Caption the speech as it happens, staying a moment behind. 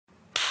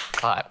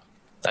hot.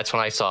 That's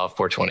when I saw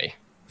 420.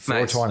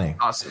 420. Nice.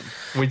 Awesome.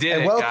 We did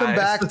and it, welcome guys.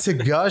 back to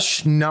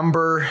Gush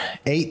number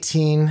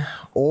 18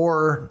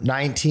 or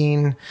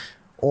 19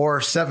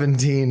 or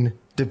 17,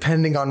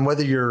 depending on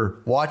whether you're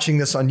watching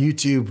this on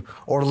YouTube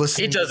or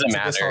listening to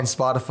this on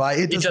Spotify.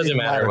 It doesn't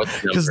matter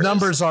because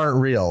numbers aren't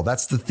real.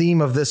 That's the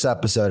theme of this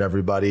episode,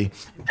 everybody.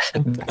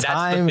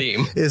 Time the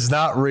theme. is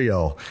not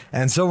real.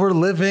 And so we're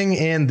living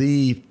in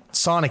the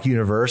Sonic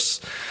universe.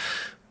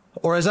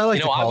 Or as I like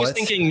to call it. I was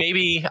thinking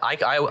maybe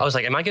I was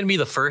like, am I going to be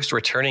the first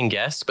returning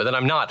guest? But then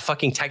I'm not.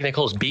 Fucking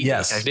Technicals beat me.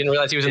 I didn't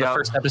realize he was in the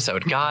first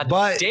episode. God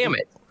damn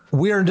it.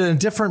 We're in a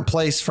different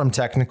place from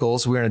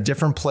Technicals. We're in a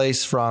different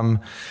place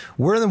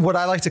we're in what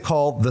I like to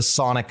call the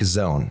Sonic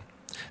Zone.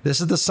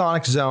 This is the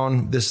Sonic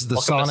Zone. This is the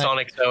Welcome to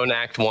Sonic Zone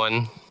Act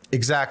 1.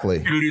 Exactly.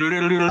 And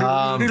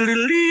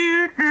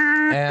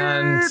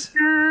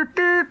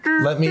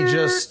let me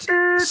just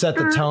set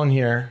the tone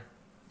here.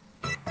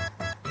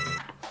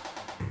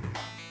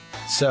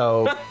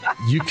 So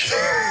you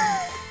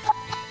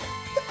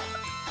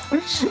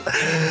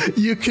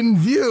can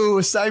view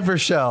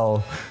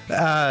Cybershell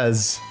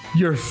as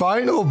your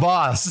final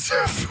boss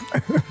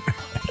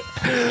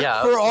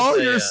for all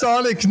your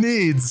Sonic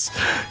needs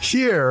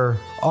here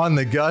on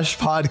the Gush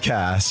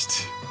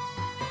podcast.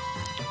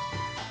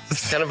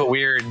 It's kind of a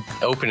weird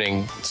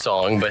opening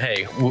song, but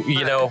hey,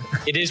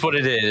 it is what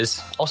it is.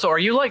 Also, are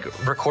you like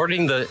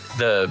recording this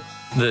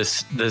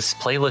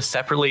playlist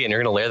separately and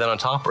you're gonna layer that on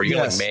top, or are you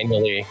gonna like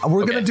manually?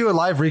 We're gonna do a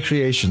live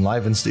recreation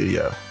live in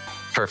studio.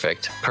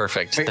 Perfect.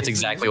 That's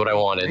exactly what I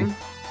wanted.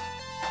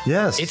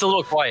 Yes. It's a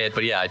little quiet,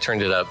 but yeah, I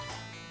turned it up.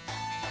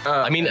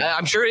 I mean,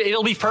 I'm sure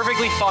it'll be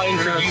perfectly fine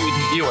for you,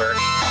 the viewer.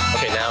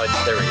 Okay,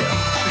 there we go.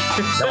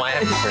 Now I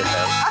have to turn it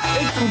down.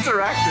 It's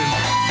interactive.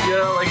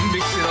 Like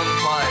mix it on the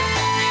fly.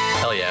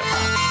 Hell yeah.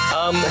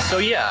 So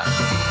yeah,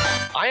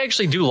 I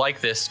actually do like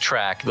this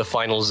track, The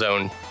Final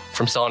Zone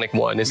from Sonic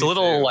 1. It's a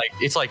little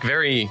it's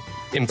very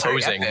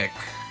imposing. Very epic.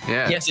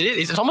 Yeah. Yes, it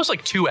is. It's almost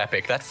like too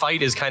epic. That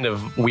fight is kind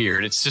of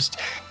weird. It's just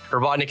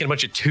Robotnik and a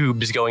bunch of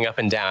tubes going up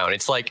and down.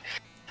 It's like,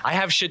 I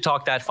have shit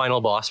talked that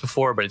final boss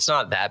before, but it's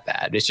not that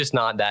bad. It's just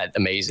not that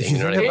amazing. You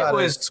know what I mean? It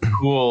was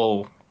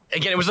cool.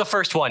 Again, it was the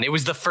first one. It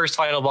was the first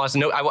final boss.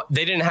 No,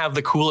 they didn't have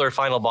the cooler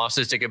final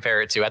bosses to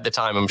compare it to at the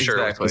time. I'm sure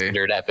it was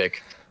considered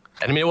epic.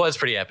 And I mean, it was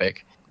pretty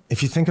epic.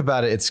 If you think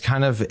about it, it's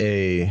kind of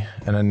an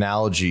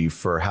analogy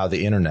for how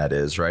the internet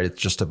is, right?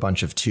 It's just a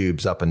bunch of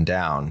tubes up and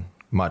down.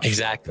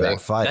 Exactly.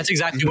 That's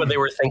exactly what they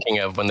were thinking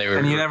of when they were.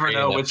 And you never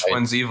know which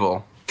one's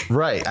evil.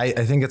 Right. I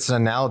think it's an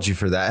analogy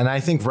for that. And I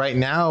think right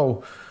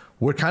now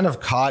we're kind of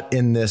caught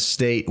in this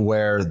state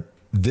where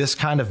this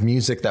kind of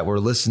music that we're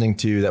listening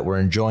to, that we're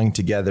enjoying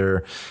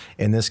together,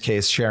 in this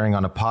case, sharing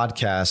on a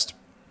podcast,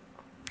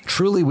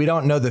 truly, we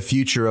don't know the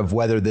future of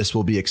whether this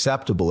will be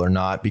acceptable or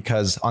not,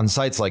 because on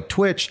sites like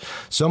Twitch,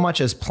 so much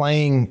as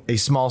playing a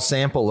small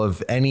sample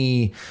of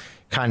any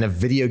kind of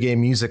video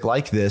game music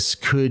like this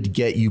could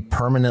get you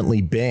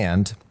permanently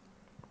banned.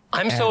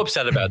 I'm so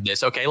upset about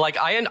this. Okay, like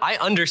I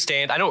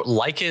understand. I don't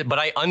like it, but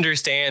I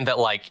understand that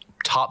like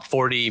top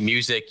 40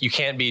 music, you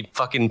can't be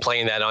fucking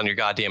playing that on your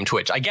goddamn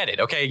Twitch. I get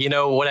it. Okay,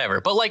 whatever.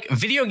 But like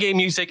video game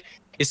music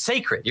is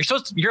sacred.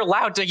 You're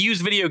allowed to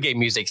use video game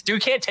music. You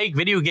can't take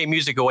video game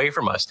music away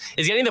from us.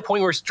 It's getting to the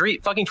point where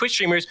fucking Twitch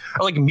streamers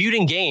are like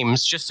muting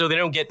games just so they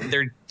don't get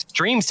their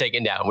streams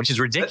taken down, which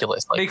is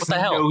ridiculous. Like, makes what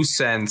the hell? No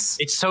sense.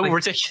 It's so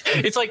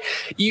ridiculous. It's like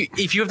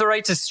if you have the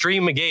right to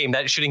stream a game,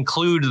 that should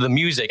include the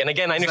music. And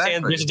again, I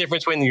understand there's a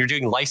difference when you're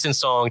doing licensed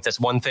songs. That's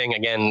one thing.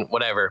 Again,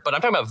 whatever. But I'm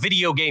talking about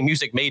video game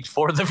music made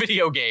for the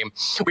video game.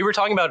 We were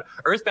talking about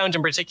Earthbound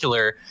in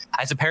particular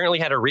has apparently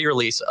had a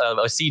re-release of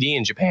a CD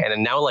in Japan,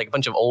 and now like a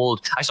bunch of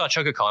old. I saw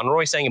Chuka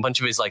Conroy saying a bunch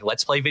of his like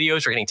Let's Play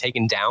videos are getting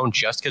taken down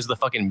just because of the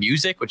fucking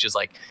music, which is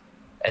like.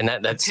 And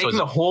that's taking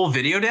the whole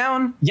video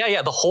down.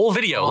 Yeah, the whole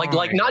video,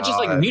 like not just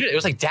like muted. It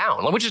was like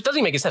down, which just doesn't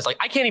even make sense. Like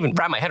I can't even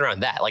wrap my head around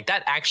that. Like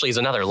that actually is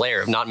another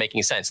layer of not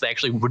making sense. They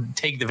actually would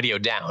take the video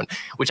down,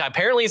 which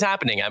apparently is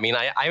happening. I mean,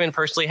 I haven't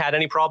personally had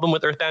any problem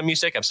with Earthbound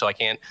music, so I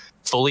can't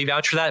fully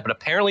vouch for that. But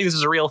apparently, this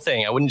is a real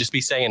thing. I wouldn't just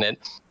be saying it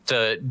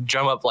to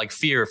drum up like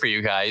fear for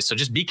you guys. So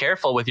just be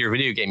careful with your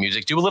video game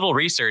music. Do a little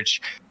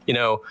research.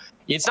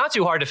 It's not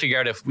too hard to figure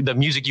out if the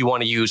music you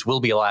want to use will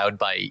be allowed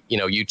by,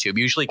 YouTube.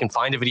 Usually you can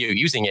find a video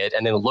using it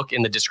and then look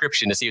in the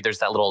description to see if there's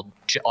that little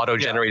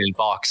auto-generated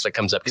box that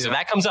comes up. Because if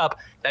that comes up,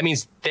 that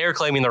means they're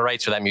claiming the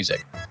rights for that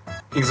music.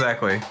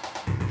 Exactly.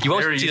 You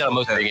won't see that on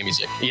most video game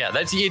music. Yeah,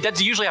 that's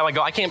usually how I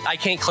go. I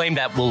can't claim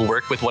that will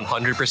work with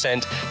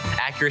 100%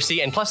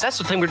 accuracy. And plus, that's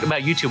the thing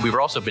about YouTube we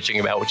were also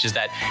bitching about, which is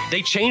that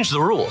they change the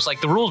rules.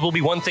 Like the rules will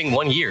be one thing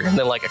 1 year, and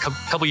then like a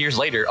couple years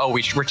later,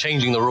 we're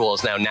changing the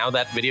rules now. Now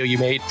that video you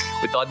made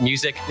with that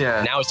music,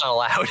 now it's not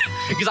allowed.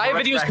 Because I have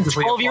videos from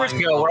 12 years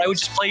ago where I would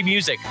just play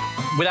music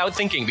without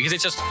thinking, because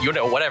it's just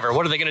whatever.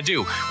 What are they gonna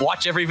do?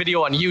 Watch every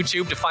video on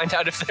YouTube to find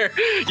out if they're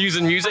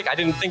using music? I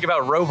didn't think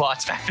about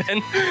robots back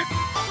then.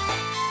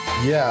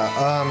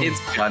 Yeah, it's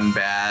gotten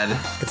bad.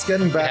 It's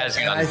getting bad.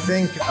 And I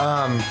think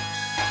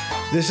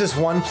this is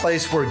one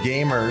place where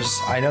gamers,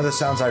 I know this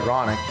sounds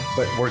ironic,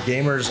 but where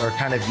gamers are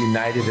kind of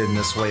united in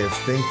this way of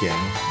thinking,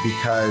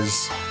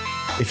 because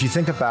if you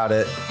think about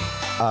it,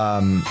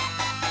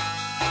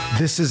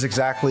 this is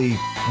exactly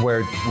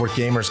where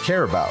gamers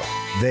care about.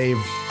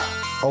 They've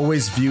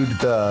always viewed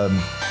the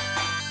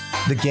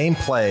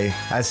gameplay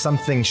as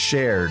something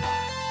shared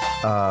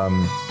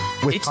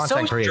with it's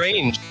content so creation.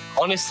 Strange,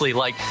 honestly,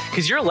 like,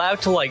 because you're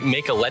allowed to like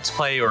make a let's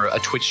play or a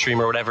Twitch stream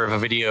or whatever of a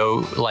video,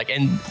 like,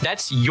 and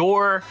that's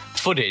your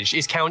footage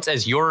is counts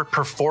as your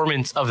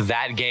performance of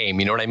that game.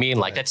 You know what I mean?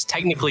 Like, that's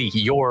technically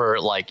your,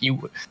 like,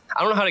 you,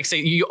 I don't know how to say,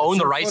 you own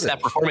the rights to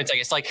that performance, I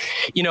guess. Like,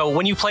 you know,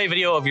 when you play a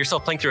video of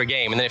yourself playing through a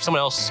game, and then if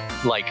someone else,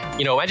 like,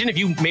 you know, imagine if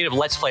you made a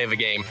let's play of a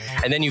game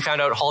and then you found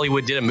out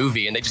Hollywood did a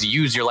movie and they just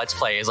use your let's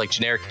play as like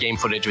generic game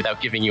footage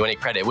without giving you any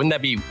credit. Wouldn't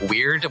that be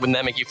weird? Wouldn't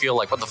that make you feel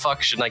like, what the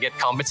fuck, shouldn't I get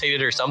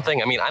compensated or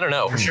something? I mean, I don't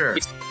know. For sure.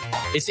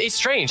 It's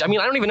strange. I mean,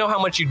 I don't even know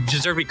how much you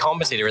deserve to be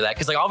compensated for that,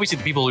 because like obviously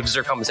the people who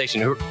deserve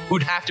compensation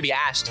who'd have to be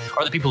asked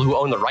are the people who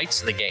own the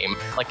rights to the game.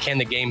 Like, can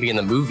the game be in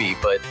the movie?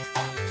 But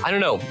I don't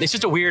know. It's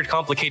just a weird,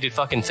 complicated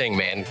fucking thing,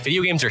 man.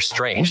 Video games are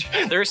strange.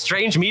 They're a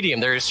strange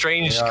medium. They're a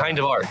strange kind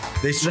of art.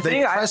 They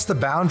press the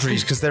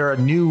boundaries because they're a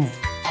new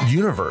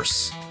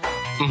universe.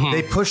 Mm-hmm.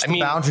 They push the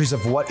boundaries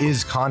of what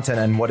is content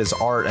and what is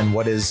art and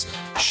what is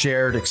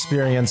shared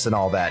experience and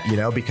all that, you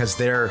know, because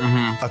they're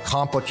a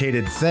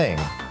complicated thing.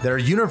 They're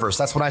a universe.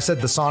 That's when I said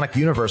the Sonic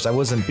universe. I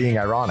wasn't being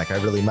ironic. I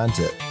really meant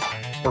it.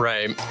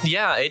 Right.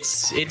 Yeah,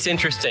 it's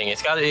interesting.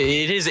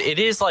 It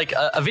is like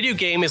a video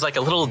game is like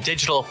a little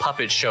digital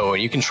puppet show,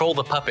 and you control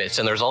the puppets,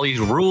 and there's all these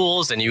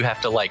rules, and you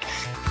have to like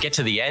get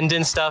to the end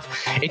and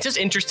stuff. It's just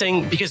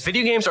interesting because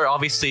video games are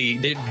obviously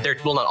they're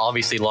well, not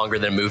obviously longer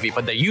than a movie,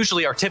 but they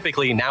usually are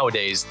typically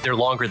nowadays they're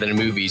longer than a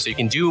movie, so you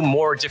can do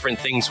more different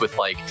things with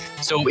like.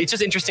 So it's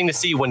just interesting to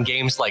see when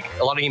games, like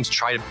a lot of games,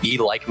 try to be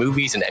like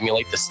movies and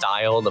emulate the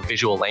style, the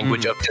visual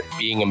language of just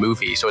being a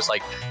movie. So it's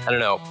like, I don't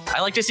know.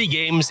 I like to see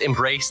games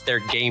embrace their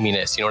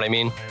gaminess, you know what I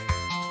mean?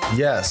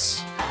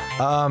 Yes.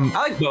 I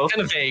like both.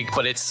 Kind of vague,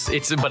 but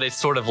it's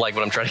sort of like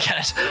what I'm trying to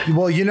get at.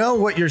 Well, you know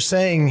what you're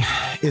saying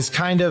is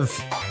kind of,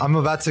 I'm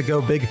about to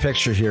go big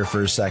picture here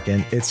for a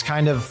second. It's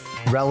kind of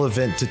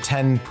relevant to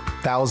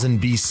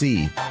 10,000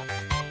 BC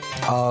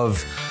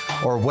of,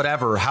 or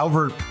whatever,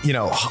 however, you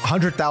know,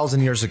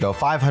 100,000 years ago,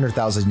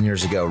 500,000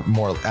 years ago,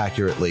 more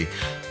accurately,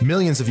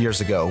 millions of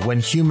years ago, when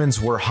humans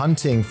were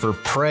hunting for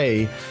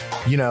prey.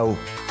 You know,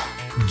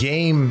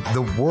 game,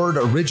 the word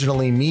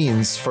originally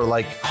means for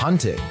like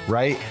hunting,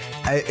 right?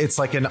 It's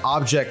like an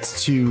object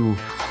to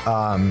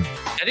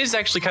that is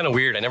actually kind of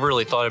weird. I never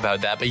really thought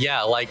about that, but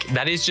yeah, like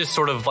that is just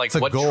sort of like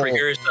what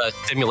triggers a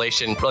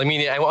stimulation. I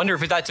mean, I wonder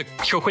if that's a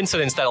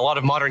coincidence that a lot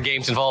of modern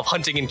games involve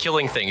hunting and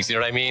killing things, you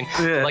know what I mean?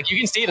 Yeah. Like you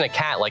can see it in a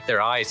cat, like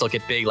their eyes look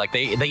at big, like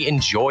they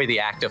enjoy the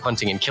act of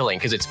hunting and killing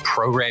because it's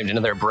programmed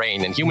into their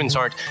brain, and humans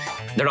aren't,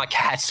 they're not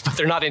cats, but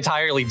they're not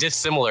entirely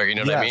dissimilar, you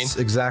know what I mean?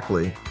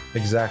 Exactly.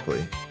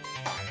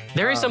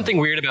 There is something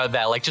weird about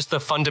that, like just the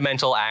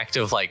fundamental act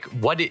of like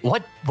what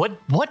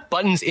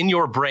buttons in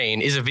your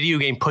brain is a video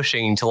game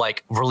pushing to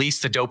like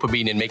release the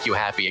dopamine and make you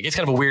happy. It gets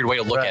kind of a weird way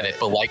to look at it,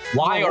 but like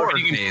why are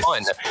video games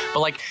fun? But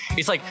like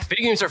it's like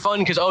video games are fun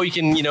because you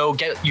can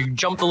you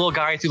jump the little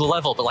guy through the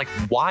level, but like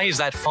why is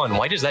that fun?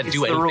 Why does that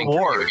do anything?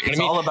 Reward. It's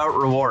all about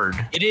reward.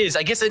 It is.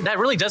 I guess that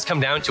really does come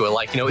down to it.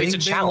 Like it's a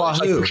challenge.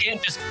 Like, you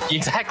can't just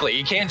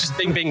you can't just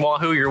bing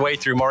wahoo your way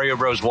through Mario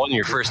Bros. 1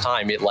 your first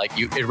time.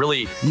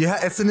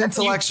 It's an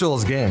intellectual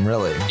game,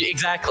 really.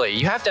 Exactly.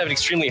 You have to have an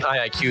extremely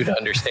high IQ to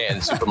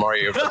understand Super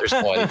Mario Brothers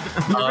 1.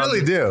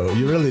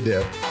 You really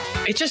do.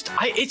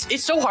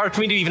 It's so hard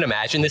for me to even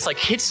imagine this. Like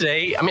kids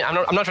today, I mean, I'm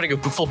not trying to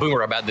go full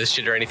boomer about this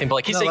shit or anything, but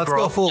like kids let's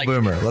go full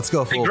boomer.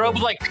 They grow up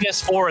with like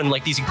PS4 and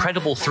like these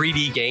incredible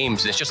 3D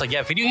games, and it's just like,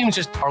 yeah, video games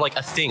just are like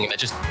a thing that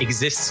just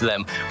exists to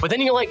them. But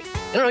then you're like,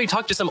 I don't know, you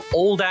talk to some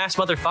old ass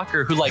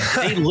motherfucker who like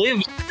they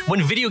lived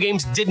when video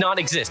games did not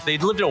exist. They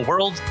lived in a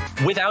world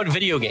without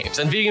video games,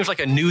 and video games are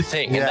like a new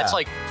thing, and that's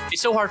like,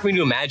 it's so hard for me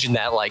to imagine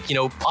that. Like, you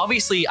know,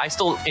 obviously I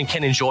still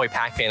can enjoy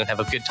Pac-Man and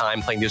have a good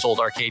time playing those old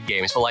arcade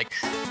games, but like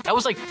that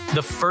was like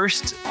the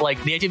first,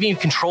 like the idea of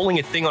even controlling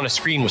a thing on a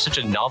screen was such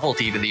a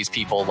novelty to these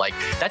people. Like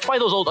that's why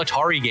those old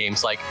Atari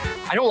games, like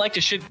I don't like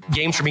to shit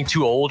games for being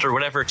too old or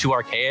whatever, too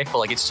archaic, but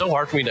like it's so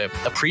hard for me to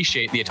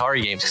appreciate the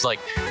Atari games because like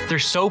they're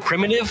so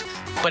primitive,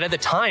 but at the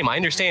time I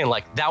understand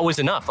like that was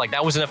enough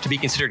to be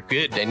considered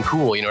good and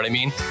cool, you know what I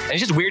mean? And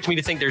it's just weird to me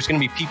to think there's gonna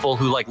be people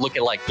who like look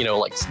at like, you know,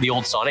 like the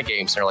old Sonic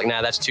games and are like,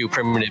 nah, that's too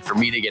primitive for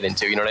me to get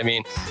into, you know what I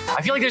mean?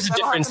 I feel like there's a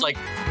difference. Like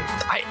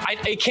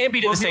it can't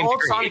be to the same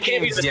degree. It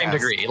can't be to the same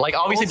degree. Like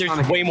obviously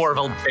there's way more of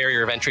a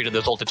barrier of entry to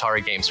those old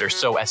Atari games. They're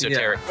so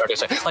esoteric.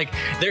 Like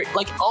they're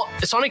like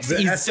Sonic's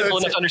simple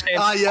enough to understand.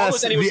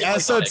 Yes, the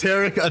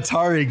esoteric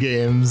Atari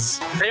games.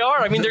 They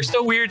are. I mean, they're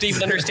so weird to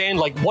even understand.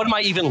 Like, what am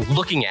I even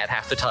looking at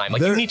half the time?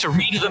 Like, you need to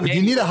read them.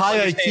 You need a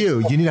high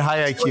IQ. You need a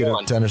high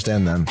IQ to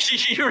understand them.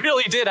 You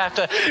really did have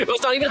to. Well,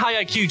 it's not even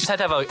high IQ. You just had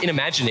to have an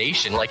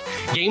imagination. Like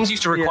games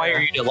used to require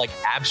you to like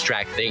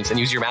abstract things and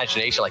use your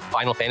imagination. Like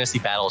Final Fantasy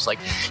battles. Like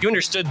you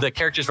understood the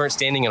characters weren't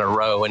standing in a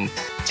row and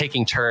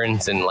taking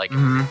turns and like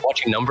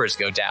watching numbers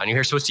go down.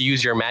 You're supposed to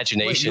use your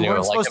imagination. Wait, you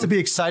weren't supposed to be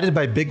excited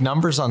by big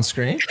numbers on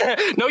screen?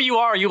 No, you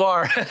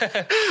are.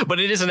 But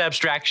it is an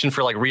abstraction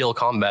for like real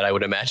combat, I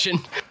would imagine.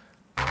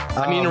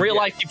 I mean, in real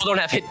life, people don't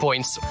have hit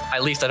points.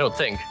 At least I don't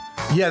think.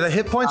 Yeah, the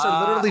hit points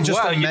are literally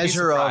just a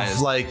measure of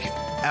like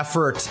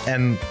effort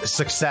and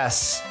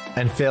success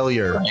and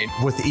failure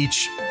with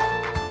each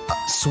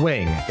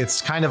swing.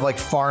 It's kind of like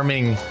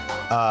farming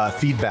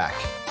feedback.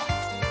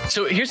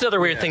 So here's another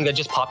weird thing that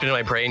just popped into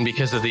my brain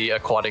because of the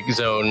aquatic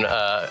zone,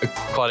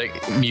 aquatic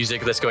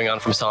music that's going on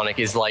from Sonic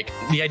is like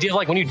the idea of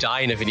like when you die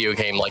in a video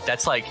game, like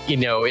that's like, you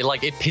know, it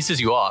pisses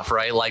you off,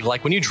 right?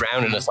 Like when you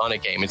drown in a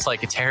Sonic game, it's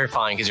like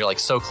terrifying because you're like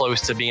so close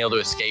to being able to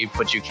escape,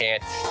 but you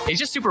can't. It's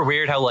just super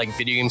weird how like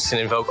video games can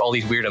invoke all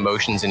these weird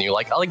emotions in you.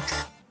 Like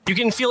you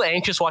can feel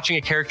anxious watching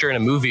a character in a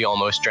movie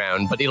almost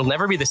drown, but it'll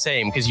never be the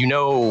same because you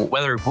know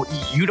whether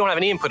you don't have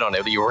any input on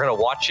it. You were going to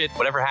watch it,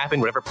 whatever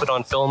happened, whatever put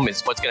on film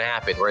is what's going to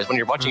happen. Whereas when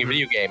you're watching a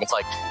video game, it's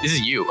like, this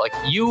is you. Like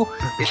you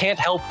can't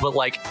help but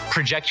like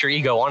project your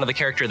ego onto the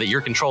character that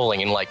you're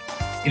controlling and like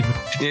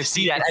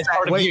see that as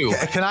part of you.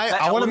 Can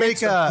I want to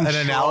make an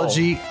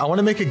analogy. I want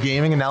to make a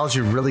gaming analogy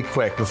really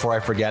quick before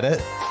I forget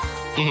it.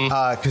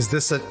 Because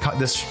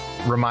this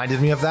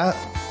reminded me of that.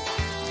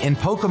 In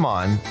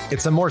Pokemon,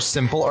 it's a more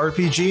simple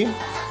RPG.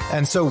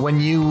 And so when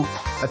you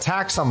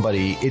attack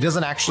somebody, it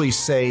doesn't actually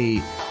say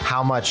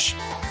how much,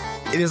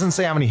 it doesn't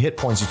say how many hit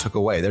points you took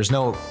away. There's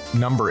no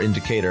number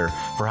indicator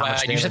for how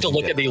much damage you just have to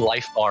look at the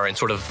life bar and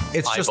sort of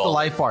It's just the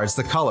life bar. It's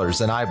the colors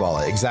and eyeball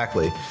it.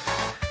 Exactly.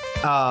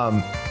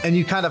 And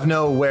you kind of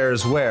know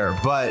where's where.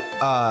 But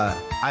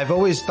I've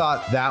always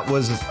thought that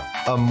was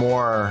a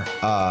more...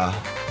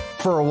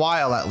 for a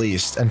while at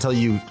least, until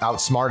you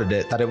outsmarted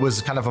it, that it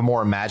was kind of a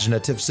more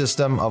imaginative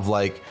system of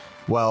like,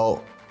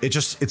 well,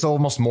 it's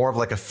almost more of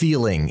like a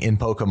feeling in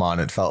Pokemon,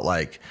 it felt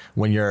like,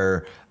 when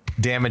you're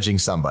damaging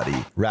somebody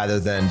rather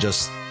than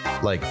just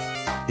like,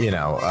 you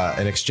know,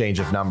 an exchange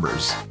of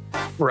numbers.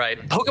 Right.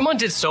 Pokemon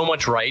did so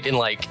much right in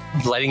like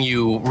letting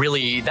you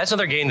really, that's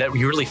another game that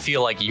you really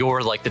feel like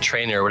you're like the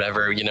trainer or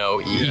whatever, you know,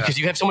 because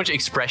you have so much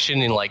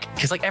expression in like,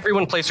 because like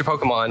everyone plays for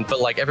Pokemon,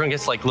 but like everyone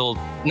gets like little,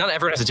 not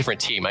everyone has a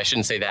different team. I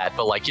shouldn't say that,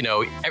 but like, you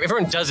know,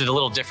 everyone does it a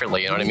little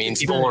differently. You know what I mean?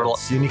 People are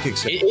unique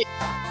experience.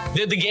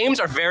 The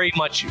games are very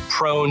much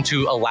prone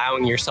to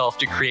allowing yourself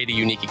to create a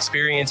unique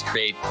experience,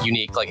 create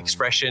unique like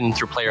expression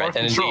through player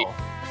identity. Control.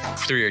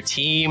 Through your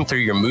team, through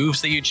your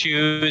moves that you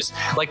choose.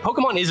 Like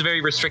Pokemon is a very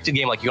restricted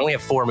game. Like you only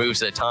have 4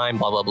 moves at a time,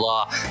 blah, blah,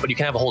 blah. But you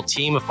can have a whole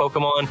team of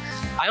Pokemon.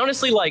 I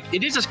honestly like,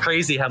 it is just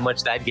crazy how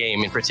much that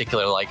game in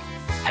particular, like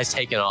has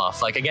taken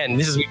off. Like, again,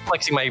 this is me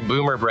flexing my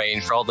boomer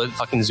brain for all the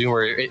fucking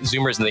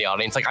zoomers in the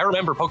audience. Like I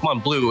remember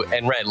Pokemon Blue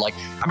and Red. Like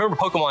I remember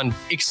Pokemon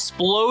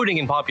exploding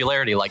in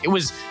popularity. Like it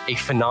was a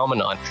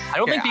phenomenon. I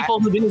don't think people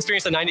who didn't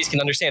experience the 90s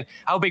can understand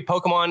how big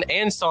Pokemon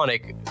and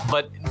Sonic,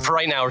 but for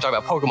right now, we're talking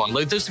about Pokemon.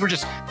 Like, those were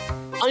just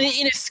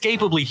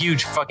inescapably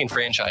huge fucking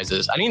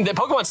franchises. I mean, the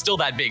Pokemon's still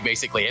that big,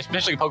 basically,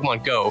 especially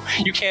Pokemon Go.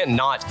 You can't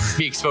not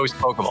be exposed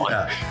to Pokemon.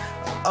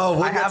 Yeah. Oh,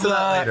 we'll get to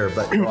that later,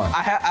 but go on.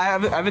 I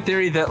have a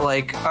theory that,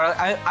 like,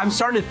 I'm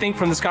starting to think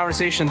from this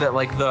conversation that,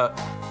 like, the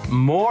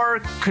more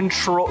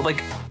control,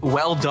 like,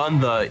 well done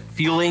the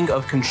feeling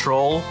of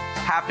control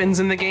happens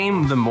in the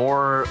game, the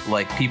more,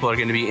 like, people are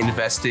going to be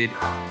invested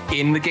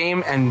in the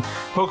game. And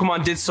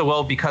Pokemon did so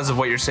well because of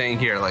what you're saying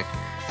here, like,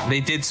 they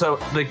did so,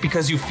 like,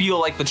 because you feel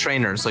like the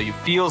trainer, so you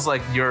feels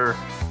like you're,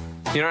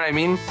 you know what I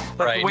mean? Like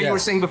right, the way you were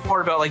saying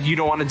before about like you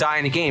don't want to die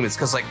in a game, it's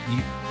because like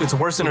it's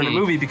worse than in a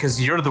movie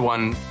because you're the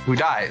one who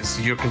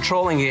dies. You're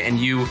controlling it and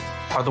you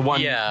are the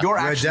one. Yeah. You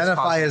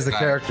identify as the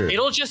character.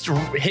 It'll just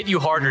hit you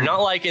harder,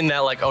 not like in that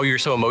like, oh, you're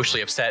so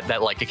emotionally upset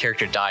that like a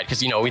character died,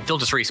 because you know they'll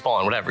just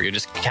respawn, whatever. You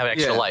just have an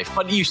extra life,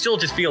 but you still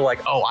just feel like,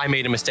 oh, I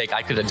made a mistake.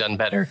 I could have done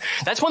better.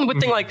 That's one good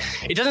thing. Like,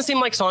 it doesn't seem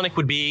like Sonic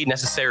would be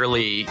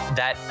necessarily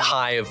that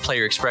high of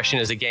player expression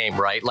as a game,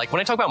 right? Like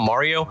when I talk about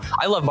Mario,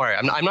 I love Mario.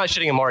 I'm not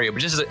shitting on Mario, but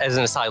just as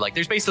an aside, like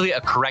there's basically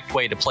a correct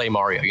way to play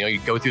Mario. You know, you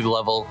go through the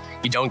level,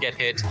 you don't get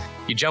hit,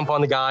 you jump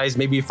on the guys,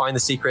 maybe you find the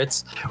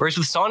secrets. Whereas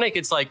with Sonic,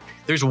 it's like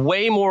there's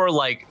way more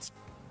like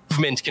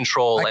movement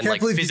control and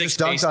like physics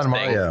based on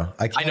Mario.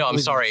 I know. I'm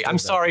sorry. I'm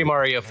sorry,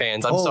 Mario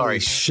fans. I'm sorry.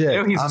 Shit.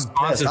 You know,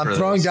 I'm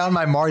throwing down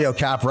my Mario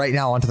cap right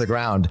now onto the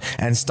ground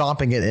and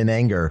stomping it in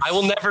anger. I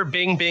will never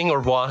Bing Bing or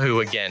Wahoo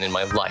again in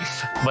my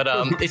life. But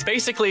it's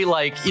basically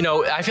like, you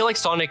know, I feel like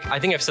Sonic, I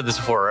think I've said this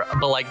before,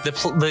 but like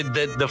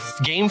the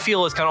game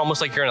feel is kind of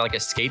almost like you're in like a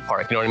skate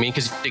park, you know what I mean?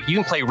 Because like, you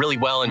can play really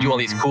well and do all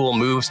these cool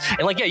moves,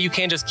 and like, yeah, you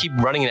can just keep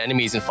running at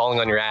enemies and falling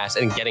on your ass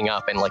and getting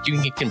up, and like you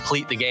can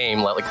complete the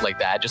game like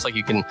that, just like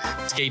you can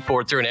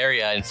skateboard through an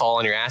area and fall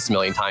on your ass a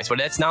million times. But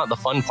that's not the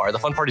fun part. The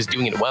fun part is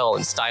doing it well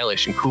and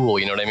stylish and cool,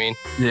 you know what I mean?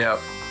 Yeah,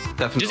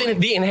 definitely. Just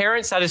the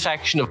inherent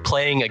satisfaction of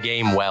playing a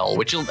game well,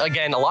 which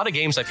again, a lot of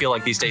games I feel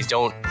like these days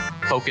don't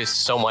focus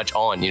so much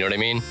on, you know what I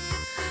mean?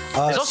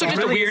 It's also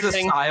just a weird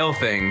thing. Style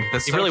thing.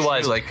 That's it really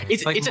was. Like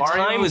it's a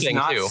Mario time is thing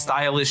not too.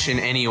 stylish in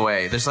any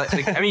way. There's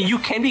like I mean, you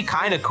can be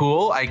kind of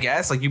cool, I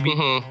guess. Like you'd be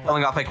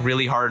pulling off like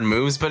really hard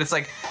moves, but it's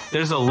like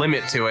there's a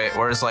limit to it.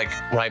 Whereas like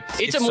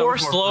it's a more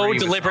slow,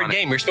 deliberate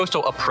game. You're supposed to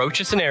approach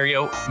a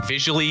scenario,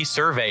 visually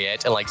survey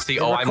it, and like see,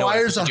 I know what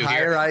I'm supposed to do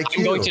here. I'm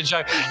going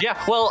to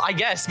yeah, well, I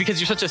guess because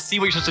you're supposed to see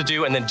what you're supposed to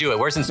do and then do it.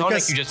 Whereas in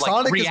Sonic, you just like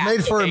Sonic react. is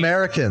made for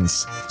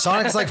Americans.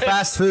 Sonic's like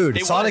fast food.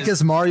 Sonic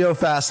is Mario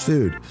fast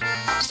food.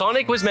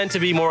 Sonic was meant to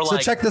be more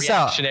like check this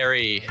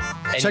reactionary.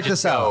 Out. Check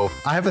this out.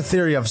 I have a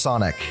theory of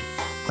Sonic.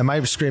 Am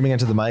I screaming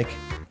into the mic?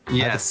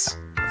 Yes.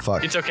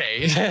 Fuck. It's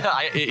okay.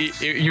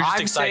 You're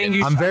just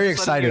excited. I'm very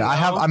excited.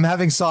 I'm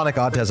having Sonic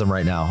autism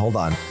right now. Hold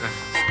on.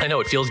 I know,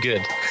 it feels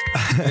good.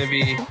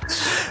 Maybe.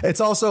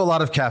 It's also a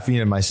lot of caffeine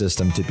in my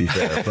system, to be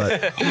fair.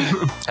 But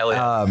hell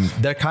yeah.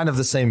 They're kind of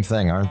the same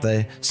thing, aren't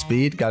they?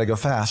 Speed, gotta go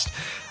fast.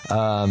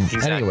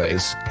 Exactly.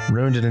 Anyways,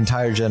 ruined an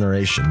entire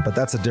generation, but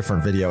that's a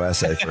different video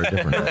essay for a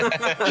different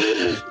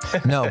day.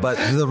 No, but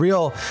the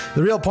real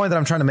point that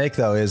I'm trying to make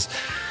though is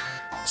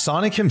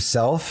Sonic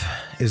himself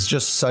is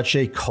just such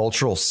a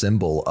cultural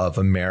symbol of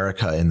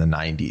America in the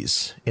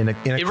 90s.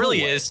 It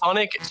really is.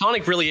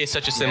 Sonic really is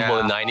such a symbol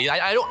in the 90s.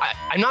 I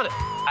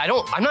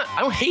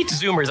don't hate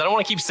Zoomers. I don't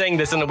want to keep saying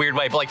this in a weird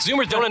way, but like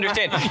Zoomers don't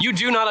understand. You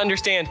do not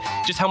understand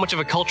just how much of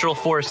a cultural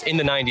force in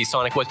the 90s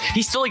Sonic was.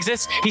 He still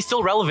exists. He's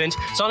still relevant.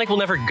 Sonic will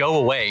never go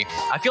away.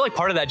 I feel like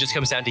part of that just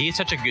comes down to he's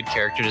such a good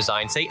character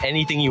design. Say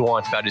anything you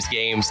want about his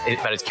games,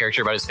 about his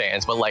character, about his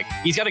fans, but like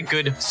he's got a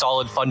good,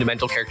 solid,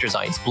 fundamental character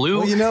design. He's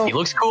blue. Well, he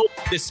looks cool.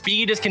 The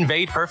speed is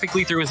conveyed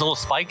perfectly through his little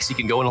spikes. He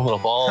can go in a little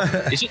ball.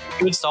 It's just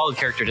good, solid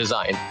character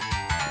design.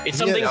 It's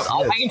something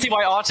I can see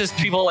why autist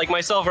people like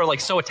myself are like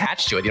so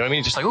attached to it. You know what I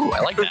mean? Just like, ooh, I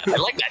like that. I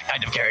like that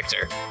kind of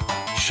character.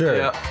 Sure.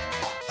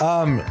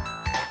 Yeah.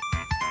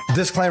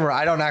 Disclaimer: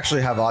 I don't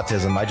actually have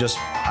autism. I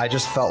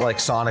just felt like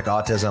Sonic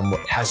autism.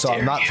 So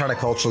I'm not trying to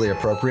culturally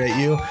appropriate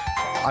you.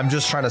 I'm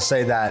just trying to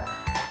say that.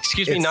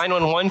 Excuse me,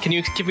 911. Can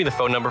you give me the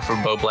phone number for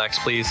Bo Blacks,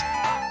 please?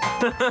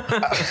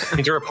 I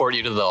need to report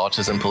you to the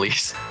autism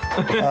police.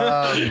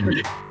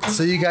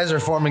 So you guys are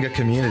forming a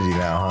community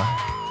now,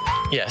 huh?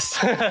 Yes.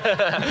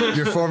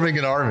 You're forming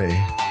an army.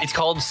 It's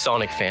called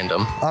Sonic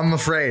fandom. I'm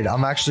afraid.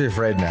 I'm actually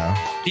afraid now.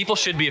 People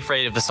should be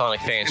afraid of the Sonic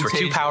fans. We're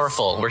too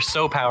powerful. We're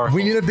so powerful.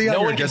 We need to be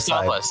on your good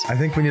side. No one can stop us. I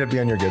think we need to be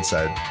on your good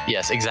side.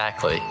 Yes,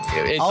 exactly.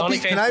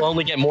 Sonic fans will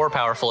only get more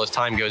powerful as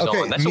time goes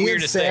on. That's the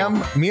weirdest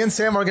thing. Me and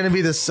Sam are going to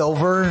be the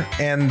silver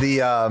and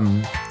the,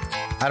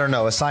 I don't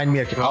know, assign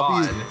me a...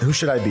 who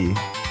should I be?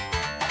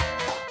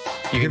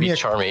 You can be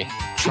Charmy.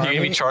 You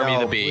can be Charmy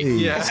the Bee.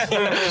 Please.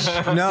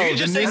 Yeah. No, you can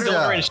just say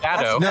Silver and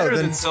Shadow. No, better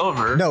than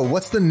Silver. No,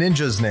 what's the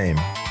ninja's name?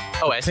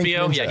 Oh,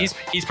 SBO? Yeah,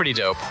 he's pretty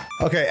dope.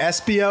 Okay,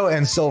 SBO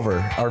and Silver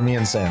are me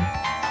and Sam.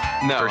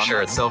 No, for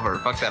sure. It's Silver.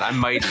 Fuck that. I'm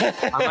Mighty.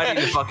 I'm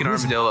Mighty the fucking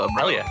armadillo,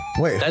 bro. Hell yeah.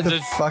 Wait, who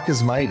the fuck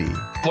is Mighty?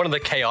 One of the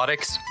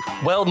Chaotix.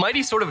 Well,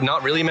 Mighty's sort of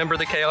not really a member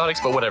of the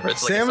Chaotix, but whatever.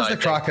 It's like Sam's the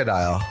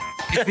crocodile.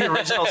 He's the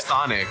original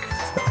Sonic.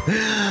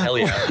 Hell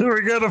yeah.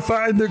 We're gonna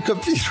find the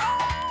computer.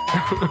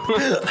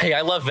 Hey,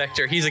 I love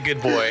Vector. He's a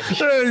good boy.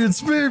 Hey,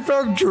 it's me,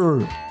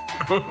 Vector.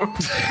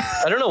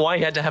 I don't know why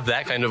he had to have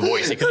that kind of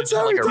voice. He could have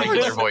done like a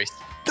regular voice.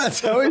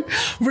 That's how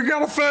we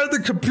gotta find the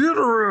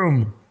computer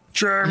room.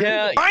 Jeremy.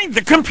 Yeah. Find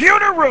the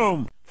computer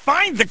room.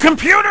 Find the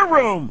computer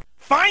room.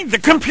 Find the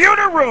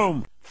computer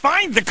room.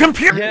 Find the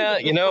computer. Yeah,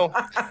 you know,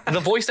 the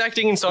voice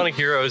acting in Sonic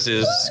Heroes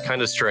is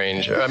kind of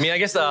strange. I mean, I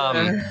guess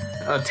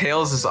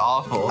Tails is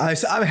awful. I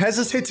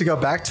hesitate to go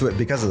back to it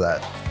because of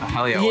that.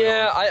 Hell yeah.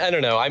 Yeah, I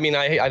don't know. I mean,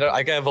 I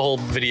have a whole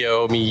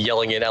video of me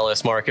yelling at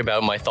LS Mark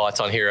about my thoughts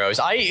on Heroes.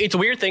 It's a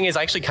weird thing is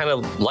I actually kind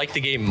of like the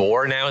game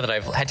more now that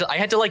I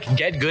had to like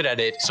get good at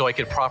it so I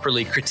could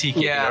properly critique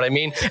it. You know what I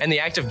mean? And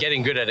the act of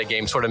getting good at a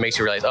game sort of makes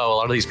you realize, oh, a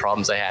lot of these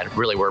problems I had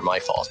really were my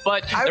fault.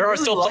 But there are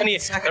still plenty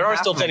of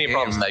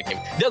problems in that game.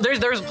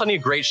 There's plenty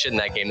of great shit in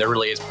that game. There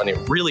really is plenty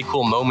of really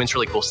cool moments,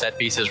 really cool set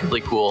pieces,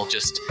 really cool.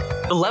 Just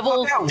the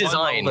level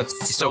design.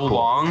 That's so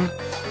long.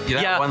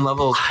 Yeah, one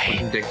level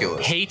is ridiculous.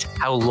 I hate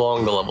how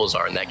long the levels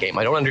are in that game.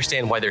 I don't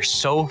understand why they're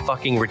so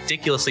fucking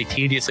ridiculously,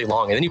 tediously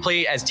long. And then you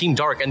play as Team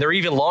Dark, and they're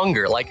even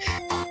longer. Like,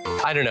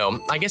 I don't know.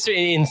 I guess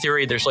in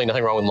theory, there's really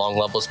nothing wrong with long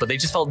levels, but they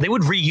just felt they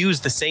would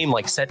reuse the same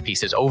like set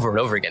pieces over and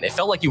over again. It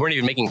felt like you weren't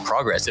even making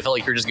progress. It felt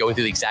like you're just going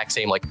through the exact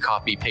same like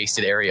copy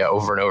pasted area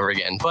over and over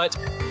again. But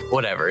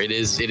whatever, it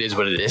is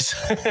what it is.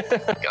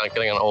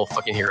 Getting on a whole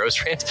fucking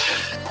Heroes rant.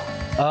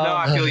 No,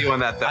 I feel you on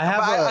that though. I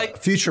have a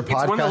future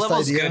podcast when the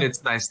level's idea. Good,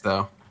 it's nice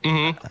though.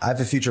 Mm-hmm. I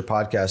have a future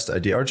podcast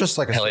idea, or just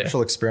like a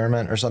social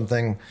experiment or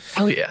something.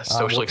 Oh yeah,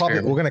 social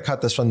experiment. We're gonna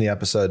cut this from the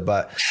episode,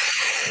 but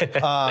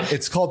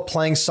it's called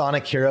Playing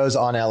Sonic Heroes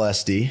on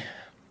LSD.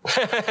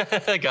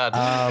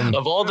 God,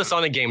 of all the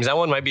Sonic games, that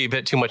one might be a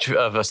bit too much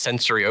of a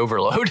sensory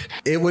overload.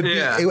 It would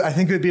be. I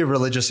think it would be a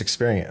religious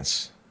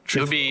experience. It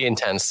would be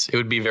intense. It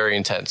would be very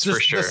intense for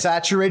sure. The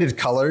saturated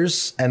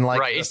colors and like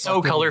it's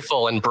so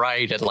colorful and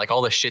bright and like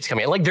all the shit's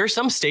coming in. Like there's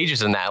some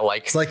stages in that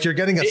like it's like you're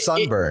getting a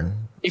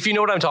sunburn. If you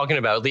know what I'm talking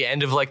about, the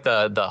end of like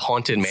the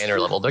haunted manor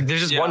level, like,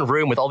 there's just one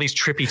room with all these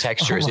trippy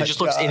textures. It just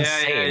looks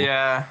insane.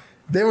 Yeah.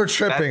 They were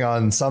tripping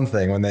on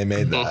something when they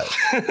made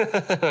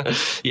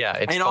that. Yeah,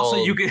 it's And also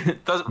you could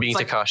being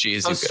it's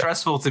Takashi so Iizuka.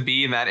 stressful to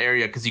be in that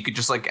area because you could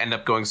just like end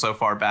up going so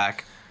far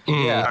back.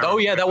 Yeah. Oh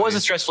yeah, that was a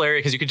stressful area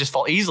because you could just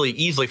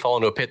easily fall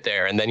into a pit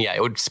there, and then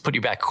it would just put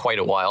you back quite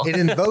a while. It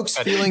invokes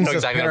feelings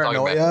of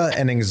paranoia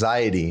and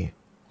anxiety.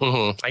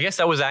 I guess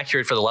that was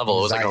accurate for the level.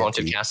 It was like a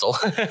haunted castle.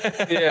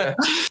 Yeah.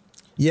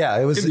 Yeah,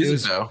 it was. Good It music,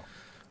 was though.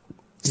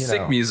 you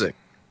Sick know. music.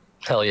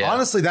 Hell yeah.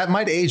 Honestly, that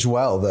might age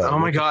well though. Oh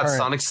my with the god, current-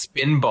 Sonic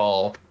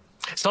Spinball.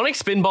 Sonic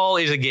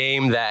Spinball is a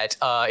game that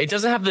it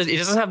doesn't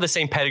have the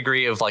same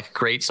pedigree of like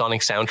great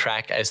Sonic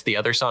soundtrack as the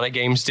other Sonic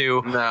games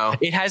do. No.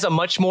 It has a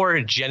much more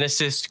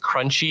Genesis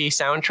crunchy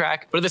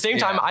soundtrack, but at the same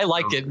time, I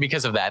liked it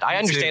because of that. I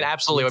understand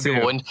absolutely why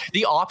people wouldn't.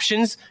 The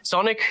options,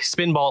 Sonic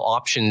Spinball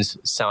options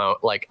sound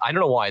like, I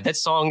don't know why. That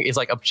song is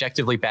like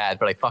objectively bad,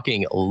 but I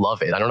fucking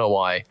love it. I don't know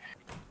why.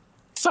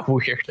 It's so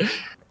weird.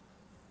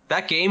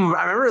 That game,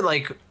 I remember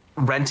like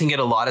renting it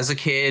a lot as a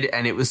kid,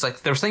 and it was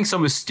like there was something so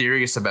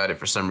mysterious about it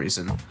for some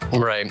reason.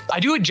 Right. I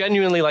do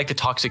genuinely like the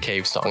Toxic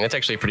Cave song. That's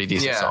actually a pretty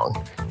decent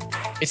song.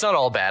 It's not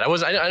all bad.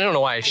 I don't know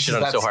why I shit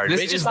on it so hard. But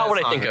it's just not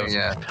what I think of.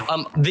 Yeah.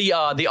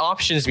 The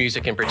options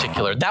music in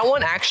particular. That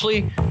one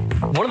actually,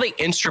 one of the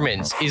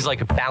instruments is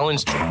like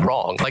balanced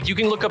wrong. Like you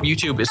can look up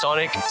YouTube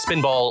Sonic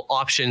Spinball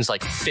options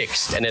like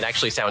fixed, and it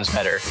actually sounds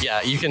better.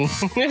 Yeah, you can.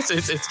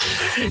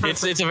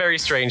 It's a very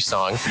strange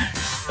song.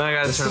 I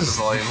gotta turn up the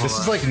volume. This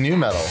is like new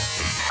metal.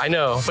 I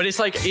know, but it's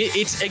like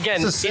it's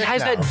again. This is It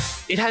has sick now.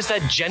 it has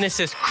that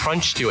Genesis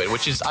crunch to it,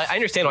 which is I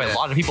understand why a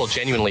lot of people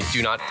genuinely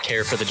do not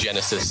care for the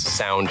Genesis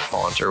sound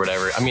font or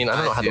whatever. I mean, I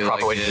don't know how the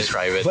proper way to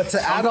describe it. But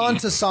to add on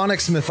to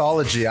Sonic's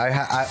mythology,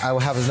 I will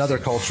have another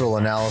cultural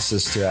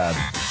analysis to add.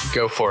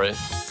 Go for it.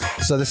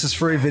 So this is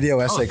free video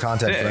essay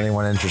content sick. for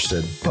anyone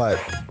interested. But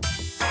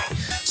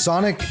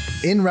Sonic,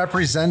 in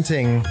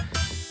representing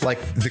like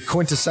the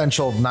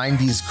quintessential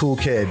 90s cool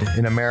kid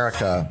in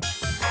America,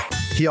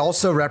 he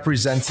also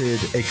represented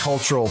a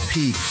cultural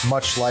peak,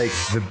 much like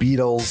the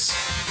Beatles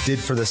did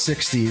for the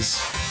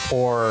 60s,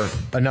 or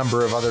a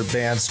number of other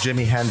bands,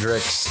 Jimi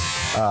Hendrix,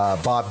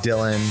 Bob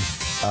Dylan,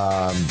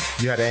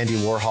 you had Andy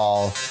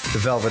Warhol, the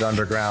Velvet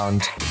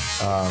Underground,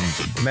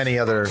 many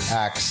other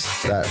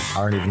acts that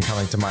aren't even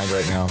coming to mind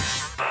right now.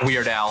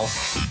 Weird Al.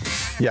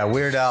 Yeah,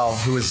 Weird Al,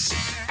 who was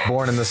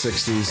born in the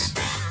 60s.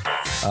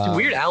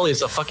 Weird Al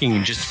is a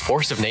fucking just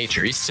force of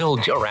nature. He's still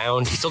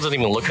around. He still doesn't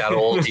even look that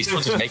old. He's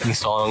still just making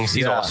songs.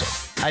 He's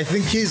awesome. I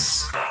think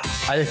he's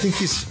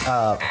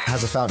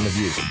has a fountain of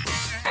youth.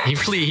 He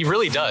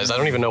really does. I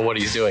don't even know what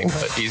he's doing,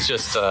 but he's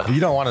just You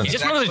don't want to. he's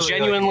just one of those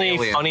genuinely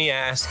funny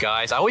ass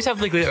guys. I always have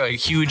like a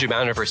huge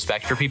amount of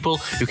respect for people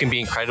who can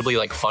be incredibly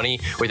like funny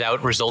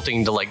without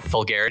resulting to like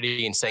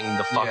vulgarity and saying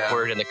the fuck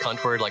word and the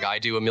cunt word like I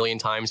do a million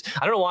times.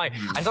 I don't know why.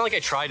 It's not like I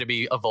try to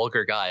be a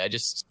vulgar guy. I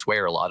just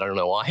swear a lot. I don't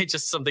know why. It's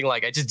just something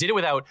like I just did it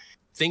without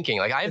thinking.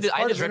 Like I have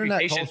this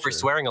reputation for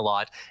swearing a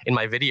lot in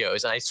my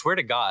videos, and I swear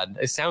to God,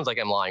 it sounds like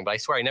I'm lying, but I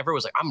swear I never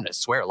was like I'm gonna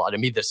swear a lot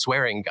and be the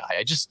swearing guy.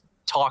 I just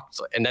talked,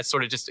 and that's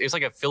sort of just it's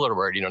like a filler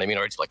word, you know what I mean?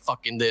 Or it's like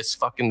fucking this,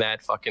 fucking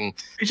that, fucking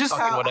It's just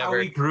fucking how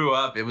we grew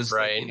up. It was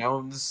Right. like, you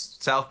know, this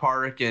South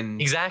Park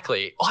and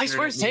Exactly. Oh, I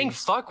swear it saying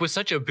means. fuck was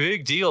such a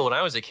big deal when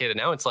I was a kid, and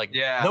now it's like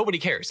nobody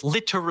cares.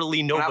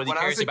 Literally nobody when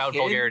I was cares a about kid-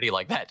 vulgarity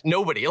like that.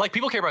 Nobody. Like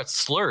people care about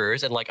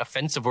slurs and like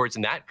offensive words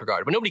in that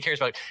regard, but nobody cares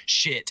about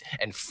shit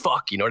and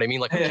fuck, you know what I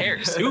mean? Like who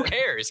cares? Who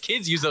cares?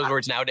 Kids use those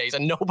words nowadays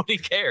and nobody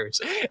cares.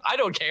 I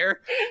don't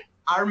care.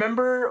 I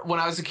remember when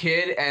I was a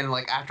kid and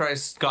like after I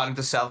got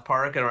into South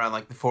Park and around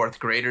like the 4th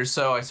grade or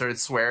so, I started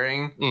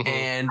swearing.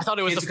 And I thought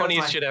it was the kids would come to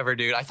funniest my- shit ever,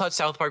 dude. I thought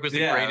South Park was the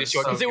Yeah, greatest it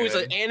was show because so it was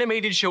good. an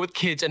animated show with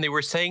kids, and they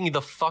were saying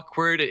the fuck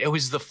word. It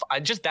was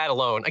just that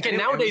alone. Again,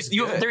 And it nowadays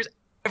was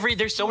good.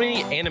 there's so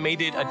many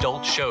animated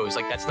adult shows.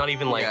 Like that's not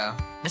even like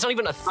that's not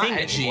even a thing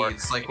edgy, anymore.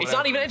 it's like it's not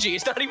whatever. even edgy.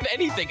 It's not even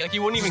anything. Like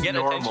you wouldn't even get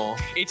normal.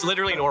 attention. It's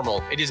literally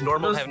normal. It is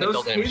normal to have an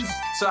adult kids, animation.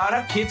 so I'd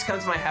have kids come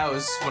to my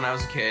house when I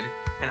was a kid,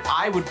 and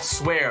I would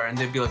swear, and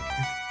they'd be like,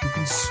 "You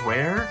can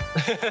swear?"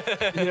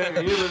 You know what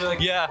I mean? They're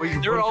like, Yeah,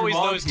 "Well, there were what if always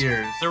your mom those.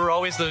 hears?" There were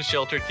always those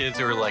sheltered kids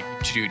who were like,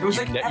 "Dude, It was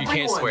you, like you can't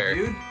everyone, swear."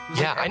 dude. It was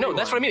Yeah, like I know.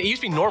 That's what I everyone. mean. It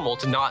used to be normal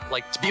to not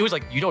like. It was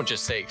like you don't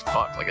just say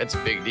fuck. Like that's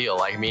a big deal.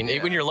 Like I mean,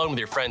 when you're alone with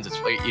your friends,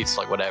 it's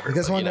like whatever. You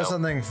guys but, want to know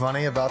something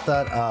funny about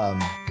that?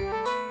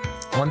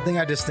 One thing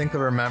I distinctly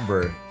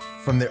remember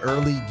from the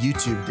early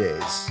YouTube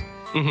days.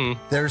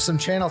 There are some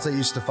channels I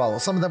used to follow.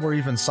 Some of them were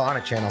even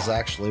Sonic channels,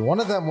 actually. One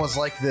of them was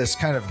like this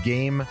kind of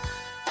game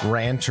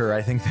ranter,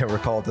 I think they were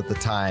called at the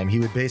time. He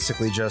would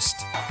basically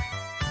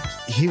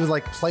he would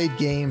like play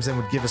games and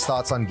would give his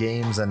thoughts on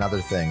games and other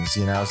things,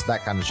 you know, so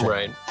that kind of shit.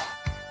 Right.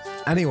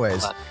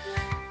 Anyways,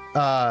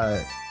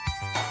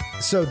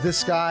 so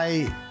this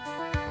guy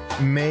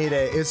made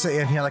and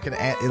he had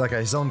like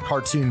his own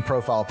cartoon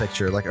profile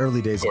picture, like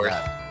early days of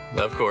that.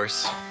 Of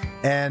course.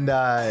 And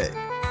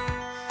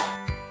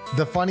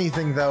the funny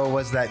thing though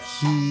was that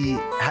he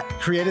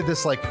created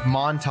this like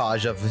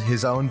montage of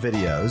his own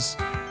videos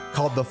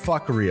called the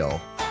fuck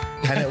reel.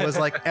 And it was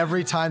like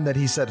every time that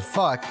he said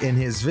fuck in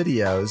his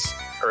videos,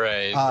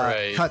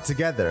 right. cut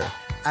together.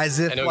 As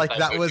if like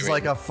that was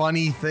like a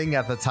funny thing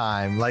at the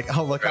time. Like,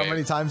 oh, look how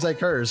many times I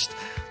cursed.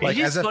 Like,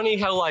 it's funny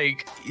how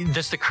like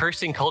just the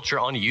cursing culture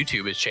on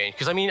YouTube has changed.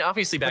 Because I mean,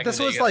 obviously back in the day, this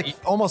was like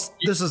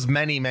this is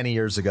many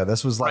years ago.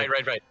 This was like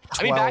right. 12,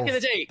 I mean, back in the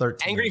day,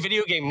 13. Angry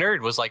Video Game Nerd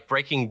was like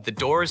breaking the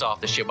doors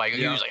off the shit. Like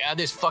he was like,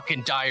 this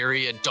fucking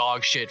diarrhea,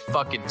 dog shit,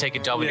 fucking take a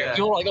double. Yeah.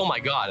 People were like, oh my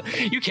god,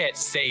 you can't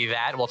say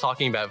that while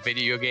talking about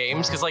video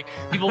games. Because like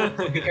people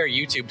compare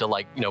YouTube to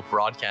like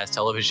broadcast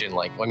television.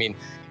 Like I mean,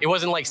 it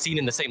wasn't like seen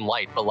in the same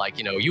light, but like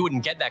you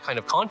wouldn't get that kind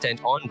of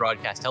content on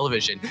broadcast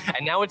television.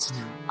 And now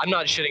I'm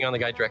not shitting on the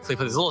guy directly,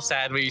 but it's a little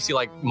sad when you see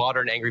like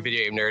modern Angry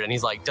Video Game Nerd and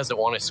he's like doesn't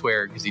want to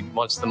swear because he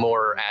wants the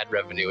more ad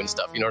revenue and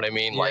stuff. You know what I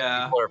mean? Like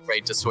people are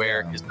afraid to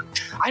swear.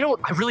 I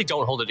really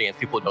don't hold it against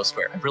people who don't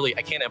swear.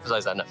 I can't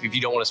emphasize that enough. If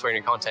you don't want to swear in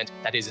your content,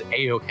 that is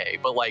a-okay.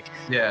 But like,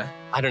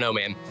 I don't know,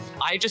 man.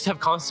 I just have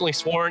constantly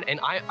sworn, and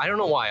I don't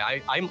know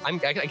why.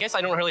 I guess I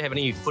don't really have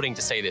any footing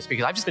to say this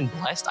because I've just been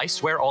blessed. I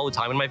swear all the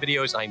time in my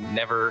videos. I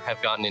never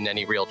have gotten in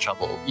any real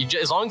trouble.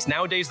 As long as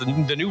nowadays the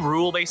new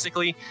rule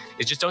basically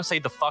is just don't say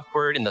the fuck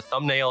word in the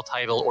thumbnail,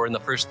 title, or in the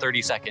first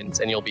 30 seconds,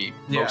 and you'll be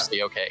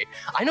mostly okay.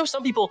 I know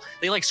some people,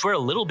 they like swear a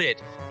little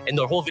bit, and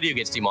the whole video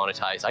gets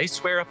demonetized. I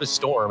swear up a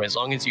storm as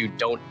long as you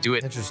don't do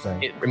it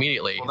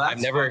immediately. Well, that's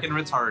I've never fucking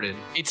retarded.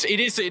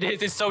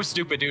 It's so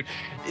stupid, dude.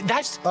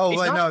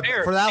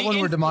 For that one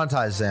we're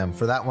demonetized, Sam.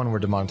 For that one we're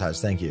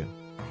demonetized. Thank you.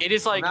 It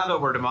is like now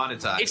that we're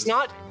demonetized. It's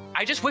not.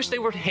 I just wish they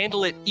would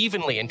handle it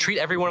evenly and treat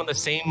everyone on the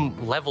same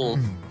level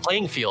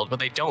playing field, but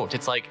they don't.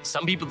 It's like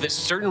some people,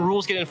 certain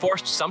rules get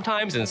enforced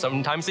sometimes, and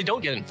sometimes they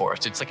don't get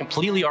enforced. It's like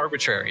completely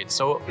arbitrary. It's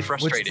so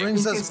frustrating.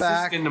 Which brings us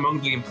back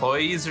among the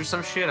employees or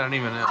some shit. I don't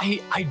even know.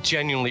 I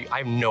genuinely, I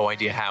have no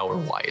idea how or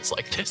why it's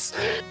like this.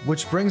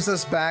 Which brings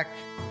us back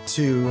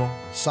to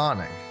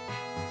Sonic.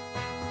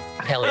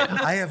 Hell yeah!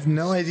 I have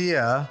no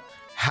idea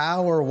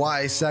how or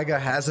why Sega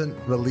hasn't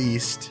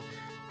released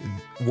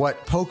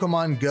what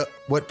Pokemon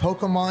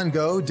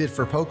Go did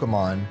for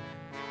Pokemon.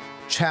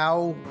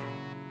 Ciao,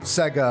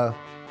 Sega.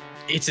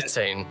 It's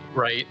insane,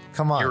 right?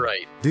 Come on. You're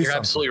right. You're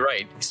absolutely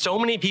right. So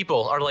many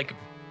people are like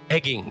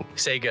begging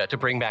Sega to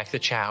bring back the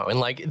Ciao, and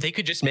like they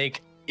could just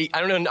make, I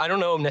don't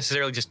know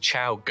necessarily just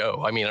Ciao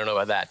Go. I mean, I don't know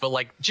about that, but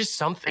like just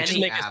something. Just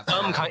make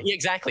some kind,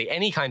 exactly,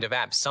 any kind of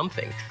app,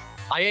 something.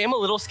 I am a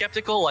little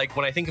skeptical. Like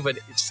when I think of a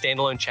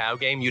standalone Ciao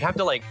game, you'd have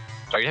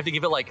to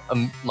give it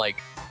like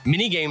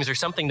mini games or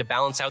something to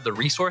balance out the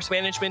resource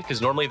management,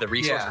 because normally the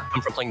resources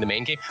come from playing the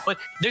main game. But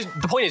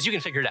the point is, you can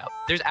figure it out.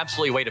 There's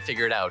absolutely a way to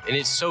figure it out, and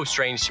it's so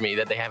strange to me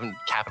that they haven't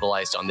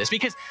capitalized on this,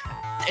 because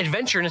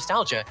adventure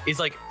nostalgia is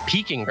like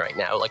peaking right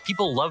now. Like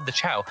people love the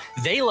Ciao.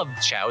 They love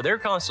the Ciao. They're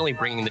constantly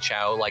bringing the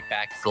Ciao like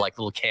back for like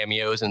little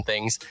cameos and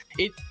things.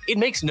 It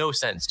makes no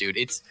sense, dude.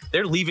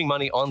 They're leaving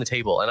money on the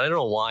table, and I don't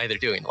know why they're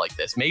doing it like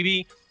this.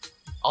 Maybe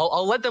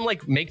I'll let them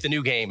like make the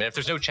new game, and if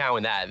there's no Ciao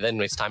in that, then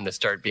it's time to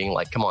start being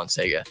like, come on,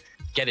 Sega,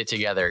 get it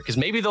together, because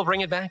maybe they'll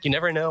bring it back. You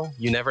never know.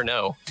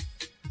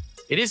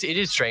 It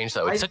is strange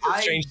though. It's such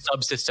a strange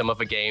subsystem of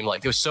a game.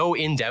 Like it was so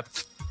in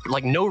depth,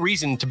 like no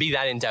reason to be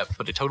that in depth,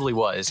 but it totally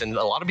was, and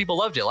a lot of people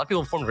loved it. A lot of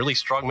people formed really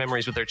strong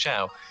memories with their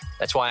Ciao.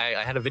 That's why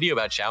I had a video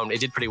about Ciao, and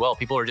it did pretty well.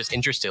 People are just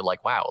interested,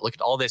 like, wow, look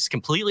at all this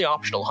completely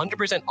optional,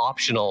 100%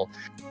 optional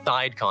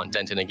side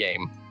content in a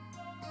game.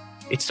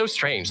 It's so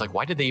strange. Like,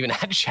 why did they even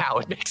add Ciao?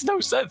 It makes no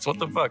sense. What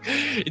the fuck?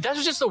 That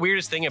was just the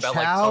weirdest thing about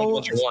like Sonic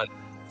Adventure 1.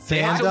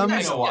 Fandom.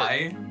 I know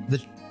why.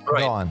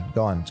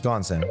 Go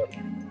on, Sam.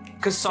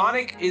 Because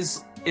Sonic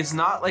is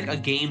not like a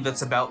game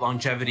that's about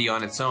longevity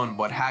on its own,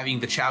 but having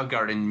the Ciao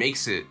Garden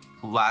makes it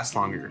last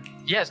longer.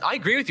 Yes, I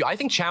agree with you. I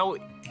think Ciao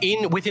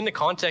within the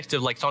context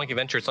of like Sonic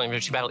Adventure, Sonic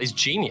Adventure Battle is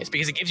genius,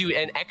 because it gives you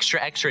an extra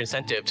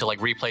incentive to like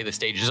replay the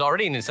stage. There's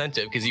already an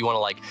incentive because you want to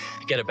like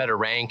get a better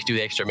rank, do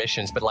the extra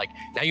missions, but like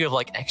now you have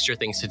like extra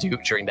things to do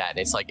during that, and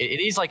it's like it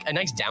is like a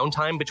nice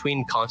downtime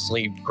between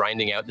constantly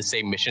grinding out the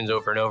same missions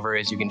over and over,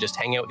 as you can just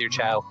hang out with your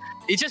Ciao.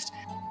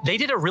 They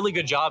did a really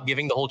good job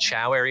giving the whole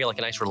Ciao area like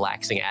a nice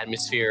relaxing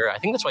atmosphere. I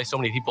think that's why so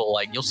many people,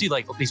 like, you'll see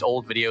like these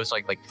old videos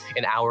like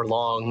an hour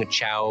long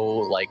Ciao,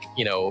 like,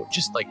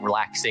 just like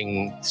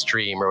relaxing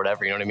stream or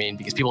whatever, you know what I mean?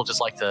 Because people just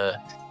like to,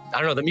 I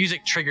don't know, the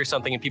music triggers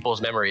something in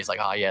people's memories, like,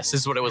 yes, this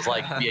is what it was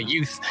like to be a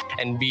youth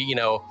and be,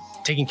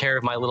 taking care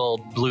of my little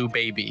blue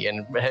baby,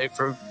 and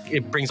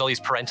it brings all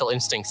these parental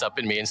instincts up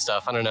in me and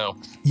stuff. I don't know.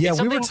 Yeah,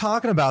 we were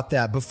talking about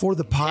that before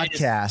the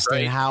podcast,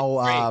 and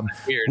how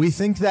we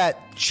think that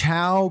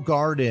Ciao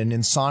Garden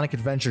in Sonic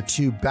Adventure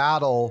 2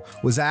 Battle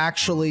was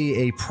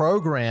actually a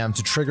program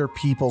to trigger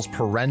people's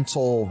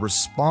parental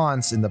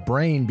response in the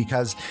brain,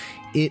 because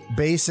it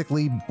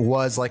basically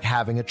was like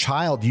having a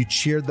child. You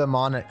cheered them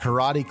on at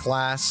karate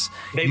class.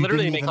 They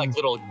literally make like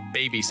little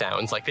baby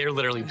sounds. Like they're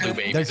literally blue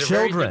babies.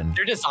 They're children.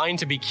 They're designed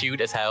to be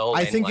cute as hell.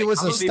 I think it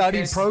was a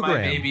studied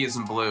program. My baby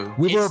isn't blue.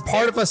 We were a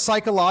part of a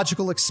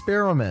psychological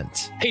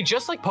experiment. Hey,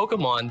 just like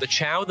Pokemon, the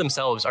Chow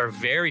themselves are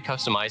very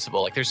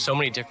customizable. Like there's so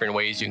many different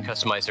ways you can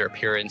customize their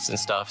appearance and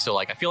stuff. So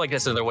like I feel like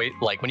that's another way.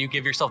 Like when you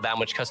give yourself that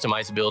much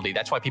customizability,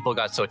 that's why people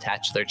got so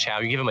attached to their Chow.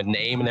 You give them a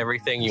name and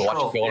everything. You watch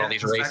them go on all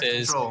these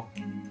races.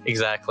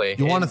 Exactly.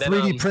 You want to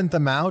 3D print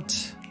them out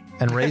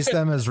and raise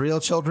them as real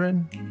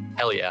children?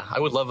 Hell yeah. I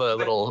would love a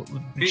little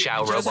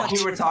Chow robot. Just like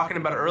we were talking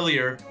about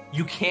earlier,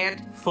 you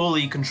can't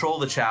fully control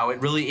the Chow.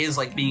 It really is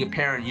like being a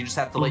parent. You just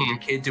have to let your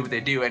kid do what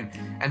they do. And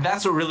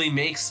that's what really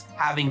makes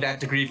having that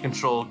degree of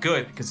control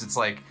good, because it's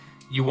like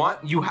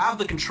you have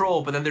the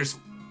control, but then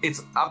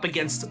it's up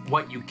against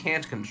what you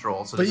can't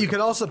control. So but you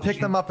could also pick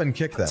them up and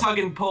kick them. Tug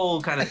and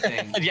pull kind of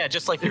thing. Yeah,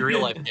 just like your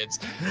real life kids.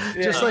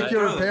 Just like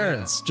your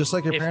parents. Just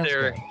like your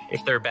parents.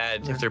 If they're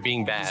bad, if they're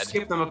being bad.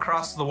 Skip them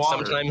across the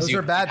water. Sometimes those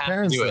are bad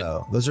parents,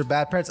 though. Those are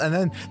bad parents. And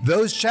then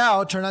those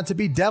Chow turn out to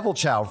be devil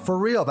Chow. For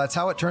real. That's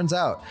how it turns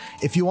out.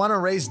 If you want to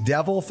raise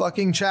devil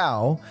fucking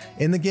Chow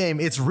in the game,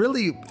 it's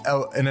really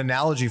an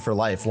analogy for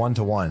life,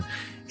 1-to-1.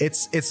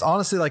 It's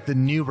honestly like the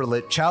new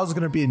religion. Chow's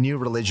going to be a new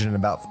religion in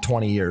about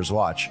 20 years.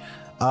 Watch.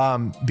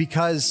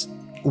 Because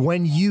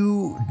when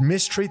you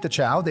mistreat the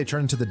Chow, they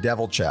turn into the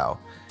devil Chow,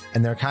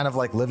 and they're kind of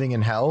like living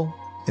in hell.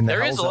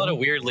 There is a lot of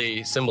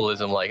weirdly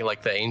symbolism,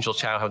 like the angel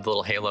Chow have the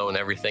little halo and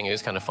everything. It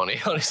is kind of funny,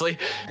 honestly.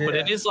 Yeah. But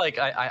it is like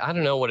I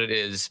don't know what it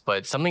is,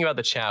 but something about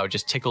the Chow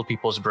just tickled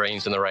people's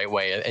brains in the right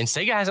way. And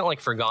Sega hasn't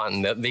like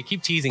forgotten that. They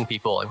keep teasing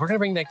people like, we're gonna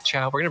bring back the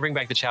Chow. We're gonna bring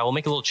back the Chow. We'll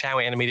make a little Chow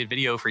animated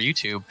video for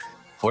YouTube.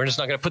 We're just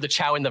not gonna put the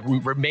Chow in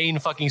the main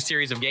fucking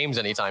series of games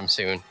anytime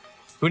soon.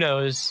 Who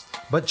knows?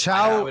 But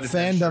Chow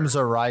fandoms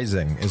are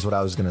rising, is what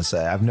I was going to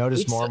say. I've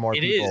noticed more and more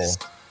people.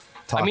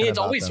 I mean, it's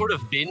always sort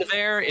of been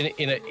there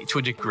to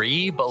a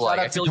degree, but like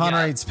I feel like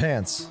Connor eats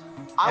pants.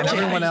 And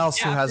everyone else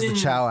who has the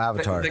Chow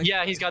avatar.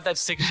 Yeah, he's got that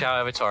sick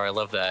Chow avatar. I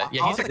love that.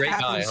 Yeah, he's a great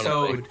guy.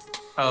 Toad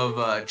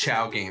of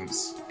Chow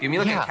games. Give me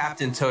like a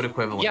Captain Toad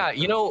equivalent. Yeah,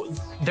 you know,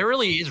 there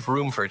really is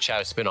room for a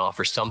Chow spinoff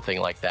or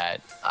something like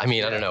that. I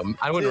mean, I don't know.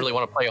 I wouldn't really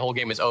want to play a whole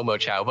game as Omo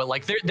Chow, but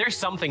like there's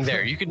something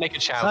there. You could make a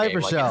Chow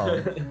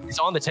Cybershell. game. Like, it's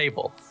on the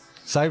table.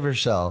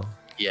 Cybershell.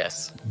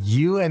 Yes.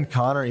 You and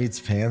Connor Eats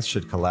Pants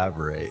should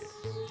collaborate.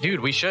 Dude,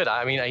 we should.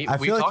 I mean, I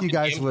feel like you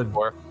guys would.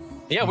 Before.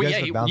 Yeah,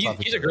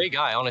 he's a great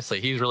guy,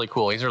 honestly. He's really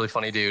cool. He's a really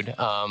funny dude.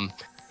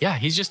 Yeah,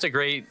 he's just a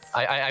great.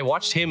 I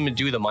watched him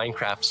do the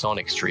Minecraft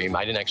Sonic stream.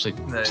 I didn't actually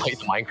play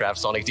the Minecraft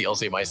Sonic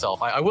DLC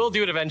myself. I will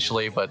do it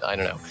eventually, but I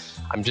don't know.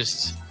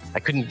 I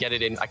couldn't get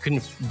it in. I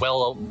couldn't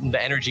the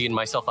energy in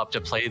myself up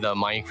to play the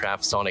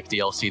Minecraft Sonic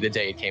DLC the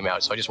day it came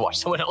out. So I just watched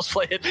someone else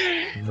play it.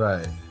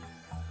 Right.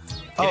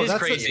 It is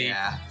crazy.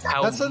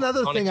 That's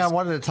another thing I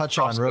wanted to touch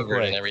on real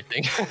quick. And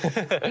everything.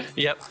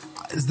 Yep.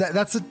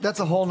 That's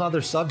a whole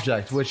nother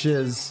subject, which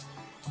is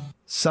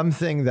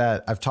something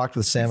that I've talked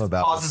with Sam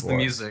about. Pauses the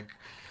music.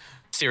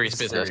 Serious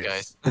business,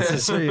 guys. This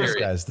is serious,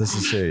 guys. This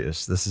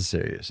is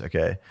serious.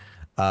 Okay.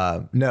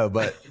 No,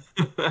 but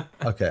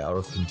okay,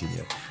 I'll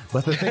continue.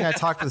 But the thing I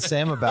talked with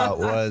Sam about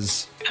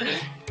was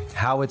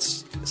how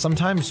it's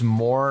sometimes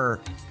more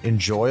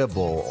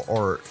enjoyable,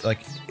 or like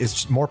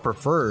it's more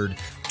preferred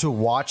to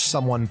watch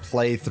someone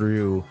play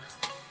through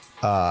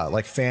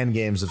like fan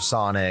games of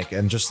Sonic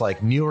and just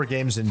like newer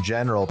games in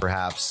general,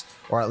 perhaps,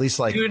 or at least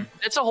like. Dude,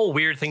 that's a whole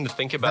weird thing to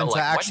think about.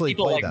 Like,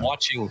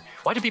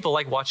 why do people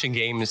like watching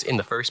games in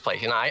the first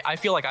place? And I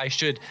feel like I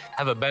should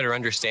have a better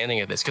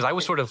understanding of this, because I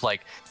was sort of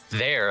like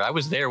there. I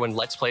was there when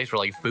Let's Plays were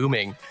like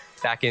booming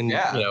back in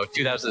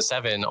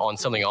 2007 on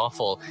Something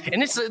Awful,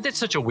 and it's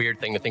such a weird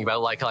thing to think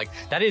about. Like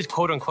that is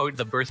quote unquote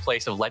the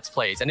birthplace of Let's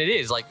Plays, and it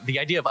is like the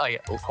idea of a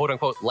quote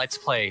unquote Let's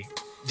Play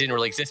didn't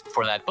really exist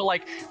before that, but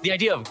like the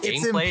idea of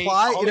gameplay,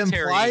 it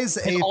implies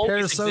a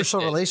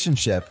parasocial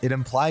relationship. It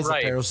implies a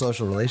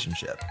parasocial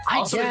relationship.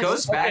 Also, it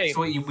goes back to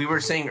what we were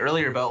saying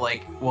earlier about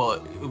like,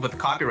 well, with the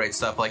copyright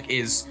stuff, like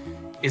is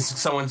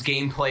someone's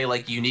gameplay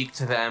like unique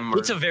to them?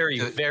 It's a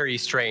very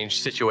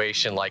strange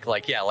situation. Like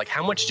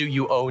how much do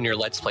you own your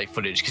Let's Play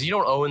footage? Because you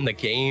don't own the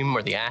game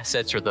or the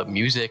assets or the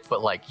music,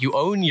 but like you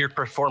own your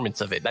performance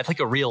of it. That's like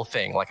a real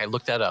thing. Like I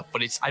looked that up,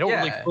 but I don't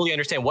really fully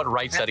understand what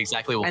rights that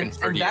exactly will confer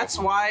to you. And that's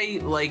why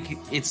like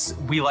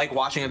we like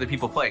watching other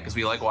people play, because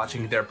we like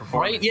watching their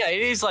performance. Right? Yeah,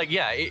 it is like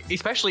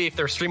especially if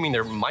they're streaming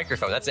their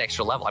microphone. That's an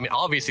extra level. I mean,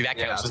 obviously that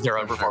counts as their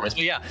own performance.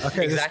 But yeah,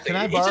 okay. Exactly. Can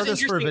I borrow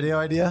this for a video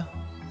idea?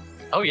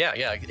 Oh yeah.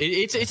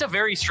 It's a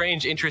very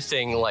strange,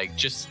 interesting, like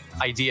just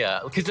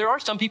idea, because there are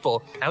some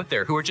people out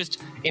there who are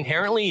just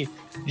inherently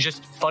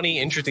just funny,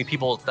 interesting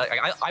people. That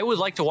I would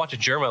like to watch a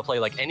Germa play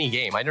like any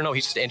game. I don't know,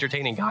 he's just an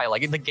entertaining guy.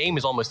 Like the game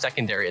is almost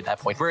secondary at that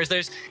point. Whereas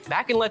there's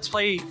back in Let's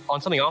Play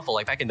on Something Awful,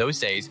 like back in those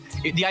days,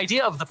 the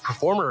idea of the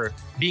performer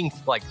being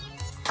like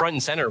front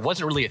and center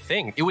wasn't really a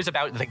thing. It was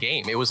about the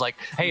game. It was like,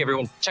 hey,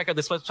 everyone, check out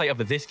this Let's Play of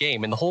this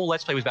game. And the whole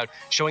Let's Play was about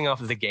showing off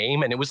the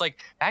game. And it was like,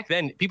 back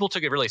then, people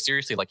took it really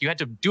seriously. Like, you had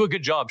to do a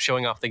good job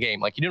showing off the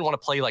game. Like, you didn't want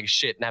to play like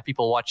shit and have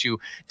people watch you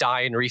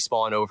die and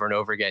respawn over and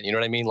over again. You know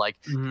what I mean? Like,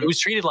 it was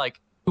treated like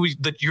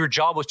your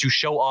job was to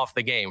show off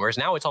the game. Whereas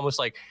now it's almost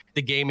like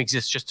the game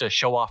exists just to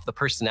show off the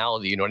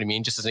personality. You know what I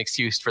mean? Just as an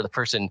excuse for the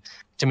person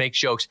to make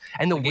jokes.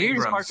 And the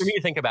weirdest part for me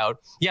to think about,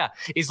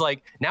 is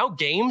like now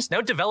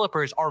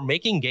developers are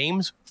making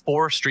games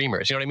for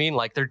streamers. You know what I mean?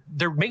 Like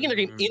they're making their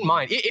game in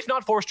mind, if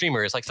not for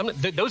streamers. Like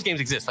those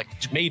games exist, like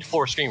made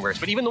for streamers.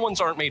 But even the ones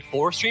that aren't made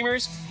for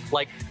streamers,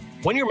 like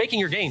when you're making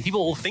your game,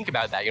 people will think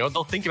about that. You know,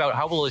 they'll think about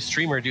how will a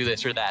streamer do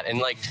this or that, and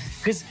like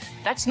because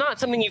that's not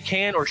something you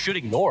can or should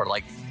ignore.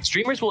 Like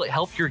streamers will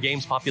help your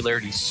game's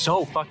popularity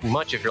so fucking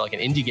much if you're like an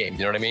indie game. You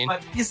know what I mean?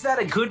 But is that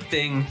a good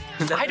thing?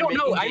 I don't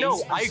know. I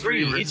know. I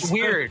agree. It's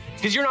weird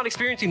because you're not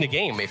experiencing the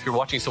game if you're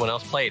watching someone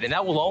else play it, and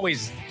that will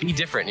always be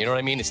different. You know what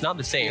I mean? It's not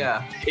the same.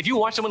 Yeah. If you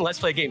watch someone Let's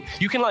Play a game,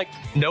 you can like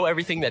know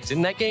everything that's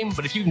in that game,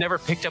 but if you've never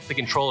picked up the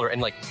controller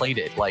and like played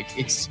it, like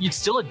it's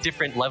still a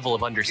different level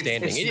of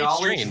understanding. It's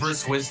knowledge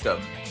versus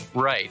wisdom.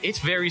 Right. It's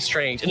very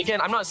strange. And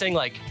again, I'm not saying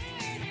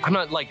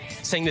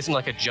saying this in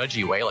like a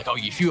judgy way, like, oh,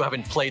 if you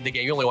haven't played the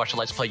game, you only watch the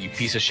Let's Play, you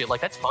piece of shit.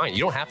 Like, that's fine. You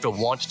don't have to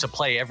want to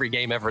play every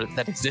game ever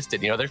that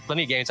existed. You know, there's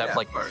plenty of games I've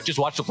like just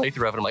watched a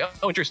playthrough of, and I'm like,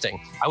 oh,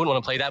 interesting. I wouldn't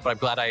want to play that, but I'm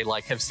glad I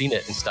like have seen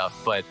it and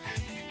stuff. But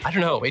I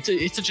don't know.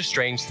 It's such a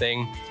strange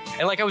thing.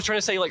 And like I was trying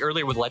to say like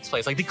earlier with Let's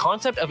Plays, like the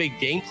concept of a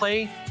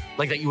gameplay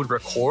like that you would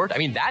record, I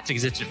mean, that's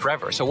existed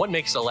forever. So what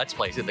makes a Let's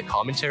Play? Is it the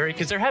commentary?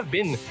 Because there have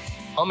been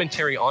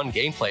commentary on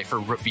gameplay for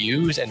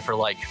reviews and for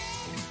like,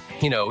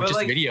 you know, but just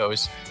like,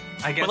 videos.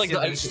 I guess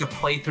there's just a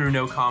playthrough,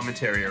 no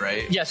commentary,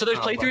 right? Yeah, so there's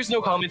playthroughs,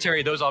 no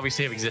commentary. Those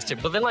obviously have existed.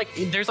 But then like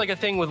there's like a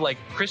thing with like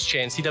Chris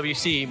Chan,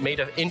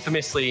 CWC,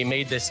 infamously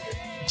made this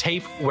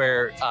tape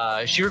where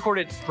she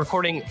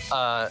recording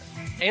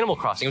Animal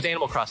Crossing. It was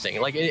Animal Crossing.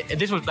 Like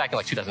this was back in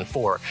like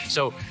 2004.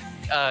 So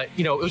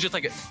you know, it was just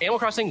like Animal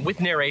Crossing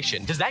with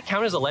narration. Does that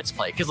count as a Let's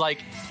Play? Because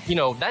like, you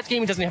know, that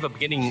game doesn't have a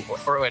beginning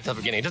or it's not a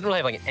beginning. It doesn't really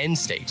have like an end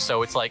stage.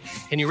 So it's like,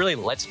 can you really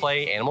Let's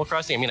Play Animal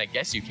Crossing? I mean, I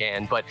guess you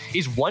can, but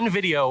is one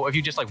video of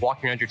you just like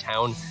walking around your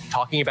town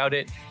talking about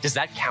it, does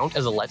that count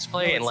as a Let's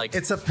Play? No, and like,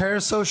 it's a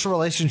parasocial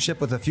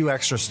relationship with a few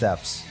extra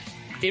steps.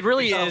 It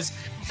really is.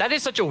 That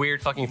is such a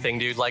weird fucking thing,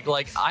 dude. Like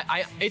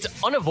it's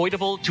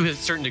unavoidable to a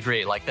certain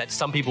degree. Like that,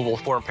 some people will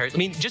form I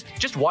mean,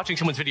 just watching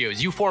someone's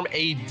videos, you form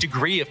a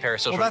degree of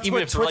parasocial. Well, that's even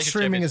what if Twitch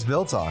streaming is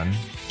built on.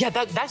 Yeah,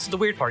 that's the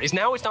weird part. Is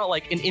now it's not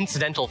like an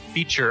incidental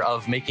feature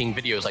of making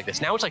videos like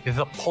this. Now it's like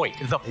the point.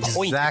 The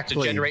point is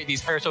to generate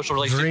these parasocial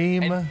relationships.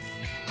 Dream.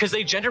 Because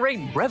they generate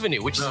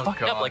revenue, which is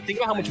fucked up. Like think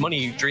about how much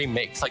money Dream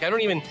makes. Like I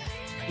don't even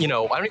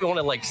want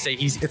to like say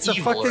he's it's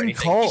evil a fucking or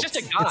anything. cult. He's just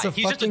a guy. It's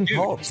he's just a dude.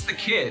 cult. He's the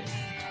kid.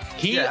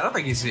 I don't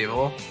think he's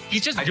evil.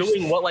 He's just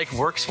doing what like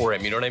works for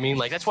him. You know what I mean?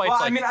 Like that's why. Well,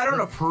 it's like, I mean, I don't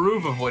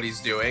approve of what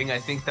he's doing. I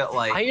think that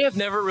like I have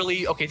never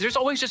really. Okay, there's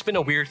always just been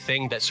a weird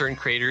thing that certain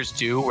creators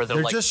do where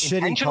they're like just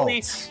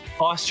intentionally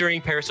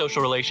fostering parasocial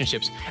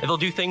relationships, and they'll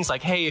do things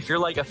like, hey, if you're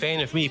like a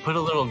fan of me, put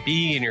a little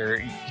bee in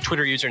your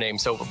Twitter username,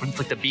 so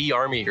like the bee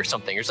army or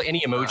something, or just like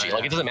any emoji.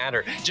 Like it doesn't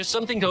matter. Just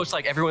something goes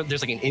like everyone.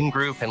 There's like an in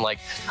group, and like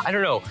I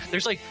don't know.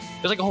 There's like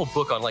a whole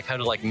book on like how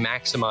to like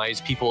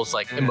maximize people's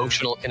like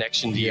emotional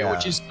connection to you,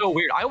 which is so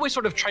weird. I always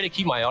sort of try to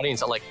keep my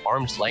audience at like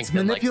arm's length. It's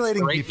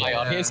manipulating and, like, people. my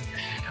audience.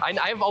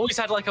 I've always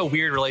had like a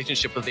weird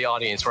relationship with the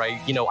audience, where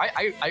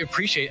I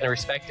appreciate and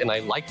respect and I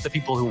like the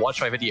people who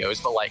watch my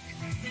videos, but like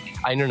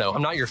I don't know,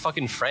 I'm not your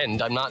fucking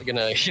friend. I'm not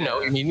gonna,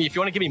 I mean, if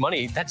you want to give me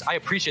money, I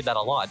appreciate that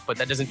a lot, but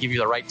that doesn't give you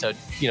the right to,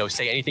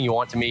 say anything you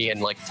want to me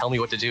and like tell me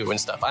what to do and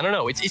stuff. I don't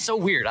know. It's so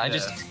weird.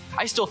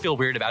 I still feel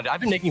weird about it.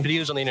 I've been making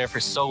videos on the internet for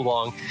so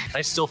long, and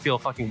I still feel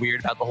fucking weird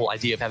about the whole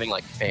idea of having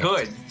like fans.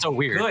 Good. It's so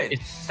weird. Good.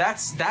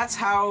 That's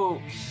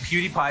how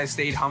PewDiePie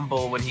stayed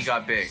humble when he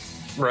got big.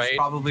 Right. It's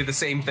probably the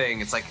same thing.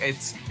 It's like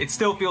it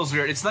still feels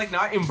weird. It's like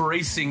not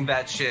embracing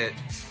that shit.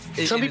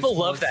 Some people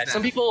love that.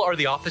 Some people are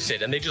the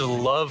opposite, and they just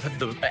love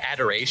the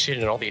adoration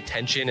and all the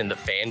attention and the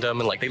fandom,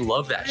 and like they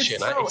love that shit.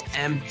 It's so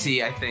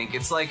empty. I think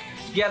it's like,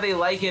 yeah, they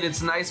like it.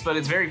 It's nice, but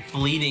it's very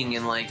fleeting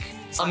and like.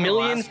 A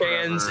million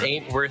fans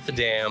ain't worth a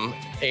damn.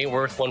 Ain't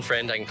worth one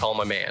friend I can call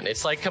my man.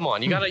 It's like, come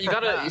on, you gotta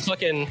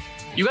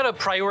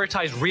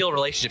prioritize real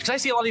relationships. Because I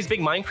see a lot of these big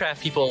Minecraft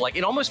people, like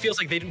it almost feels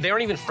like they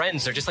aren't even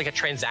friends. They're just like a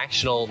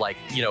transactional, like,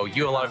 you have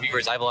a lot of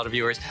viewers, I have a lot of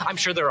viewers. I'm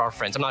sure there are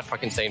friends. I'm not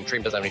fucking saying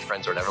Dream doesn't have any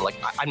friends or whatever. Like,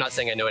 I'm not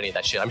saying I know any of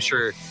that shit. I'm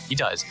sure he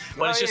does.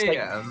 But it's just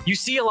you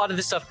see a lot of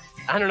this stuff.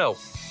 I don't know.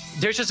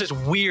 There's just this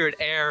weird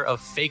air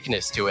of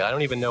fakeness to it. I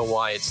don't even know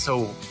why it's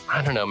so.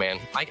 I don't know, man.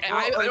 I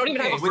don't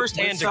even have a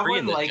first-hand degree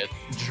in this like shit.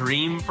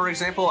 Dream, for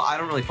example, I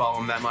don't really follow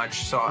him that much.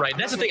 So right,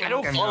 that's the thing. I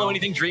don't follow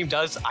anything Dream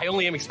does. I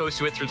only am exposed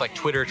to it through like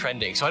Twitter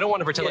trending. So I don't want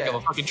to pretend like I'm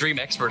a fucking Dream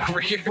expert over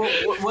here.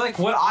 Well, like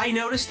what I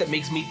noticed that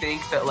makes me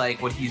think that like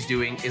what he's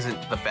doing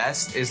isn't the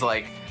best is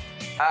like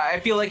I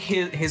feel like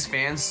his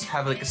fans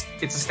have like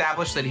it's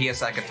established that he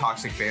has like a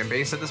toxic fan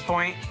base at this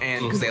point,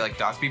 and because they like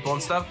dox people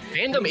and stuff.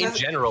 Fandom in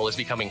general is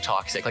becoming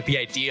toxic. Like the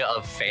idea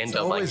of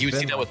fandom, like you would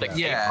see that with like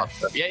K-pop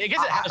stuff. Yeah, I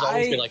guess it has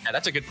always been like that.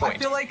 That's a good point. I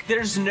feel like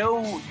there's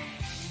no.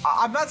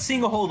 I'm not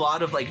seeing a whole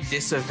lot of like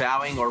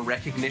disavowing or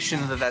recognition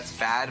that that's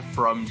bad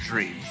from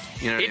Dream.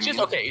 You know, it's just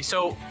okay.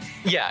 So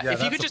yeah,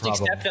 if you could just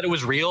accept that it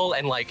was real,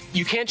 and like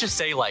you can't just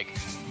say like,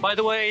 by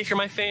the way, if you're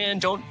my fan,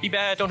 don't be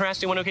bad, don't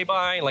harass anyone. Okay,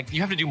 bye. Like you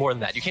have to do more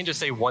than that. You can't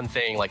just say one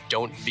thing like,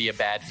 don't be a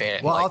bad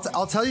fan. Well, like,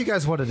 I'll tell you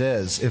guys what it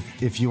is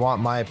if you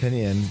want my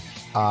opinion.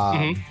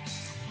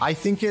 I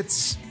think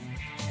it's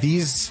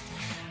these.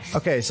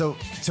 Okay, so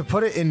to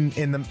put it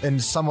in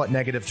somewhat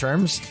negative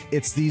terms,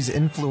 it's these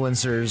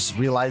influencers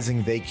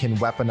realizing they can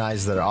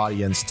weaponize their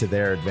audience to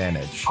their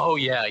advantage. Oh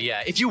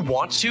yeah. If you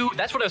want to,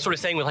 that's what I was sort of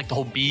saying with like the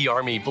whole B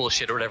army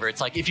bullshit or whatever.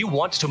 It's like if you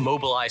want to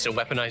mobilize and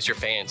weaponize your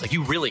fans, like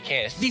you really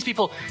can. These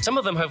people, some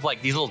of them have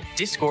like these little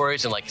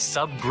discords and like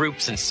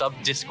subgroups and sub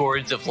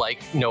discords of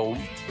like, you know,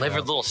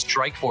 every little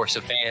strike force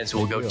of fans who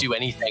will go do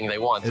anything they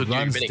want. It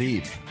runs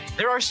deep.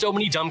 There are so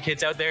many dumb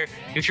kids out there.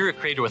 If you're a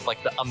creator with like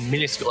a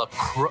minuscule,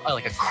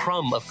 like a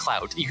crumb of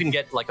clout, you can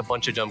get like a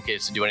bunch of dumb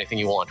kids to do anything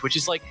you want, which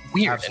is like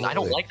weird. Absolutely. And I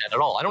don't like that at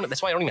all.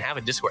 That's why I don't even have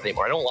a Discord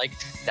anymore. I don't like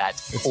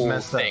that whole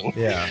thing.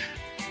 Yeah.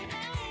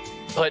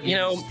 But you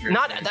know,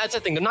 that's the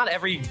thing. Not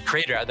every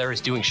creator out there is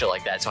doing shit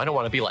like that. So I don't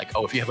want to be like,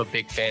 oh, if you have a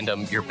big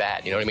fandom, you're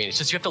bad. You know what I mean? It's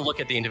just you have to look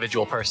at the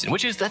individual person,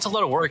 that's a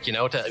lot of work. You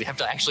know, to have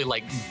to actually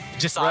like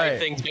decide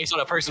things based on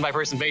a person by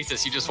person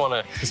basis. You just want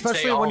to,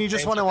 especially when you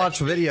just want to watch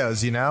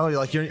videos. You know,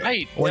 like you're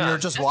you're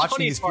just watching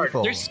these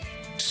people. There's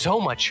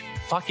so much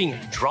fucking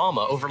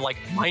drama over like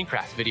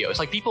Minecraft videos.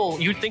 Like people,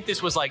 you'd think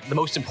this was like the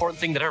most important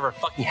thing that ever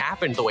fucking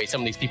happened the way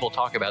some of these people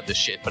talk about this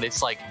shit, but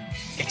it's like,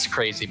 it's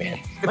crazy, man.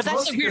 But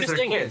that's the weirdest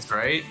thing. Kids,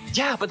 right?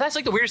 Yeah, but that's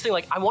like the weirdest thing.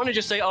 Like I want to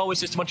just say, oh, it's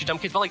just a bunch of dumb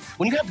kids, but like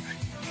when you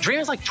have Dream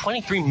has like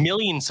 23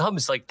 million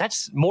subs, like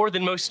that's more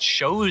than most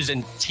shows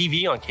and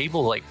TV on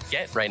cable like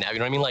get right now. You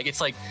know what I mean? Like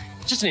it's like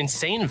just an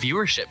insane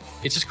viewership.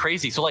 It's just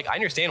crazy. So like I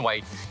understand why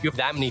you have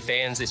that many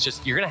fans. It's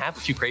just you're gonna have a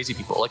few crazy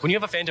people. Like when you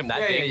have a fandom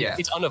that big,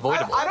 it's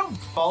unavoidable. I don't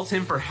fault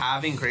him for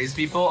having crazy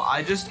people.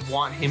 I just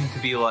want him to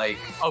be like,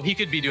 oh, he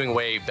could be doing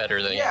way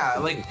better than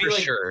like for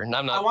sure. And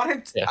I'm not. I want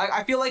him.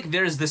 I feel like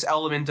there's this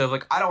element of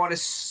like I don't want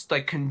to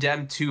like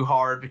condemn too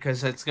hard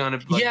because it's gonna.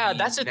 Like,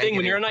 that's the thing.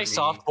 When you're a nice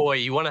soft boy,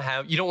 you want to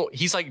have. You don't.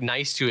 He's like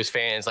nice to his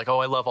fans. Like, oh,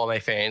 I love all my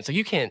fans. Like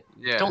you can't.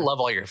 Don't love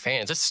all your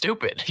fans. That's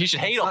stupid. You should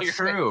hate all your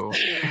fans.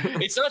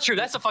 It's not true.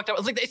 That's the fucked up.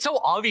 It's like it's so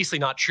obviously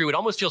not true. It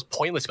almost feels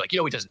pointless. Like, you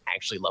know, he doesn't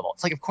actually love all.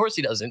 It's like, of course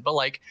he doesn't. But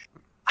like,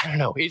 I don't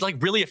know. It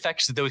like really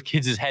affects those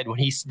kids' head when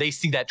they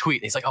see that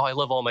tweet. And he's like, oh, I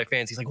love all my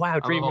fans. He's like, wow,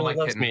 Dream really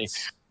loves me.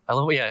 I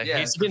love. Yeah,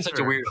 he's in such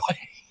a weird way.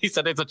 He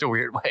said it in such a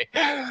weird way.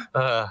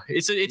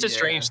 It's a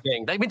strange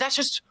thing. I mean, that's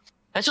just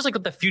like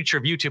what the future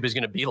of YouTube is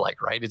going to be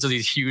like, right? It's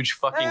these huge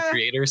fucking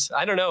creators.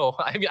 I don't know.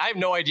 I mean, I have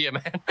no idea,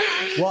 man.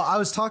 Well, I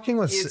was talking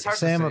with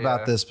Sam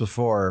about this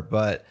before,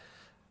 but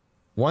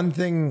one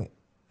thing,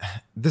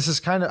 this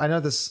is kind of,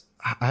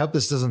 I hope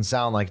this doesn't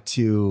sound like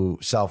too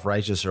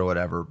self-righteous or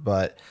whatever,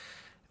 but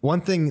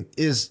one thing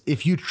is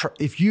if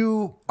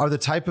you are the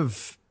type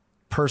of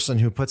person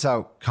who puts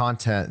out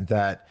content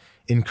that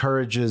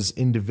encourages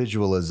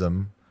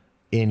individualism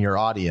in your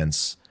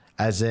audience,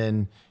 as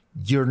in,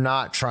 you're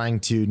not trying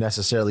to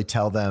necessarily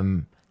tell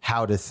them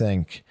how to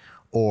think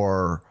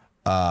or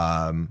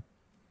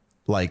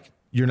like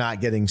you're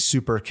not getting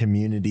super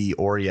community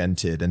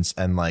oriented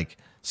and like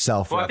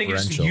self-referential. Well, I think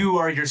it's you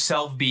are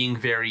yourself being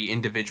very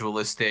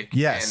individualistic.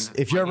 Yes.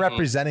 If you're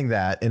representing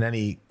that in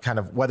any kind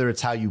of, whether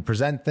it's how you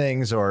present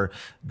things or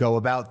go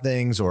about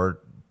things or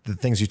the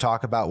things you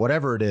talk about,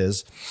 whatever it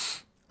is,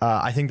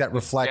 I think that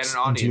reflects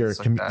into your,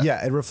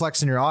 it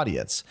reflects in your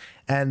audience.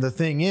 And the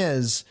thing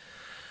is,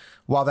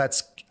 while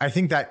I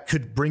think that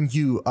could bring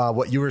you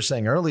what you were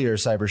saying earlier,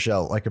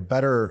 Cybershell, like a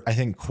better, I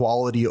think,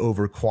 quality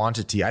over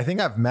quantity. I think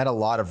I've met a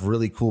lot of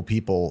really cool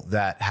people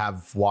that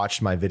have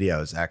watched my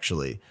videos,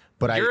 actually.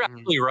 But you're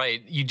absolutely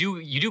right. You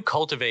do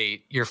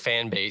cultivate your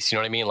fan base. You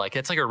know what I mean? Like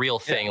it's like a real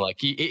thing. Like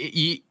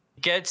it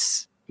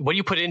gets what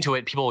you put into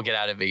it, people will get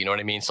out of it. You know what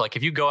I mean? So like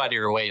if you go out of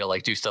your way to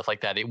like do stuff like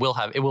that, it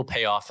will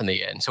pay off in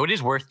the end. So it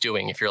is worth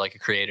doing if you're like a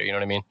creator. You know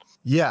what I mean?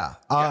 Yeah.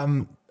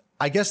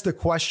 I guess the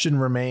question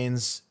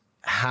remains,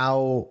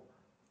 how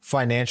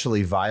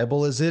financially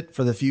viable is it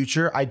for the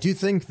future? I do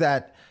think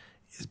that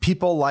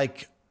people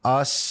like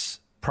us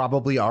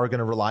probably are going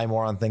to rely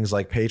more on things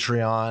like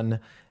Patreon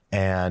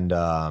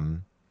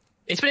and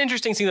it's been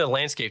interesting seeing the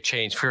landscape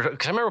change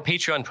because I remember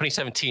Patreon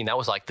 2017, that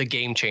was like the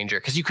game changer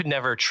because you could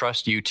never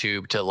trust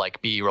YouTube to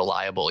like be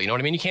reliable. You know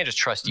what I mean? You can't just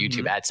trust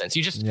YouTube AdSense.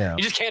 You just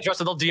can't trust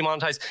that they'll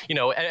demonetize. You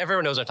know,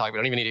 everyone knows what I'm talking about.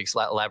 I don't even need to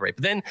elaborate.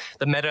 But then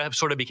the meta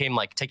sort of became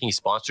like taking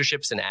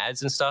sponsorships and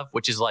ads and stuff,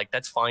 which is like,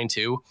 that's fine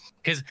too.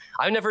 Because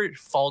I never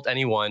fault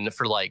anyone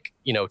for like,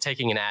 you know,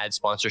 taking an ad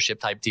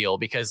sponsorship type deal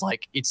because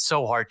like it's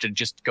so hard to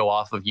just go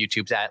off of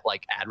YouTube's ad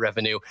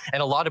revenue.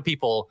 And a lot of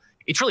people,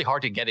 it's really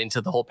hard to get into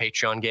the whole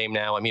Patreon game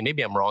now. I mean,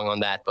 maybe I'm wrong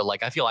on that, but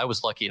like I feel I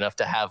was lucky enough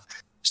to have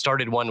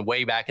started one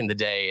way back in the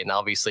day, and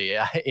obviously,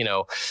 you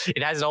know,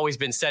 it hasn't always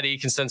been steady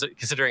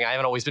considering I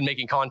haven't always been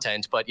making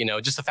content. But you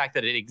know, just the fact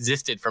that it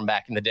existed from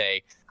back in the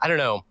day, I don't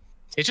know.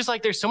 It's just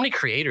like there's so many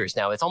creators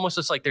now. It's almost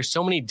just like there's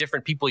so many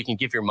different people you can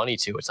give your money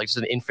to. It's like just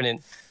an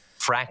infinite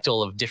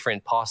fractal of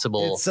different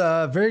possible. It's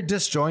very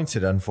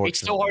disjointed, unfortunately.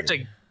 It's so hard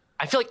to.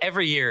 I feel like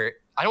every year.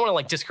 I don't want to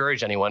like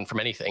discourage anyone from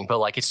anything, but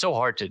like it's so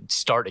hard to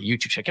start a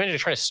YouTube channel. Can you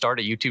imagine trying to start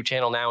a YouTube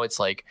channel now? It's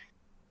like,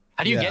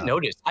 how do you get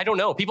noticed? I don't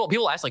know.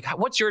 People ask like,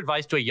 what's your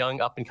advice to a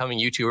young up and coming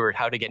YouTuber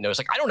how to get noticed?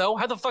 Like, I don't know.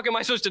 How the fuck am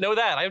I supposed to know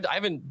that? I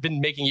haven't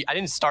been making. I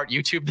didn't start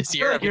YouTube this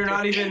year. Like you're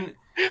not even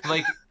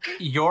like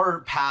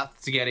your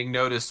path to getting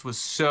noticed was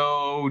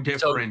so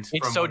different.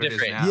 It's so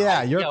different.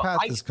 Yeah, your path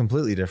is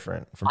completely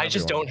different from I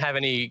just don't have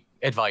any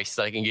advice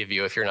that I can give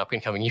you if you're an up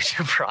and coming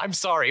YouTuber. I'm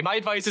sorry. My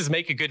advice is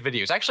make a good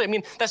videos. Actually, I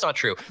mean, that's not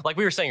true. Like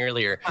we were saying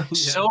earlier,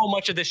 so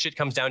much of this shit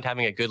comes down to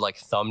having a good like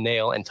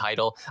thumbnail and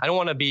title. I don't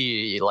want to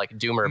be like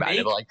doomer about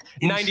it, but like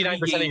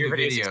 99% of your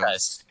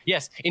videos.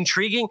 Yes,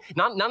 intriguing,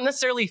 not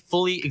necessarily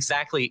fully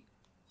exactly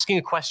asking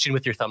a question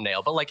with your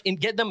thumbnail, but like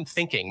get them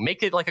thinking.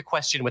 Make it like a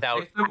question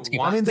without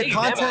asking. I mean, the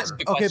content.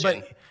 Okay,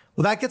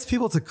 but that gets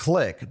people to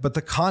click, but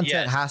the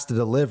content has to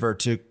deliver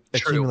to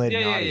accumulate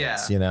an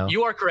audience. You know,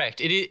 you are correct.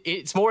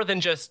 It's more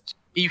than just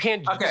you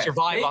can't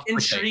survive off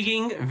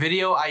intriguing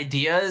video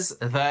ideas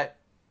that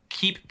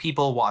keep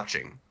people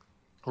watching.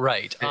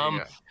 Right.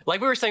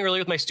 Like we were saying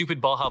earlier with my stupid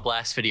Baja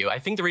Blast video, I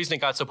think the reason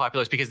it got so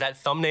popular is because that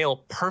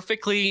thumbnail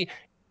perfectly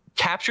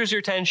captures your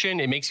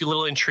attention. It makes you a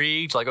little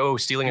intrigued, like, oh,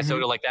 stealing a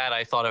soda like that.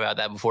 I thought about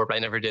that before, but I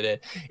never did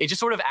it. It just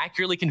sort of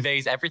accurately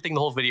conveys everything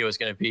the whole video is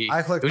going to be.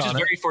 I clicked on it. It was just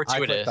very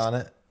fortuitous. I clicked on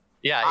it.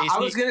 Yeah, I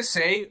was gonna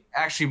say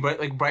actually, but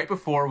like right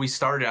before we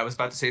started, I was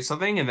about to say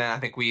something, and then I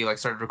think we like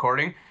started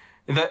recording.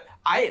 That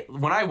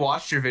when I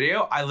watched your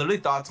video, I literally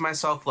thought to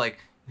myself like,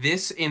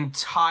 this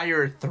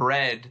entire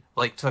thread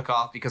like took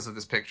off because of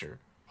this picture.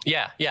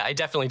 Yeah, I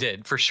definitely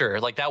did, for sure.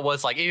 Like that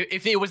was like,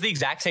 if it was the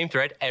exact same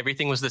thread,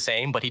 everything was the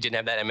same, but he didn't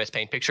have that MS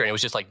Paint picture and it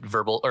was just like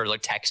verbal or like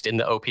text in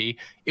the OP,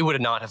 it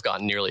would not have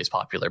gotten nearly as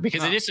popular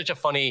because it is such a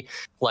funny,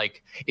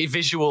 like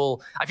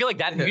visual. I feel like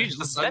that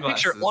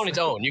picture on its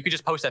own, you could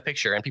just post that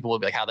picture and people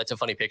would be like, "How that's a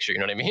funny picture." You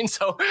know what I mean?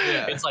 So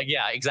it's like,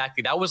 yeah,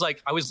 exactly. That was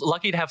like, I was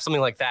lucky to have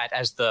something like that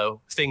as the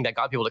thing that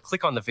got people to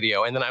click on the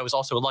video. And then I was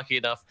also lucky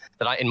enough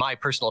that in my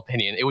personal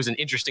opinion, it was an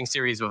interesting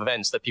series of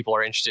events that people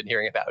are interested in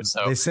hearing about.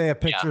 So they say a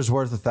picture's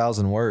worth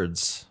 1,000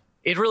 words.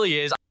 It really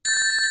is.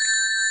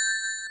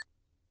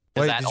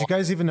 Wait, did you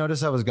guys even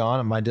notice I was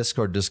gone? My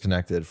Discord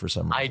disconnected for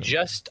some reason.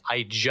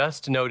 I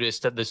just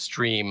noticed that the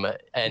stream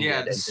ended.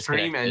 Yeah, the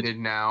stream ended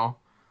now.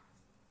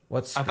 I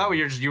thought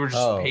you were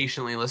just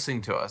patiently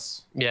listening to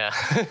us. Yeah.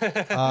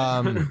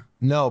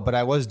 No, but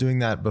I was doing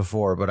that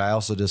before, but I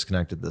also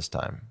disconnected this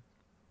time.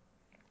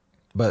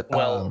 But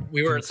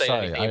we weren't saying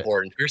anything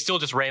important. We were still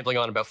just rambling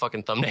on about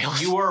fucking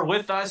thumbnails. You were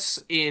with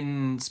us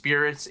in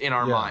spirits in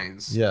our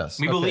minds. Yes.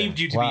 We believed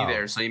you to be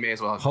there, so you may as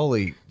well.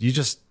 Holy, you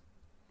just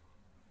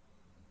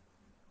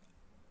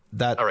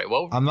that. All right.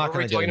 Well, I'm not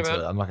going to get into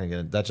it. I'm not going to get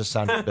into it. That just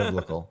sounded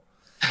biblical.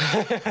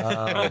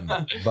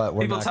 But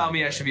people tell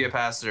me I should be a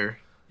pastor.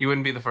 You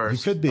wouldn't be the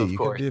first. You could be. You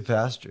could be a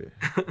pastor.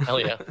 Hell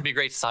yeah. It'd be a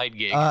great side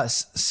gig.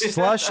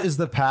 Slush is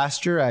the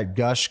pastor at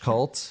Gush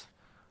Cult.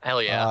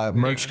 Hell yeah.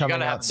 Merch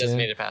coming out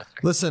soon.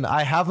 Listen,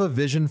 I have a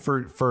vision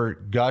for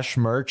Gush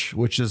merch,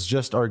 which is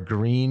just our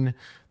green.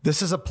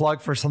 This is a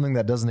plug for something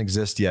that doesn't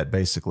exist yet,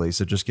 basically.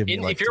 So just give me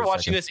like if you're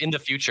watching this in the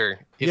future,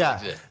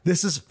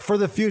 this is for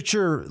the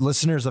future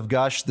listeners of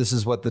Gush. This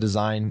is what the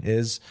design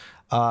is.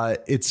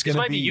 It's going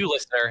to be you,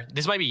 listener.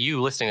 This might be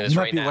you listening to this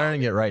right now. You might be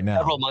wearing it right now.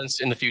 Several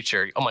months in the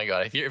future. Oh my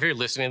god! If you're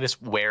listening to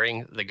this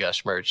wearing the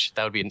Gush merch,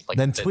 that would be like.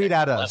 Then tweet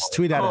at us.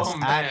 Tweet at us.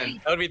 That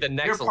would be the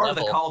next level. You're part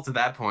of the cult at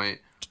that point.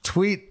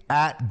 Tweet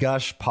at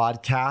Gush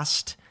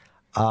Podcast.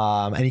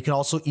 And you can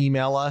also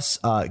email us,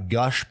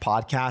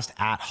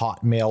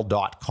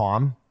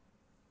 gushpodcast@hotmail.com.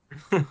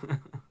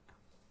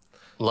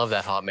 Love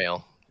that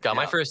Hotmail. God,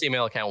 my first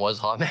email account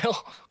was Hotmail.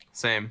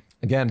 Same.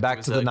 Again,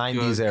 back to the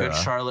 90s era. Good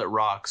Charlotte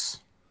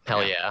rocks.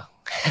 Hell yeah.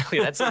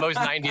 That's the most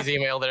 90s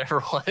email there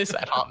ever was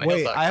at Hotmail.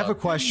 Wait, I have a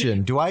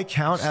question. Do I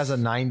count as a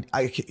 90?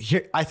 I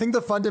think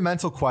the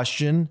fundamental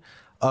question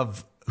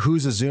of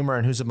who's a Zoomer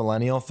and who's a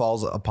millennial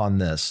falls upon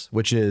this,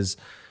 which is,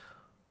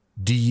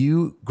 did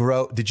you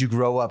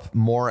grow up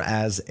more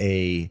as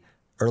a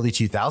early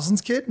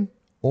 2000s kid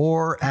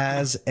or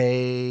as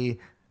a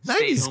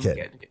 90s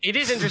kid? It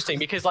is interesting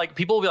because like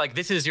people will be like,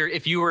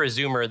 if you were a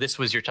Zoomer, this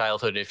was your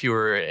childhood. If you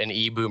were an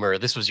e-boomer,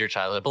 this was your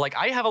childhood. But like,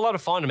 I have a lot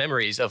of fond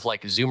memories of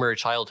like Zoomer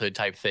childhood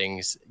type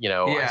things. You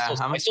know,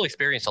 I still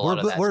experienced a lot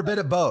of that. We're a bit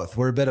of both.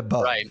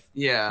 Right.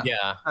 Yeah.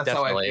 Yeah. That's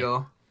definitely. how I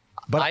feel.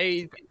 But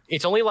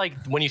it's only like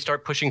when you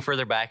start pushing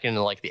further back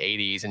into like the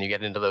 80s and you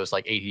get into those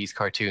like 80s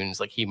cartoons,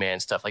 like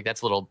He-Man stuff, like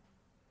that's a little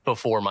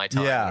before my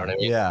time. Yeah. You know what I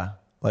mean? Yeah.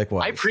 Like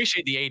what? I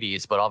appreciate the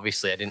 80s, but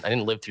obviously I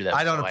didn't live through that.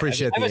 I don't so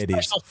appreciate I have the a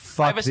 80s. special- I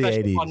Fuck have a the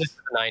special 80s. fondness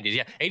for the 90s.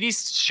 Yeah,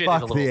 80s shit Fuck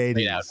is a little the played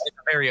 80s. out. It's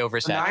very The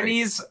oversaturated.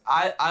 90s,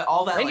 I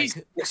all that 90s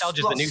like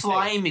nostalgia's the new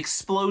slime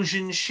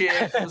explosion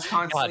shit was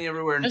constantly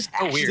everywhere. And That's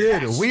so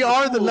weird. Dude, we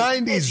are the cool,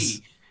 90s.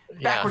 edgy,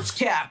 backwards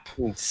cap.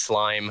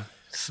 Slime.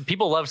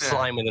 People love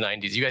slime in the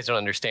 90s. You guys don't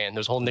understand.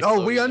 There's whole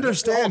Oh, we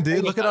understand,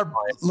 dude.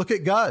 Look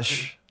at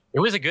Gush. It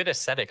was a good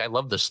aesthetic. I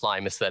love the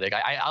slime aesthetic.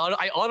 I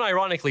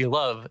unironically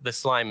love the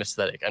slime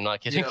aesthetic. I'm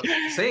not kidding.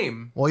 Yeah,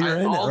 same. Well, you're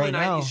in it all right the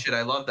 90s now. shit.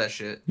 I love that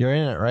shit. You're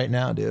in it right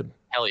now, dude.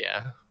 Hell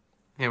yeah.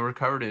 Yeah, we're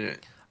covered in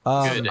it.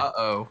 Good.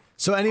 Uh-oh.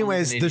 So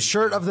anyways, the Canadian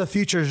shirt of the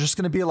future is just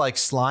going to be like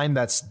slime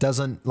that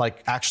doesn't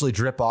like actually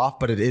drip off,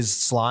 but it is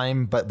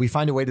slime. But we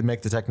find a way to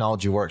make the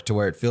technology work to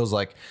where it feels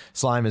like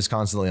slime is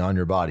constantly on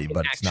your body,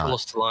 but it's Actual not.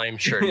 slime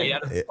shirt made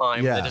out of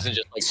slime. Yeah. That doesn't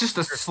just like. It's just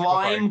a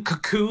slime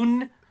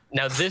cocoon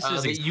Now this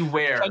is that you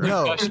wear. kind of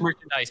No. Gush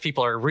merchandise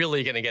people are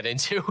really going to get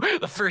into.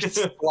 The first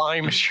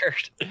slime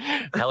shirt.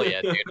 Hell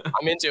yeah, dude.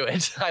 I'm into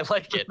it. I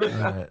like it. All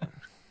right.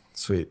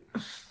 Sweet.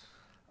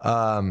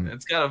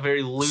 It's got a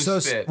very loose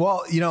fit.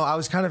 Well, I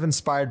was kind of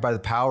inspired by the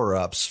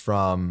power-ups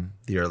from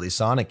the early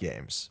Sonic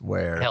games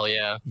where Hell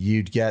yeah.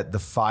 you'd get the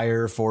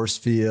fire force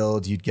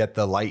field, you'd get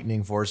the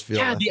lightning force field.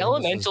 I Yeah, think the this was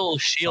elemental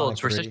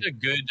shields were Sonic such 3. a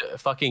good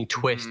fucking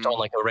twist on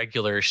like a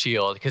regular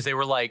shield because they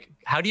were like,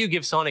 how do you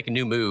give Sonic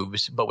new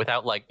moves, but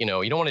without like, you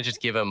don't want to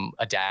just give him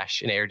a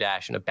dash, an air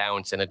dash, and a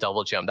bounce and a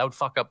double jump. That would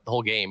fuck up the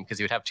whole game because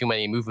you would have too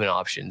many movement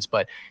options.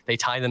 But they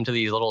tie them to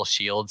these little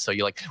shields, so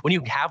you like when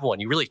you have one,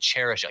 you really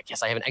cherish it. Like,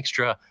 yes, I have an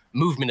extra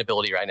movement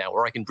ability right now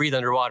where I can breathe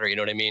underwater. You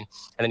know what I mean?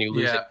 And then you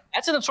lose it.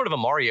 That's in sort of a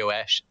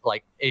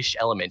Mario-ish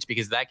element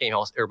because that game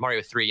also, or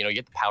Mario 3, you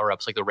get the power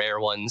ups like the rare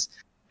ones,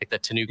 like the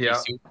Tanuki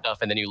suit stuff,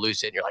 and then you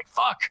lose it and you're like,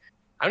 fuck.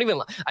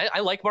 I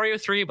like Mario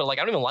 3, but like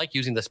I don't even like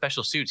using the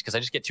special suits because I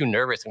just get too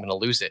nervous. I'm gonna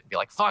lose it and be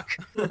like, fuck,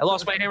 I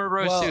lost my Hammer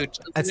Bros suit.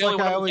 It's like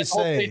I always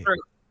say,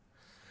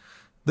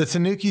 the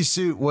Tanuki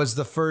suit was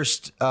the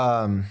first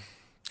kind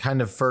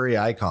of furry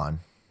icon.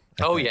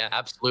 Oh yeah,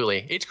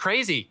 absolutely. It's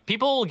crazy.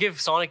 People give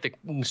Sonic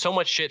so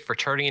much shit for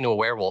turning into a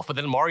werewolf, but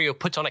then Mario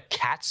puts on a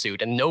cat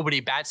suit and nobody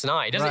bats an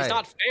eye. It's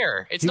not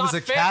fair. He was a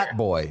cat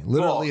boy,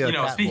 literally. Well,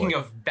 cat speaking boy.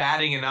 of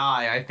batting an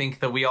eye, I think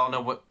that we all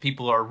know what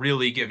people are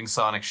really giving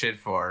Sonic shit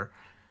for.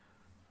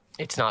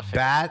 It's not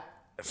fair.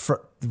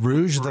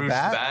 Rouge the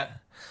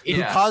Bat. Who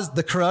Yeah. caused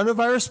the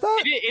coronavirus bat?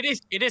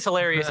 It is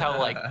hilarious how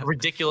like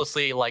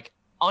ridiculously like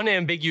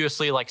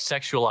unambiguously like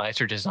sexualized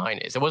her design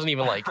is. It wasn't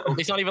even like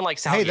it's not even like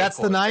Sally Hey, that's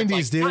the Acorn. 90s,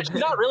 It's dude. like,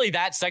 not really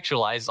that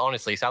sexualized,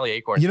 honestly. Sally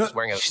Acorn is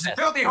wearing a She's a vest.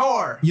 filthy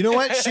whore. You know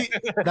what?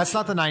 That's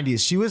not the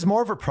 90s. She was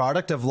more of a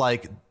product of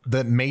like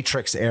the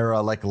Matrix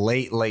era, like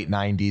late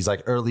 90s,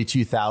 like early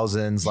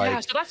 2000s, like Yeah,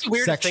 so that's the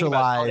weirdest thing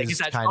about Sonic is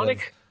that kind of.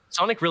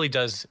 Sonic really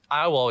does.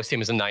 I will always see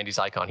him as a 90s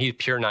icon. He's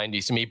pure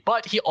 90s to me,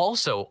 but he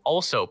also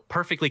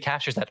perfectly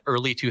captures that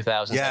early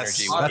 2000s Yes,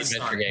 energy. with the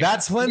adventure game.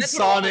 that's when That's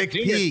what all the Sonic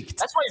Zoomers- peaked.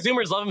 That's why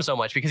Zoomers love him so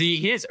much because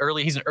he is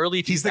early. He's an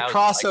early 2000s He's the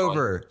icon.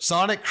 crossover.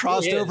 Sonic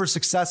crossed He is. over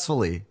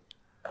successfully.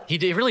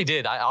 He really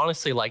did. I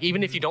honestly like,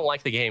 even if you don't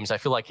like the games, I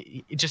feel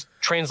like just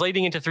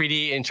translating into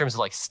 3D in terms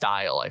of like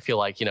style, I feel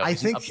like, I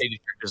it's an think- updated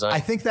character design. I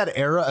think that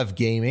era of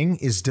gaming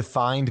is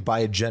defined by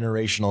a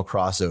generational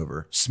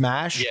crossover.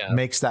 Smash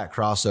makes that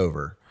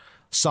crossover.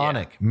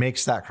 Sonic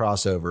makes that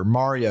crossover.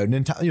 Mario,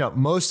 Nintendo,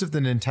 most of the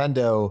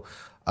Nintendo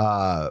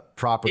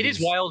properties. It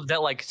is wild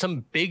that like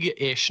some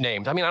big-ish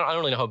names. I mean, I don't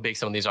really know how big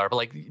some of these are, but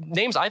like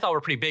names I thought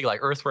were pretty big, like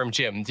Earthworm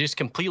Jim, just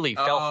completely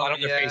fell flat on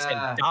their face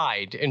and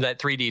died in that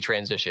 3D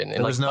transition. And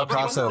There was no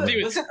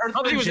crossover. Wasn't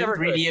Earthworm Jim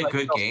 3D a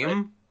good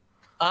game?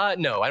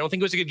 No, I don't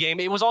think it was a good game.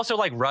 It was also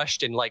like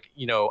rushed and like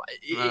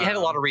it had a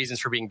lot of reasons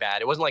for being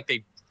bad. It wasn't like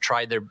they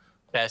tried their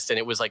best and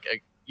it was like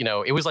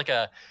it was like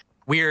a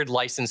weird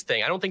license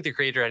thing. I don't think the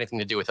creator had anything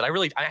to do with it. I'm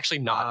actually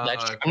not.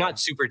 I'm not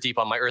super deep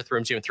on my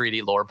Earthworm Jim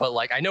 3D lore, but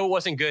like I know it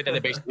wasn't good and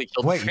it basically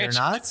killed. Wait, the you're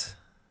franchise.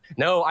 not?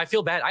 No, I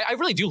feel bad. I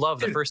really do love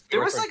the first.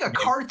 There was like a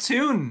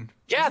cartoon.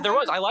 Yeah, there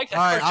was. I like that.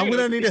 All right, I'm cartoon.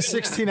 gonna need a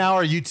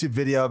 16-hour YouTube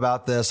video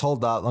about this.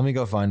 Hold up, let me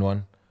go find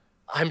one.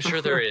 I'm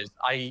sure there is.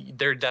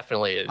 There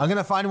definitely is. I'm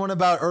gonna find one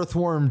about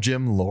Earthworm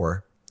Jim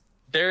lore.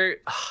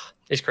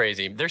 It's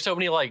crazy. There's so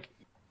many like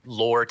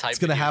lore type. It's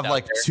gonna videos have out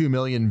like there. 2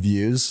 million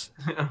views,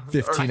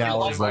 15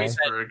 hours long.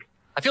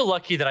 I feel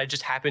lucky that I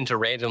just happen to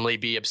randomly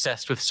be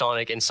obsessed with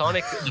Sonic, and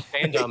Sonic the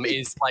fandom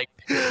is like.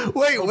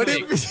 Wait, would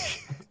it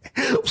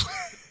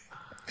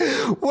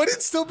would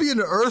it still be an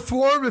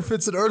Earthworm if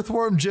it's an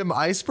Earthworm Jim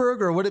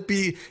iceberg, or would it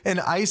be an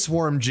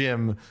Iceworm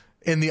Jim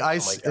in the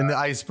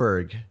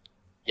iceberg?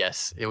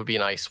 Yes, it would be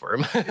an ice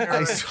worm.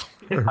 Ice-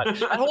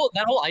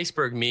 that whole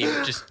iceberg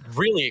meme just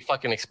really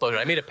fucking exploded.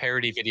 I made a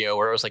parody video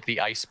where it was like the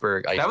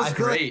iceberg. That was I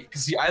feel like- great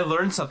because I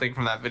learned something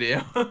from that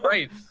video.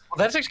 right. Well,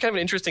 that's actually kind of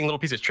an interesting little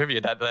piece of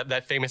trivia.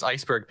 That famous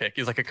iceberg pic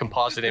is like a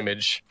composite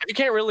image. You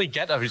can't really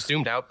get a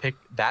zoomed out pic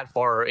that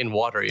far in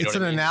water. You It's know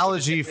an what I mean?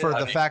 analogy for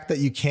the fact that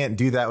you can't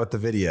do that with the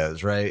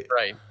videos, right?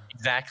 Right.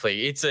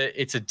 Exactly. It's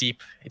a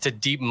deep,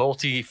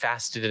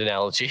 multifaceted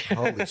analogy.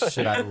 Holy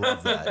shit, I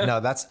love that.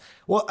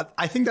 No,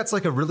 I think that's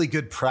like a really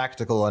good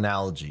practical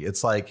analogy.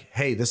 It's like,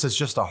 hey, this is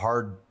just a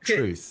hard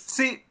truth.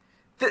 See,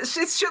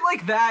 it's shit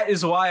like that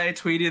is why I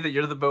tweeted that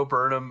you're the Bo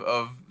Burnham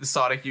of the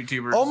Sonic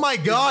YouTubers. Oh my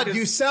God,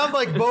 you sound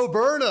like Bo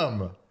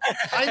Burnham.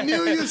 I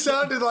knew you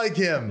sounded like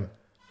him.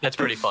 That's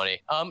pretty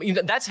funny.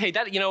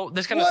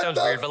 This kind of sounds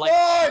weird, but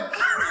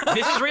like,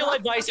 this is real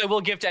advice I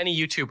will give to any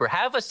YouTuber.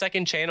 Have a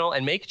second channel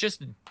and make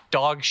just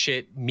dog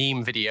shit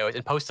meme videos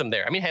and post them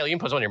there. I mean, hell, you can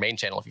post them on your main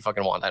channel if you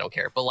fucking want. I don't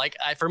care. But like,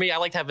 for me, I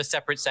like to have a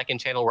separate second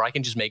channel where I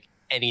can just make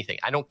anything.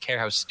 I don't care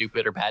how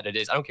stupid or bad it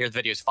is. I don't care if the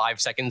video is 5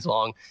 seconds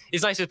long.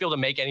 It's nice to be able to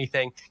make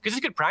anything because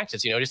it's good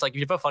practice, just like if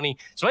you have a funny.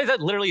 So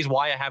that literally is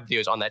why I have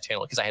videos on that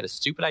channel, because I had a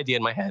stupid idea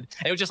in my head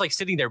and it was just like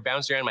sitting there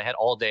bouncing around in my head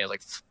all day. I was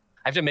like,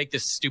 I have to make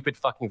this stupid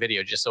fucking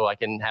video just so I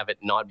can have it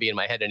not be in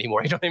my head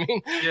anymore. You know what I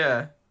mean?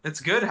 Yeah. It's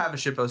good to have a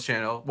shitpost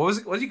channel. What was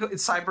it? What do you call it?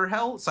 It's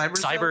Cyberhell?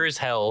 Cyber is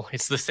hell.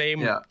 It's the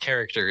same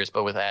characters,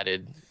 but with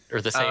added,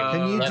 or the same.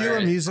 Can you do a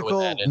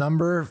musical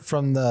number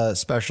from the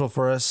special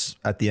for us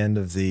at the end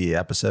of the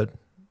episode?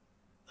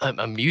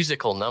 A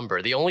musical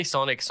number. The only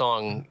Sonic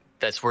song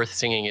that's worth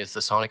singing is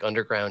the Sonic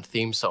Underground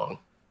theme song.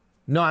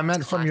 No, I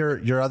meant from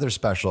your other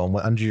special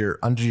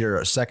under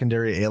your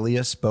secondary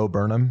alias, Bo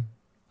Burnham.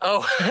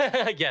 Oh,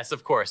 yes,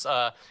 of course.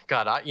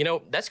 God,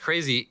 that's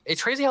crazy.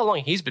 It's crazy how long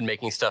he's been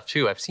making stuff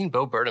too. I've seen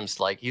Bo Burnham's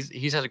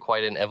he's had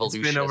quite an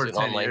evolution as an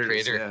online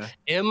creator.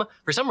 Yeah.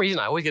 For some reason,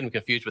 I always get him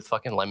confused with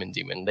fucking Lemon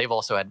Demon. They've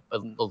also had a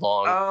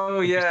long. Oh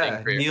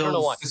yeah, career. I don't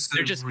know why.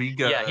 They're just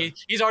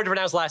he's hard to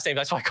pronounce last name.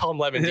 That's why I call him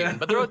Lemon Demon.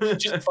 But they're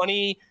just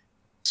funny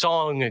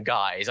song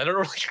guys. I don't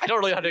really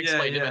know how to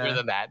explain it better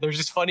than that. They're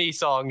just funny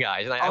song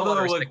guys, and I have a lot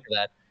of respect for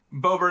that.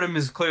 Bo Burnham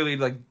is clearly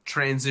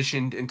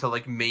transitioned into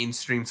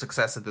mainstream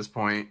success at this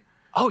point.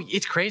 Oh,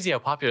 it's crazy how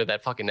popular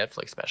that fucking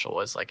Netflix special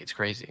was. It's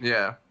crazy.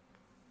 Yeah.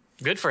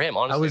 Good for him,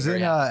 honestly. I was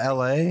in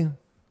LA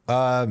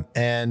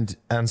and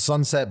on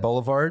Sunset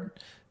Boulevard,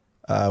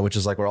 which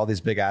is where all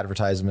these big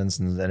advertisements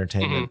and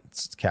entertainment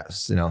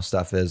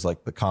stuff is,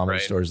 the comedy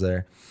stores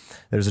there.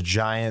 There's a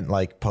giant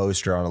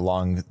poster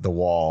along the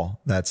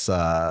wall that's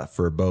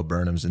for Bo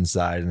Burnham's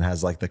inside and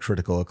has the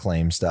critical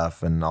acclaim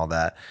stuff and all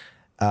that.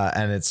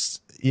 And it's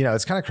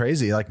it's kind of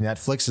crazy.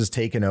 Netflix has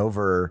taken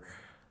over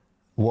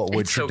what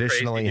would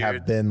traditionally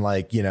have been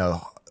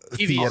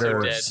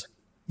theaters.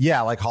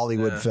 Yeah,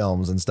 Hollywood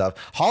films and stuff.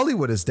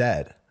 Hollywood is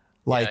dead.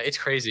 It's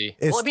crazy.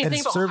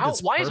 Think about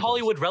why is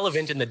Hollywood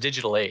relevant in the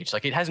digital age?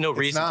 It has no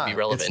reason to be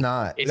relevant. It's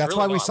not. That's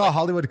why we saw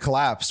Hollywood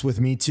collapse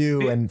with Me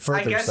Too and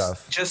further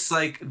stuff. Just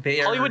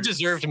Hollywood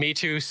deserved Me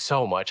Too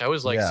so much. I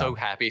was so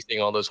happy seeing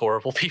all those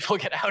horrible people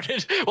get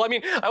outed. Well, I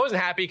mean, I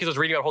wasn't happy because I was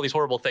reading about all these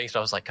horrible things, but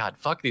I was like, God,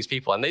 fuck these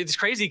people. And it's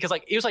crazy because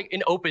it was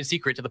an open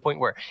secret to the point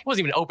where it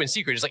wasn't even an open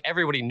secret. It's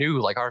everybody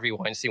knew Harvey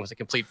Weinstein was a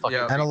complete fucking.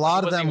 And a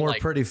lot of them were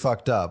pretty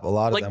fucked up. A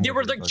lot of them there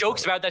were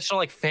jokes about that shit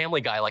on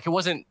Family Guy. It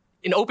wasn't.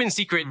 An open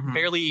secret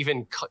barely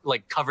even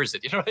covers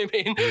it. You know what I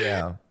mean?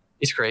 Yeah.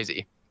 It's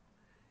crazy.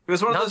 It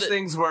was one of those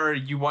things where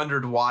you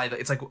wondered why.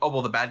 It's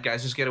the bad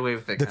guys just get away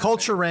with it. The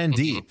culture ran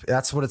deep.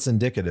 That's what it's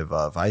indicative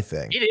of, I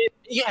think. It is.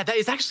 Yeah, that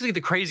is actually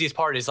the craziest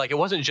part is it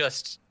wasn't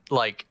just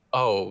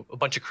a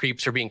bunch of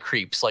creeps are being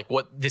creeps.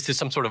 This is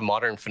some sort of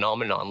modern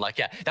phenomenon.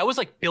 That was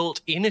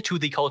built into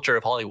the culture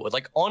of Hollywood,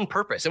 on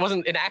purpose. It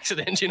wasn't an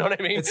accident. You know what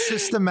I mean? It's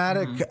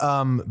systematic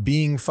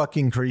being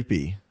fucking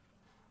creepy.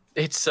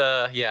 It's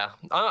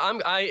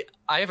I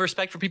have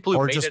respect for people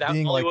who made it out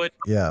in Hollywood.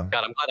 God,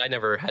 I'm glad I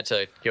never had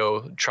to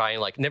go try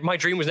and my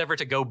dream was never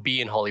to go be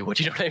in Hollywood.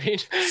 You know what I mean?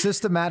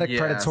 Systematic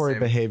predatory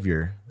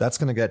behavior. That's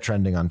gonna get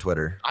trending on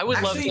Twitter. I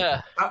would love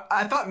that.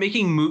 I thought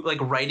making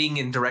writing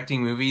and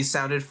directing movies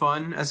sounded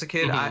fun as a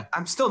kid.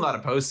 I'm still not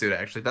opposed to it.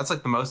 Actually, that's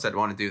the most I'd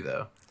want to do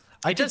though.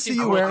 I did see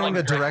you wearing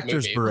the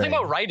director's beret. The thing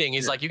about writing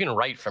is you can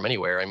write from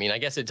anywhere. I mean, I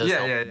guess it does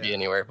be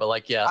anywhere, but I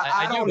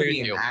do agree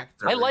with you.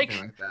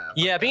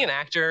 I being an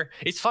actor.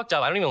 It's fucked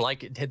up. I don't even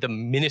like the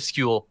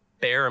minuscule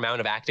bare amount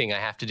of acting I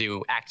have to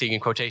do, acting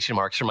in quotation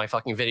marks for my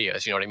fucking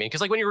videos. You know what I mean?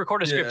 Because when you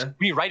record a script,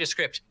 when you write a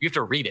script, you have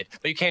to read it,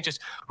 but you can't just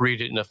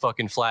read it in a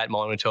fucking flat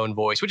monotone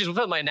voice, which is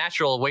what my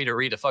natural way to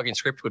read a fucking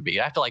script would be.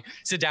 I have to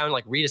sit down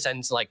and read a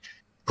sentence and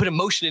put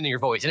emotion into your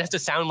voice. It has to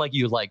sound like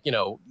you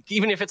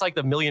even if it's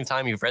the millionth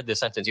time you've read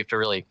this sentence, you have to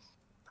really,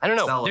 I don't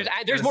know.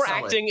 There's more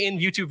acting in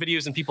YouTube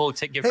videos than people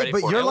give credit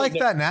for. But you're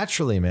that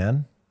naturally,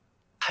 man.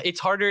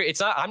 It's harder. It's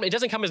not. It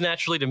doesn't come as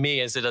naturally to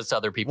me as it does to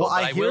other people. Well,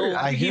 I hear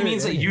he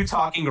means that you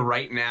talking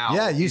right now.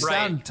 Yeah, you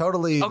sound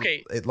totally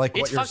okay. It's what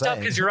you're fucked saying. up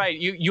because you're right.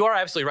 You are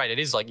absolutely right. It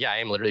is I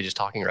am literally just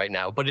talking right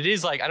now. But it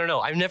is I don't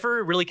know. I've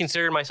never really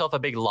considered myself a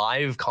big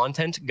live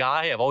content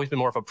guy. I've always been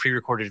more of a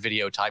pre-recorded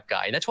video type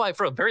guy, and that's why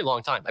for a very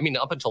long time. I mean,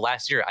 up until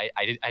last year,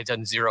 I'd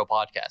done 0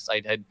 podcasts.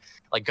 I had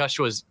Gush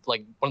was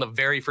one of the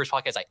very first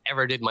podcasts I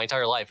ever did in my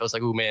entire life. I was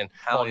oh man,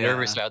 I'm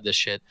nervous about this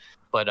shit.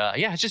 But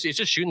it's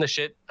just shooting the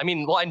shit. I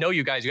mean, I know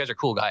you guys. You guys are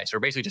cool guys. We're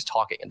basically just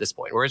talking at this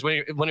point. Whereas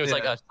when it was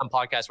some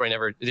podcast where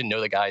I didn't know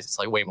the guys, it's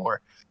way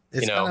more.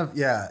 It's kind of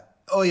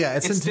Oh yeah,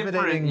 it's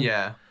intimidating.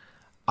 Yeah.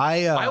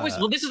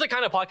 This is the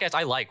kind of podcast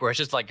I like, where it's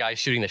just like guys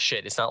shooting the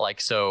shit. It's not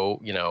like, so,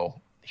 you know,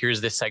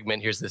 here's this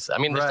segment, here's this. I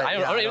mean, Right,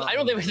 I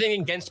don't have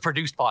anything against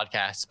produced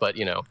podcasts, but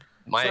you know,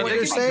 So what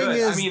you're saying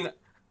is, I mean,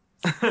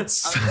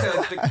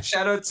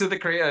 shout out to the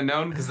Create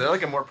Unknown, because they're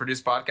like a more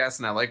produced podcast,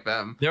 and I like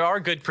them. there are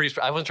good produced.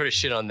 I wasn't trying to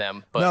shit on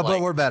them, but no, like,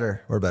 but we're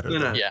better. We're better.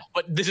 No. yeah,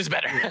 but this is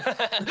better.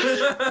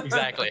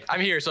 Exactly.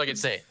 I'm here so I can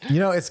say it. You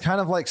know, it's kind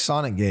of like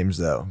Sonic games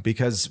though,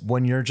 because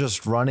when you're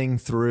just running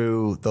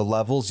through the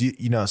levels,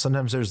 you know,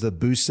 sometimes there's the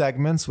boost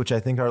segments, which I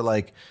think are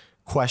like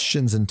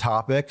questions and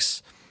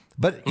topics.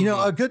 But you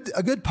know, a good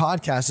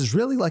podcast is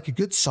really like a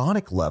good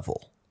Sonic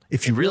level.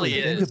 If you really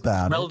think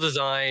about well it.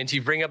 designed.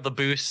 You bring up the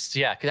boosts.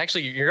 Yeah, because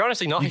actually, you're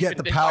honestly not You get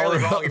even the power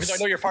entirely wrong, ups. even though I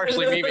know you're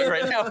partially memeing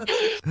right now.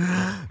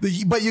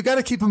 But you got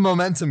to keep a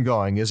momentum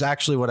going is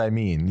actually what I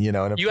mean, you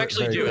know. You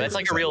actually do. That's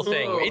like a real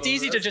thing. It's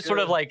easy to just sort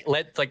of like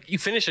you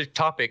finish a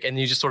topic and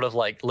you just sort of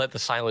like let the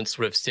silence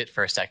sort of sit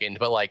for a second.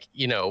 But like,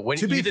 you know, when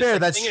To be fair,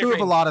 that's true of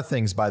a lot of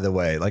things, by the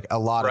way, like a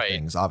lot of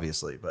things,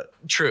 obviously, but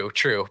True.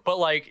 But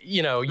like,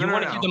 you know, you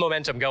want to keep the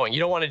momentum going. You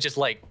don't want to just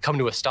like come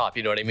to a stop.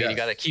 You know what I mean?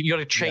 Yes. You got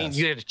to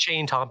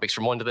chain topics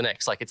from one to the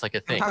next. Like it's like a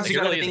thing. Sometimes Like, you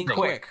it gotta really is a think thing.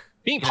 quick.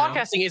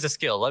 Podcasting is a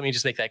skill. Let me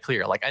just make that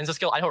clear. Like, and it's a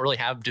skill I don't really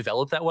have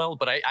developed that well,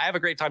 but I have a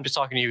great time just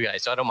talking to you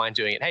guys, so I don't mind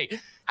doing it. Hey,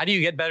 how do you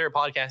get better at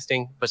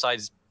podcasting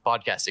besides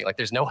podcasting? Like,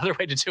 there's no other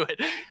way to do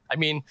it. I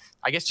mean,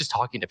 I guess just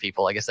talking to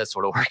people. I guess that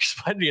sort of works,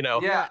 but you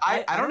know. Yeah,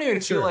 I don't even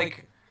feel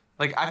like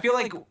I feel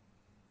like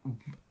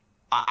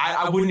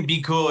I wouldn't be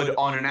good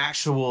on an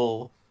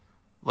actual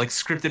like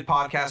scripted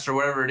podcast or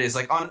whatever it is,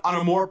 like on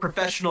a more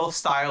professional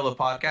style of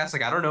podcast.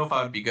 Like I don't know if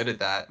I would be good at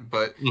that,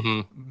 but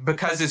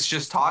because it's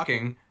just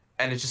talking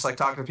and it's just like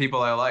talking to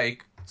people I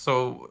like.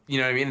 So, you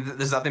know what I mean?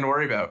 There's nothing to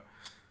worry about.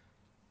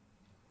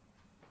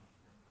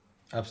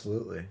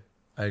 absolutely.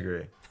 I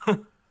agree.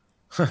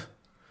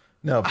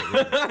 No, but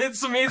yeah.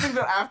 It's amazing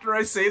that after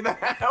I say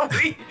that,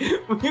 we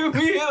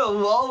hit a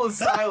lull of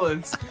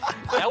silence.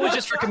 That was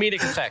just for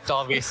comedic effect,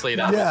 obviously.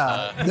 That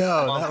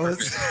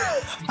was,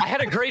 I had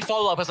a great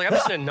follow-up. I was like, I'm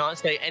just going to not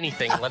say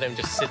anything and let him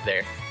just sit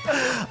there.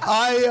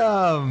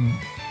 I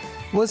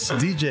was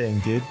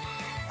DJing, dude.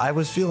 I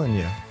was feeling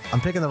you.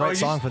 I'm picking the right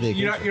song for the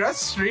occasion. You're not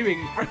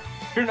streaming.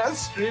 You're not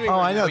streaming. Oh,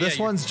 I know. yeah, This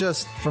one's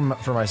just for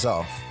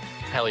myself.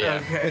 Hell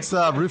yeah. Okay. It's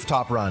the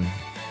rooftop run.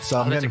 So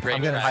I'm that's a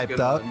getting great hyped good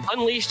up. one.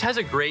 Unleashed has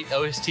a great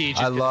OST.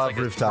 Just I 'cause love it's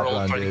like Rooftop a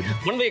Run, dude.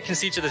 One of the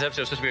conceits of this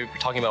episode was supposed to be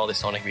talking about all this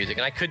Sonic music,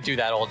 and I could do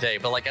that all day,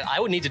 but like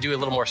I would need to do a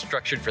little more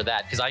structured for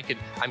that, because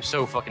I'm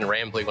so fucking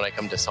rambly when I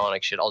come to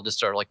Sonic shit. I'll just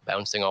start like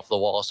bouncing off the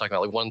walls, talking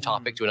about like one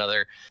topic to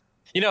another.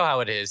 You know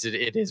how it is.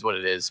 It is what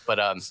it is. But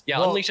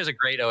Unleashed has a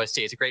great OST.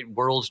 It's a great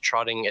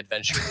world-trotting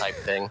adventure type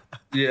thing.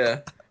 Yeah.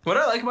 What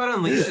I like about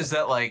Unleashed is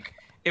that like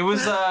it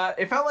was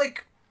it felt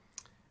like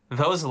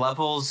those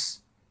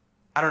levels,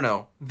 I don't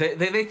know.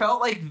 They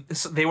felt like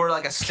they were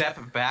like a step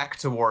back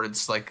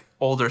towards like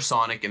older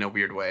Sonic in a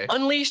weird way.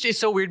 Unleashed is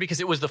so weird because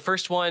it was the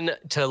first one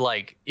to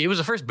like, it was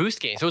the first boost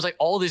game. So it was like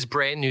all this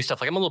brand new stuff.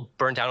 Like I'm a little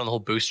burnt out on the whole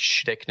boost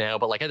shtick now,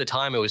 but like at the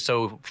time it was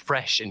so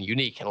fresh and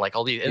unique and like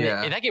all these, and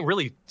that game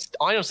really,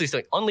 honestly,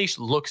 like Unleashed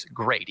looks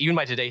great, even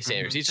by today's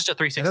standards. It's just a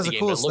 360 It has a game.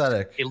 cool But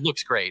aesthetic. it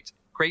looks great.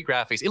 Great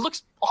graphics. It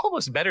looks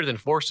almost better than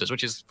Forces,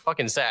 which is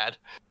fucking sad.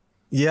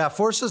 Yeah,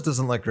 Forces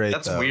doesn't look great.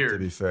 That's though, weird. To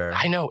be fair,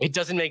 I know, it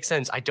doesn't make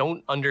sense. I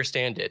don't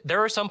understand it. There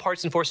are some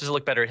parts in Forces that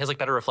look better. It has like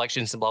better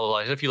reflections and blah blah blah.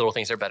 There's a few little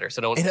things that are better.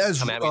 So don't it has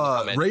come at me in the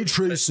comments. ray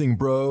tracing,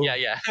 bro.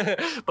 Yeah.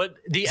 But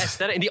the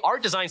aesthetic and the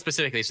art design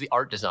specifically, so the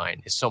art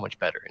design is so much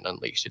better in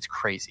Unleashed. It's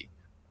crazy.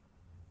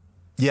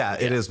 Yeah,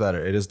 it is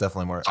better. It is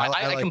definitely more. I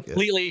like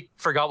completely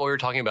forgot what we were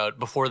talking about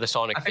before the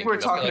Sonic. I think thing we're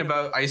came up. talking Like,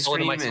 about ice all of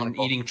cream my and Sonic-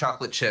 eating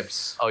chocolate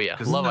chips. Oh yeah,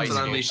 'Cause love that's ice what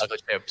cream, Unleashed-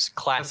 chocolate chips, That's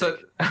classic.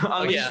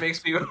 what Unleashed yeah.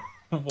 makes me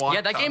want.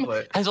 Yeah, that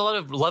chocolate. game has a lot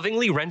of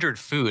lovingly rendered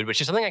food,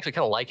 which is something I actually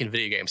kind of like in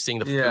video games, seeing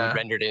the food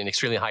rendered in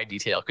extremely high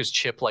detail, because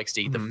Chip likes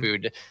to eat the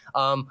food.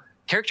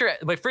 Character,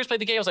 when I first played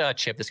the game, I was like, oh,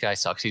 Chip, this guy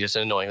sucks. He's just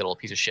an annoying little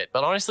piece of shit.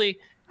 But honestly,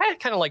 I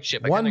kind of like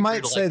Chip. One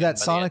might say that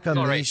Sonic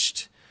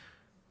Unleashed.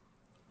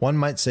 One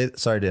might say,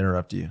 sorry to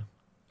interrupt you.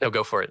 No,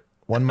 go for it.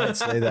 One might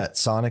say that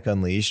Sonic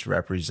Unleashed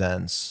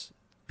represents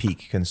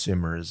peak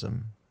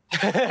consumerism.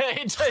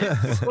 It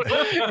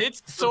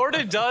sort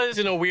of does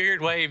in a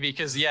weird way,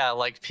 because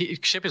like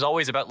Chip is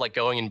always about like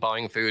going and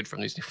buying food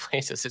from these new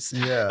places. It's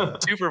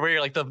super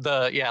weird. Like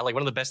like one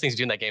of the best things to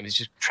do in that game is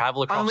just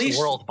travel across the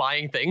world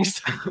buying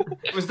things.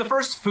 It was the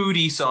first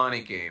foodie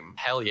Sonic game.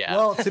 Hell yeah.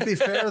 Well, to be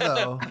fair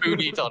though,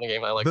 foodie Sonic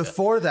game. I like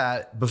before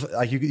that.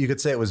 Like you could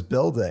say it was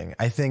building.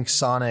 I think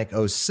Sonic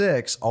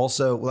 06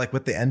 also, like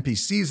with the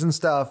NPCs and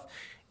stuff.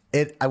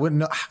 I don't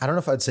know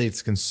if I'd say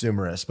it's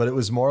consumerist, but it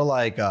was more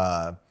like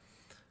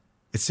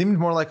it seemed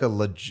more like a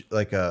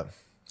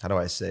how do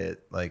I say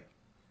it? Like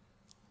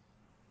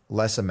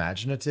less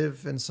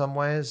imaginative in some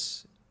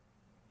ways.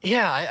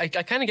 Yeah, I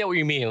kind of get what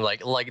you mean.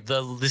 Like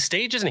the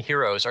stages and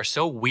heroes are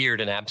so weird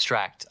and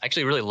abstract. I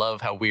actually really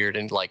love how weird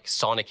and like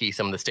Sonic-y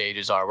some of the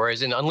stages are.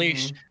 Whereas in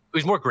Unleashed, it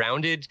was more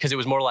grounded, because it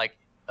was more like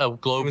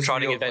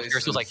globe-trotting adventure.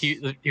 So it's like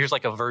here's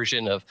like a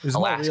version of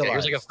Alaska.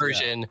 Here's like a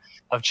version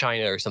of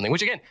China or something.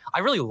 Which again, I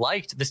really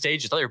liked the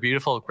stages. I thought they were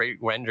beautiful, great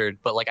rendered.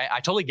 But like I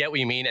totally get what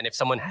you mean. And if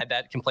someone had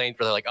that complaint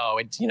where they're like, oh,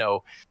 it's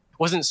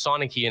wasn't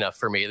Sonic-y enough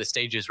for me. The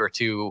stages were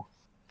too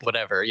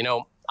whatever.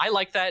 I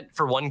like that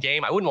for one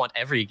game. I wouldn't want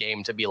every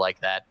game to be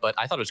like that, but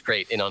I thought it was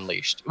great in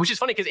Unleashed, which is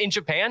funny because in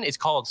Japan it's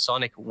called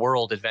Sonic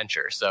World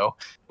Adventure. So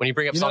when you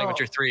bring up Sonic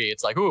Adventure 3,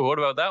 it's like, ooh, what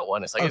about that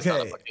one? It's like, it's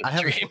not a fucking I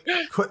have game.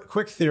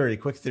 Quick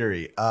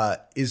theory.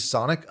 Is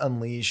Sonic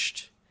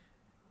Unleashed,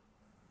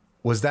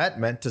 was that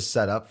meant to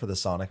set up for the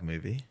Sonic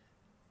movie?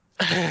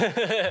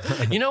 The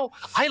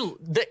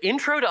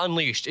intro to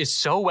Unleashed is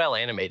so well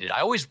animated.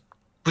 I always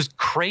was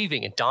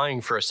craving and dying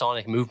for a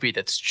Sonic movie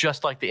that's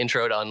just like the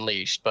intro to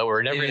Unleashed, but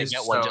we're never going to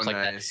get one just like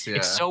that. Yeah.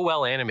 It's so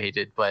well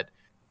animated, but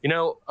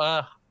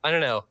I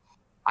don't know.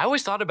 I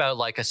always thought about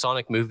like a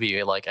Sonic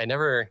movie. Like I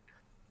never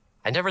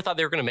thought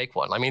they were going to make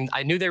one. I mean,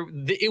 I knew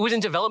it was in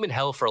development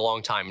hell for a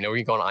long time. Where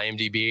you go on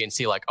IMDb and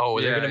see like,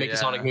 oh, they're going to make a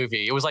Sonic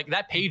movie. It was like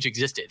that page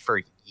existed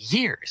for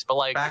years, but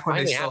like back when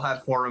they still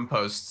had forum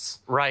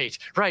posts. Right.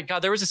 God,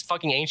 there was this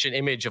fucking ancient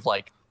image of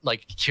like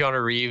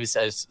Keanu Reeves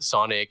as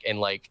Sonic and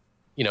like,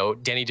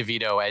 Danny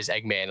DeVito as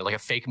Eggman, and like a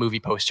fake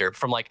movie poster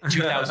from like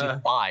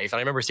 2005. And I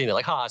remember seeing it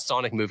like,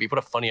 Sonic movie. What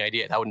a funny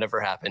idea. That would never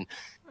happen.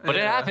 But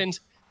it happened.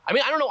 I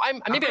mean, I don't know.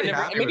 Maybe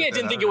I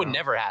didn't think it would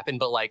never happen,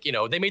 but like,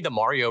 they made the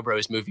Mario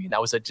Bros movie and that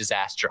was a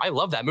disaster. I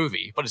love that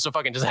movie, but it's a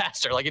fucking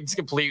disaster. Like it's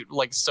complete,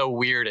 like so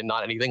weird and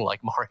not anything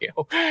like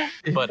Mario.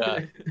 But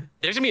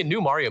there's gonna be a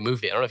new Mario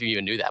movie. I don't know if you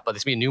even knew that, but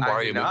there's gonna be a new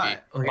Mario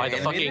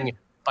movie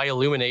by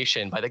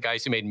Illumination, by the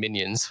guys who made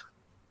Minions.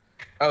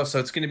 Oh, so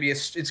it's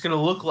gonna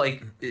look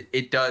like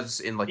it does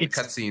in like the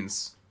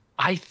cutscenes.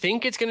 I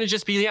think it's gonna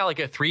just be like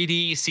a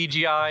 3D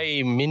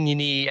CGI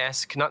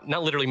Minion-y-esque, not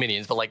literally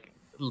Minions, but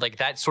like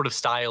that sort of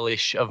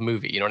stylish of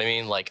movie. You know what I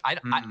mean? Like I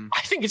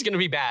think it's gonna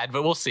be bad,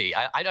 but we'll see.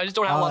 I just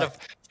don't have a lot of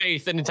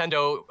faith in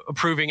Nintendo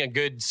approving a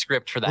good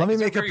script for that. Let me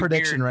make a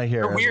prediction right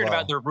here. They're weird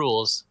about their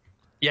rules.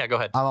 Yeah, go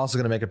ahead. I'm also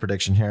gonna make a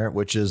prediction here,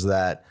 which is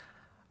that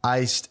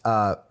I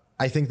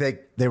think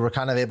they were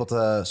kind of able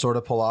to sort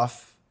of pull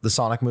off the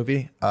Sonic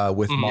movie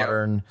with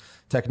modern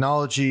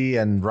technology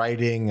and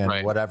writing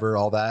and whatever,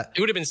 all that. It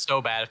would have been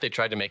so bad if they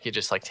tried to make it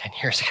just like 10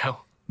 years ago.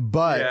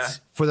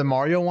 But for the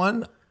Mario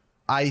one,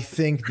 I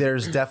think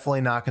there's definitely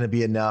not going to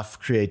be enough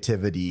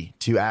creativity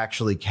to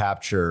actually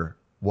capture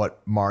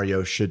what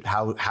Mario should,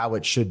 how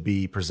it should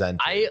be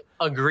presented. I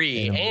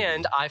agree.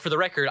 And for the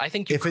record, I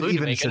think you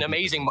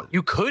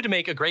could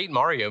make a great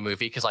Mario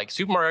movie because like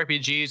Super Mario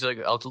RPG is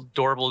an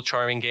adorable,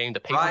 charming game. The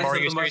Paper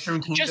Mario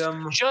series.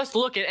 Just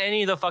look at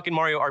any of the fucking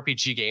Mario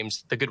RPG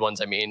games, the good ones,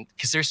 I mean,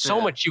 because there's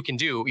so much you can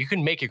do. You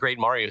can make a great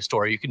Mario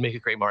story. You can make a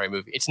great Mario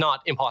movie. It's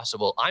not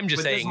impossible. I'm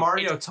just saying. Does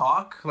Mario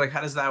talk? Like,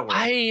 how does that work?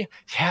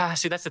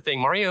 See, that's the thing.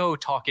 Mario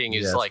talking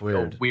is like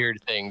a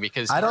weird thing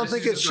because I don't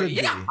think it should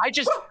be. I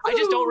just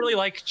don't really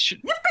like.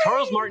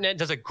 Charles Martinet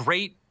does a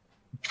great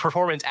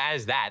performance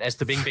as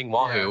the Bing Bing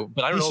Wahoo,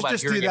 but I don't know about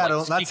just do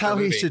that. That's how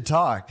he should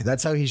talk.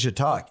 That's how he should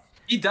talk.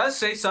 He does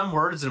say some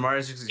words in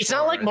Mario 64. It's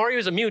not like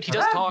Mario's a mute. He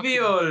does talk.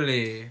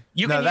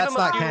 That's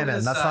not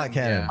canon. That's not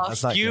canon.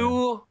 A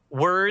few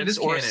words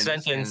or a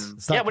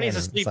sentence. Yeah, when he's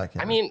asleep.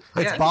 I mean,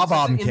 it's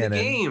Bob-omb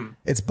canon.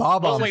 It's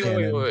Bob-omb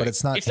canon, but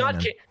it's not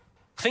canon.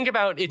 Think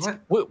about it.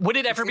 Would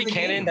it ever be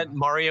canon that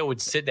Mario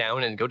would sit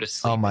down and go to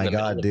sleep? Oh my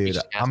god, dude!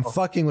 I'm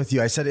fucking with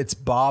you. I said it's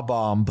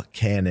Bob-omb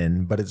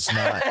canon, but it's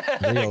not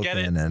real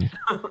canon.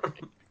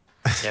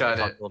 Got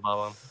it.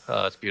 Oh,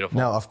 it's beautiful.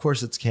 No, of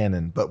course it's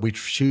canon, but we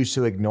choose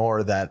to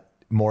ignore that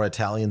more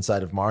Italian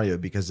side of Mario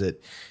because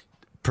it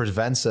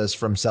prevents us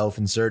from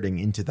self-inserting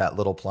into that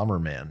little plumber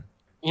man.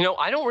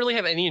 I don't really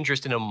have any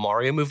interest in a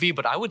Mario movie,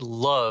 but I would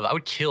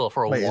kill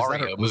for a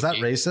Wario movie. Was that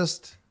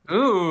racist?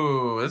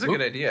 Ooh, that's a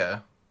good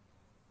idea.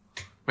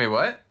 Wait,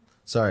 what?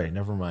 Sorry,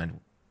 never mind.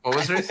 What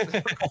was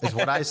racist? Is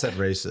what I said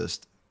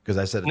racist because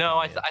I said it. No,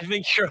 I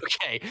think you're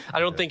okay. I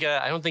don't think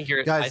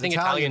you're. Guys, I think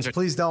Italians,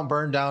 please don't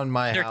burn down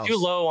my house. They're too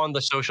low on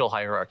the social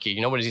hierarchy.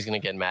 Nobody's going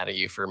to get mad at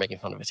you for making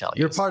fun of Italians.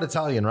 You're part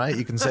Italian, right?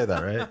 You can say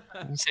that, right? You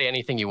can say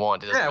anything you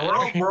want.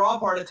 We're all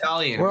part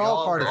Italian. We're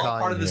all part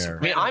Italian here.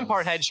 I mean, I'm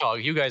part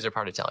hedgehog. You guys are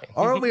part Italian.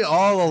 Aren't we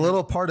all a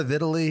little part of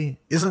Italy?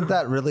 Isn't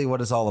that really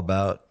what it's all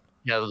about?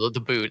 Yeah, the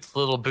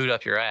little boot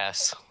up your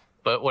ass.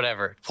 But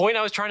whatever. Point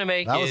I was trying to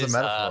make that was a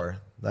metaphor.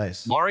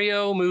 Nice.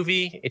 Mario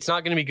movie. It's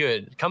not going to be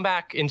good. Come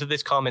back into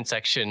this comment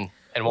section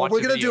and watch.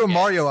 We're going to do a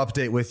Mario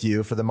update with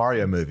you for the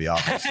Mario movie,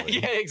 obviously.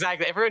 Yeah,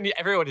 exactly.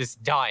 Everyone is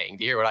dying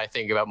to hear what I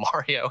think about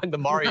Mario and the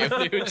Mario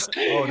news.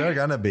 Oh, they're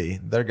gonna be.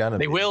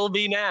 They will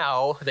be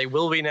now.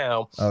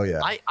 Oh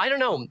yeah. I don't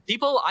know.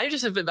 People.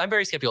 I'm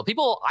very skeptical.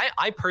 People.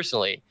 I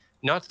personally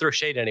not to throw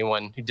shade at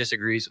anyone who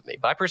disagrees with me,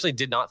 but I personally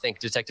did not think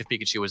Detective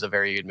Pikachu was a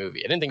very good movie.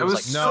 I didn't think it was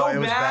like so it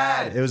was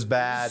bad. It was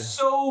bad.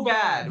 So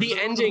bad. The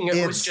ending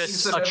was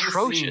just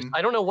atrocious.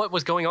 I don't know what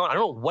was going on. I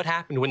don't know what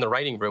happened in the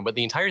writing room, but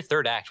the entire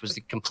third act was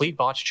a complete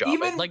botch job.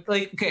 Even like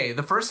okay,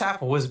 the first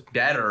half was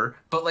better,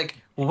 but like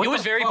it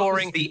was very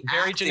boring,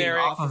 very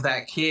generic off of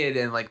that kid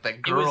and like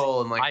that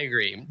girl and like I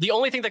agree. The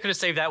only thing that could have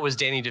saved that was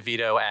Danny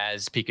DeVito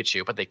as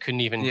Pikachu, but they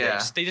couldn't even.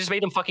 Yeah. They just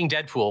made him fucking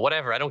Deadpool.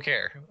 Whatever. I don't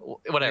care.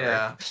 Whatever.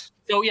 Yeah.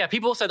 So yeah,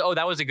 people said, "Oh,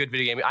 that was a good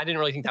video game." I didn't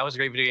really think that was a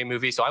great video game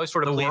movie, so I was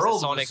sort of pleased that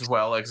Sonic was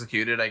well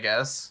executed, I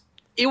guess.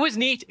 It was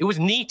neat. It was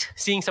neat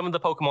seeing some of the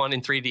Pokemon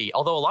in 3D,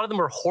 although a lot of them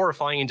were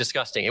horrifying and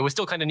disgusting. It was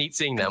still kind of neat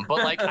seeing them, but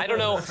like I don't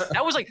know,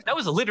 that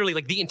was literally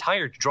like the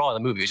entire draw of the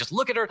movie. It was just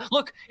look at her,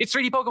 look, it's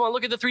 3D Pokemon.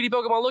 Look at the 3D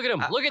Pokemon. Look at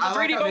them. Look at the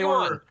 3D Pokemon. They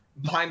were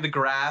behind the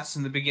grass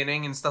in the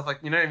beginning and stuff like,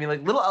 you know what I mean?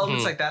 Like little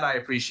elements like that I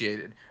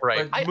appreciated.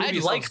 Right. I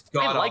like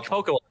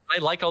Pokemon. I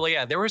like all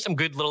there were some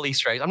good little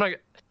Easter eggs. I'm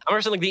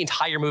not saying like the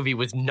entire movie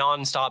was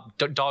nonstop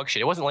dog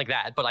shit. It wasn't like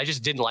that, but I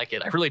just didn't like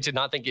it. I really did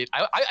not think it.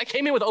 I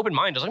came in with open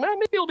mind. I was like, man,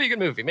 maybe it'll be a good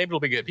movie. Maybe it'll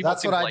be good.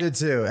 That's what I did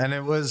too, and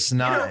it was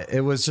not.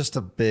 It was just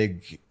a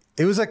big.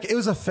 It was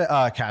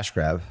a cash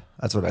grab.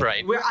 That's what I.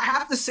 Right. Well, I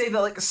have to say that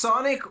like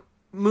Sonic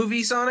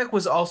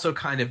was also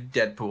kind of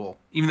Deadpool,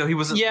 even though he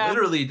wasn't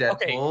literally Deadpool.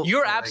 Okay,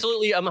 you're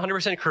absolutely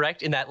 100%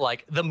 correct in that.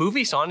 Like the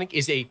movie Sonic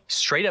is a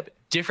straight up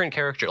different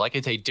character. Like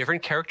it's a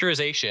different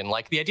characterization.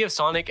 Like the idea of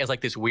Sonic as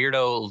like this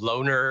weirdo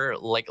loner,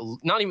 like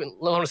not even,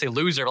 I don't want to say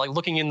loser, like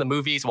looking in the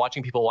movies,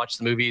 watching people watch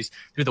the movies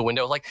through the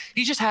window. Like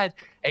he just had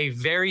a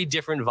very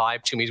different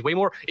vibe to me. He's way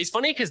more. It's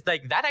funny because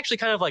like that actually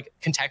kind of like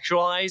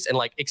contextualized and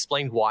like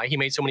explained why he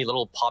made so many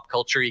little pop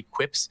culture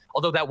quips.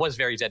 Although that was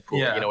very Deadpool.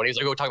 Yeah. You know, when he was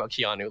like, "Oh, talking about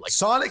Keanu." Like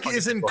Sonic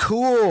isn't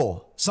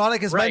cool.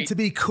 Sonic is meant to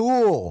be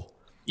cool.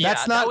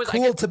 That's not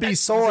cool to be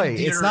soy.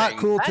 It's not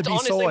cool to be soy.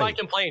 That's honestly my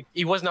complaint.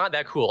 He was not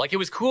that cool. Like it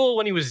was cool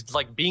when he was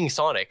like being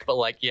Sonic, but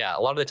like a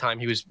lot of the time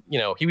he was, you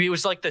know, he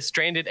was like the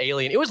stranded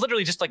alien. It was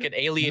literally just like an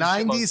alien.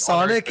 90s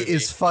Sonic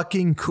is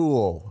fucking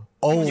cool.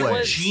 Always. He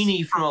was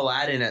Genie from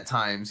Aladdin at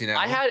times, you know.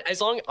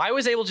 I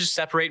was able to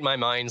separate my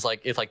minds.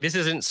 Like if like this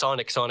isn't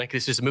Sonic,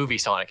 this is movie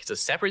Sonic. It's a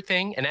separate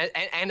thing,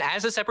 and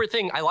as a separate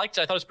thing, I liked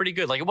it. I thought it was pretty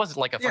good. Like it wasn't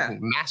like a fucking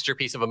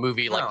masterpiece of a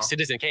movie like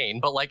Citizen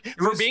Kane, but like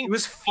it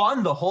was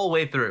fun the whole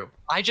way through.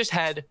 I just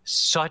had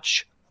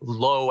such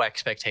low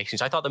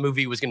expectations. I thought the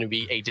movie was going to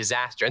be a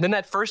disaster. And then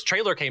that first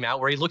trailer came out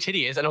where he looked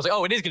hideous and I was like,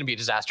 oh, it is going to be a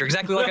disaster.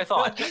 Exactly like I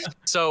thought.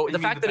 So the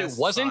fact that it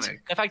wasn't,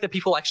 the fact that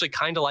people actually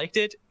kind of liked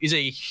it is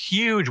a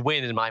huge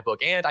win in my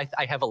book. And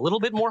I have a little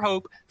bit more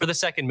hope for the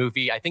second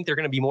movie. I think they're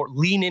going to be more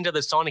lean into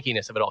the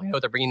Soniciness of it all. You know,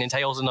 they're bringing in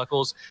Tails and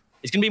Knuckles.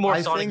 It's going to be more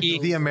Sonic-y. I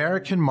think the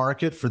American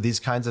market for these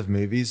kinds of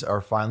movies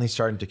are finally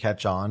starting to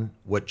catch on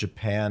what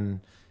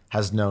Japan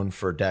has known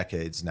for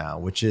decades now,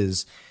 which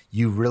is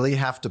you really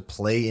have to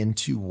play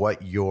into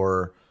what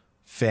your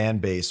fan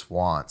base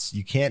wants.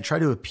 You can't try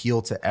to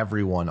appeal to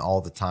everyone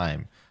all the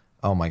time.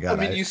 Oh my God.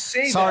 I mean, you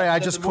say sorry, that, I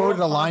just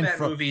quoted a line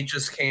from movie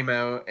just came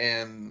out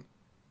and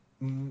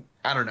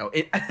I don't know.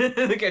 It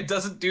like it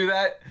doesn't do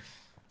that.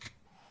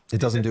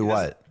 It doesn't do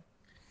what?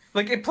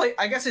 Like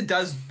I guess it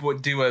does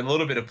do a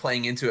little bit of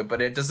playing into it,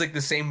 but it does like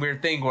the same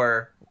weird thing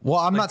where well,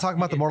 I'm not talking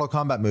about the Mortal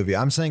Kombat movie.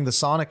 I'm saying the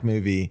Sonic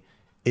movie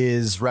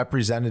is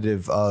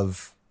representative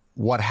of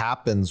what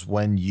happens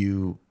when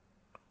you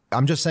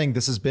I'm just saying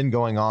this has been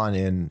going on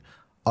in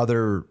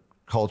other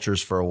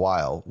cultures for a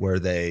while where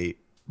they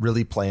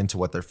really play into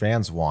what their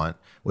fans want,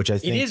 which I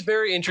think it is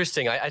very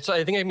interesting. I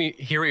think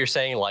I hear what you're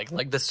saying.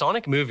 Like the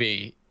Sonic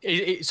movie,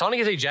 Sonic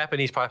is a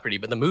Japanese property,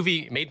 but the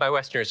movie made by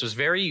Westerners was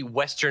very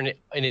Western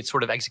in its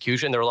sort of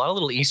execution. There were a lot of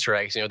little Easter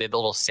eggs. You know, they had the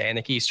little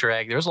Sonic Easter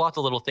egg. There was lots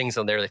of little things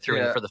on there they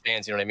threw in for the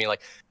fans. You know what I mean?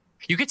 Like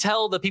you could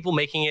tell the people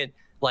making it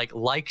like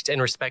liked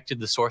and respected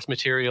the source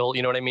material.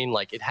 You know what I mean?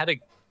 Like it had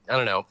it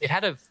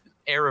had a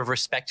air of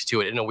respect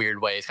to it in a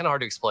weird way. It's kind of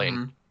hard to explain.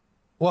 Mm-hmm.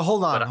 Well,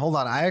 hold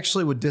on. I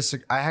actually would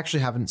disagree. I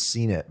actually haven't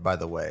seen it, by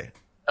the way.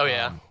 Oh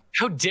yeah.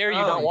 How dare you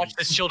not watch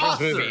this children's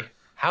movie?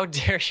 How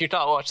dare you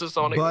not watch the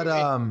Sonic movie?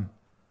 But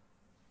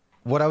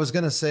what I was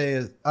gonna say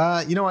is,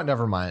 you know what?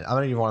 Never mind. I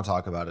don't even want to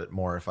talk about it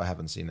more if I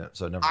haven't seen it.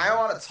 So never mind. I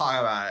want to talk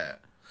about it.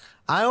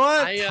 I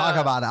want to talk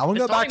about it. I want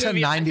to go back to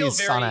 90s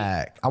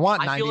Sonic. I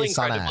want 90s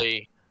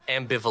Sonic.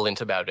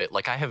 Ambivalent about it.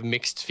 Like I have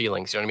mixed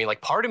feelings. You know what I mean?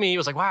 Like part of me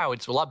was like, wow,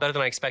 it's a lot better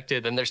than I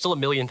expected. And there's still a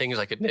million things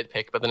I could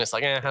nitpick, but then it's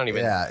like, I don't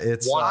even. Yeah,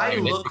 it's. I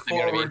look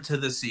forward to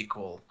the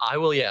sequel. I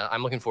will. Yeah,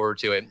 I'm looking forward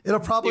to it. It'll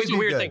probably be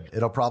good.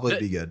 It'll probably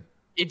be good.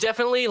 It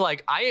definitely,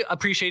 like, I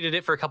appreciated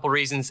it for a couple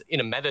reasons in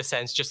a meta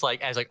sense, just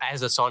like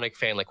as a Sonic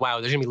fan, like, wow,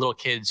 there's gonna be little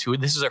kids who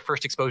this is their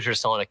first exposure to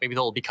Sonic. Maybe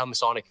they'll become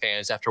Sonic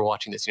fans after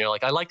watching this. You know,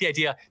 like I like the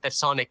idea that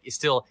Sonic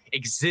still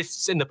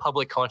exists in the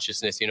public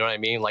consciousness. You know what I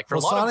mean? Like,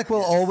 for Sonic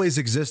will always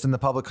exist in the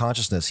public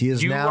consciousness. He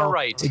is now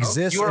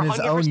exists in his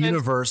own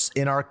universe,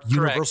 in our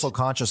universal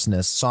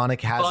consciousness.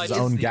 Sonic has his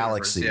own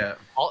galaxy. Universe,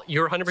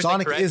 You're 100%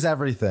 Sonic correct. is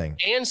everything.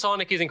 And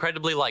Sonic is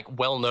incredibly like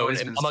well known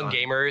among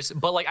gamers.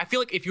 But like I feel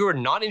like if you're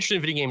not interested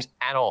in video games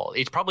at all,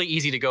 it's probably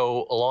easy to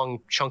go a long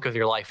chunk of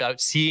your life without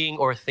seeing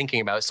or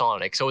thinking about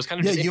Sonic. So it's kind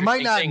of just you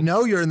might not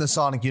know you're in the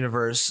Sonic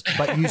universe,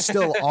 but you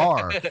still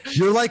are.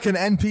 You're like an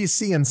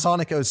NPC in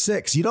Sonic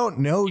 06. You don't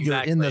know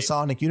you're in the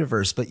Sonic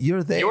universe, but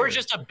you're there. You're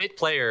just a bit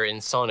player in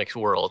Sonic's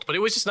world. But it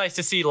was just nice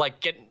to see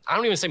like I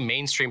don't even say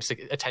mainstream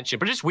attention,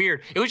 but just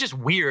weird. It was just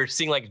weird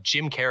seeing like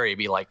Jim Carrey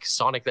be like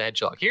Sonic the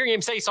Hedgehog. Hearing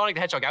him say Sonic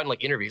the Hedgehog out in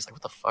like interviews, like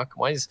what the fuck?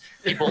 Why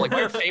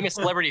are famous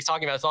celebrities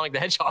talking about Sonic the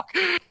Hedgehog?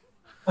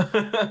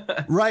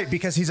 Right,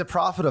 because he's a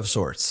prophet of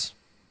sorts.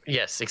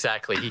 Yes,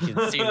 exactly. He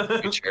can see in the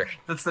future.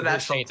 That's the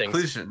natural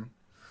conclusion.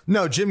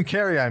 No, Jim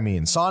Carrey, I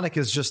mean. Sonic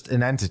is just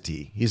an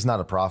entity. He's not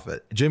a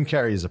prophet. Jim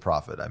Carrey is a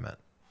prophet, I meant.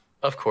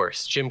 Of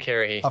course, Jim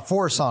Carrey.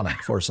 For Sonic.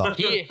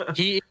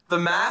 The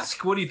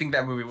Mask, what do you think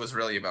that movie was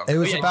really about? It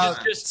was about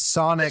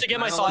Sonic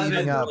speeding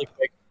up. Really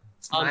quick.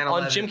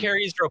 On Jim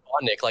Carrey's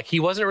Robotnik, like he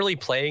wasn't really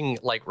playing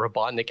like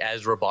Robotnik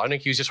as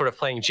Robotnik. He was just sort of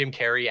playing Jim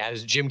Carrey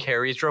as Jim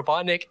Carrey's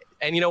Robotnik.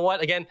 And you know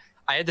what? Again,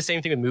 I had the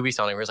same thing with movie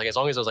Sonic, where it's like as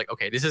long as I was like,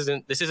 okay, this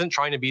isn't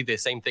trying to be the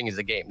same thing as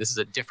the game. This is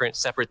a different,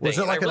 separate thing. Was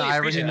it like an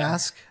irony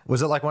mask?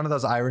 Was it like one of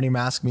those irony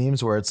mask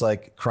memes where it's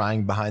like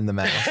crying behind the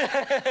mask,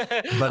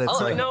 but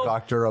it's like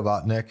Dr.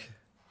 Robotnik?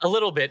 A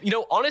little bit. You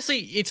know, honestly,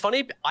 it's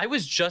funny.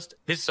 This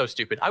is so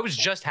stupid. I was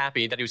just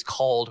happy that he was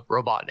called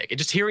Robotnik. And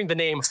just hearing the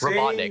name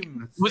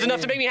Robotnik was enough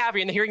to make me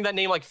happy. And hearing that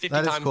name like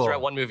 50 times throughout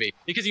one movie.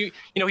 Because, he's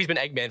been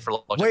Eggman for a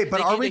long time. Wait, but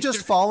are we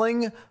just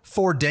falling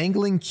for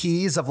dangling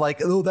keys of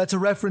like, oh, that's a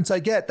reference I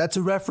get. That's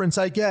a reference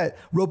I get.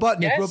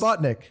 Robotnik, yes.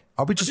 Robotnik.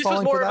 Are we just falling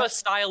for that? This was more of a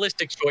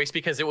stylistic choice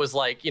because it was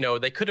like,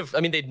 they could have,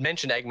 they'd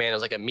mentioned Eggman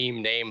as like a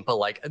meme name, but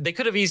like they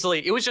could have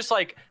easily, it was just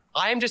like,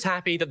 I'm just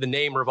happy that the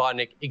name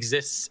Robotnik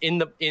exists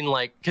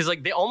because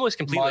like they almost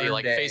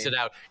completely phased it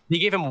out. They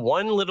gave him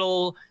one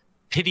little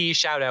pity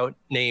shout out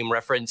name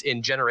reference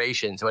in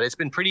Generations, but it's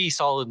been pretty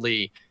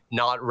solidly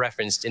not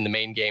referenced in the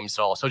main games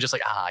at all. So just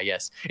like,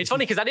 yes. It's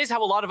funny because that is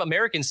how a lot of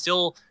Americans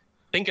still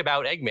think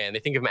about Eggman. They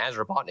think of him as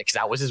Robotnik because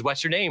that was his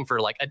Western name for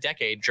like a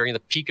decade during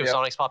the peak of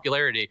Sonic's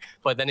popularity.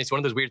 But then it's one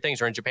of those weird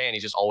things where in Japan,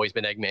 he's just always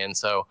been Eggman.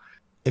 So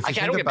I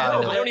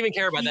don't even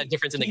care about that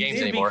difference in the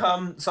games anymore.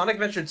 Sonic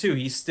Adventure 2,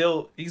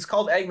 he's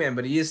called Eggman,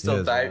 but he is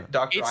still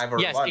Dr. Ivor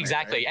Robotnik. Yes,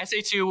 exactly. Right?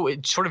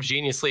 SA2 sort of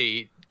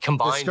geniusly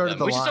combined them,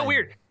 which is so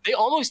weird. They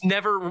almost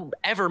never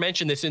ever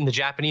mention this in the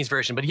Japanese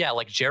version, but yeah,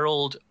 like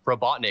Gerald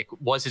Robotnik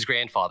was his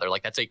grandfather.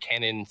 Like that's a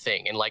canon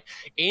thing. And like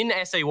in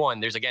SA1,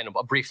 there's again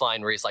a brief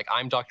line where he's like,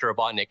 I'm Dr.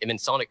 Robotnik, and then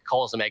Sonic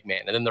calls him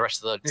Eggman. And then the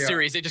rest of the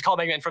series, they just call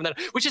him Eggman from that,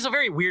 which is a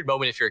very weird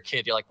moment if you're a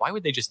kid. You're like, why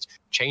would they just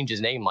change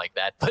his name like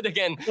that? But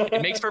again,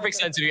 it makes perfect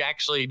sense if you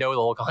actually know the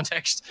whole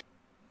context.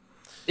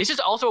 It's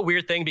just also a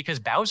weird thing because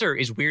Bowser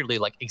is weirdly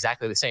like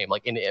exactly the same.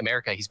 Like in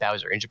America, he's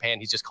Bowser. In Japan,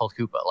 he's just called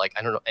Koopa. Like,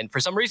 I don't know. And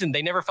for some reason,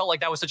 they never felt like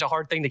that was such a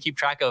hard thing to keep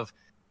track of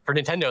for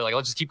Nintendo. Like,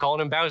 let's just keep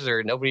calling him Bowser.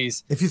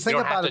 If you think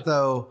about it,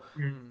 though,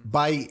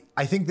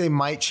 I think they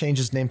might change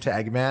his name to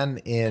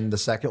Eggman in the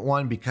second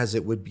one because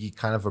it would be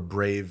kind of a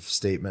brave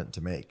statement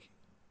to make.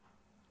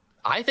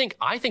 I think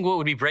what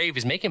would be brave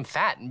is make him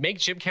fat and make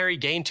Jim Carrey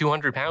gain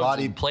 200 pounds.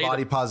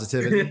 Body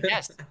positivity.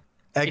 Yes.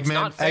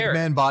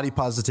 Eggman body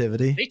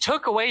positivity. They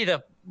took away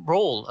the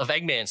role of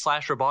Eggman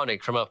 /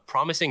 Robotnik from a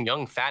promising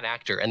young fat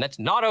actor, and that's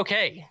not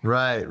okay.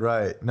 Right.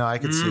 No, I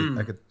could see.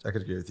 I could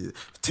agree with you.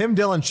 Tim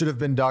Dillon should have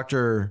been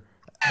Dr.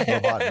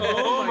 Robotnik.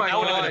 Oh my God, that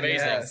would have been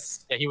amazing.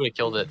 Yes. Yeah, he would have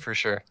killed it for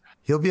sure.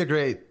 He'll be in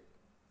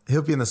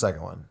the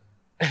second one.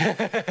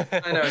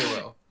 I know he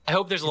will. I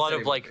hope there's a lot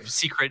of like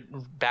secret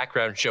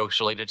background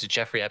jokes related to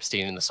Jeffrey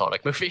Epstein in the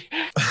Sonic movie.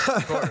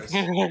 Of course.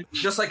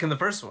 Just like in the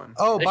first one.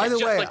 Oh, by the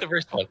way, like the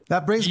first one.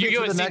 That brings me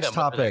to the next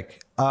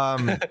topic.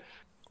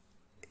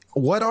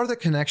 What are the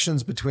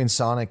connections between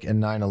Sonic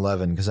and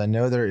 9/11? Because I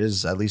know there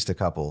is at least a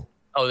couple.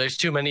 Oh, there's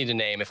too many to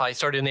name. If I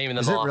started naming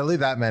them off. Is it really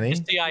that many?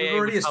 The CIA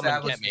would come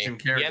and get me.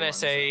 The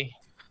NSA...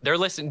 They're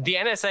listening. The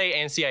NSA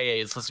and CIA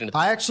is listening to.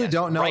 I actually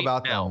don't know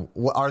about them.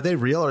 Are they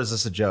real or is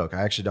this a joke?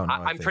 I actually don't know.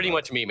 I'm pretty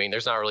much memeing.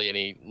 There's not really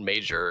any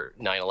major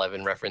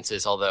 9/11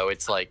 references, although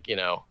it's like,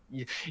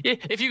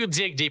 if you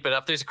dig deep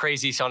enough, there's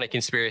crazy Sonic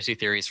conspiracy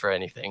theories for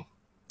anything.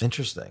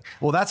 Interesting.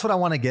 Well, that's what I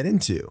want to get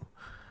into.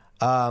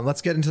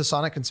 Let's get into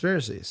Sonic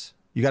conspiracies.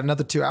 You got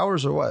another 2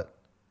 hours or what?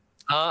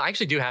 I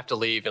actually do have to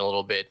leave in a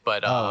little bit,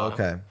 but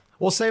okay.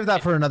 We'll save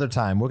that for another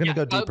time. We're going to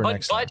go deeper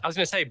next time. I was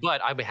going to say,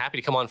 but I'd be happy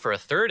to come on for a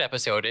third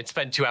episode and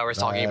spend 2 hours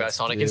talking about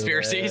Sonic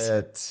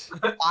conspiracies.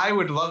 I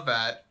would love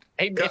that.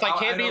 Hey, if I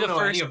can't be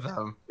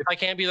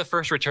the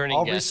first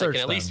returning guest, I can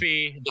at least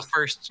be the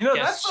first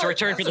guest to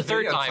return for the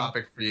third time.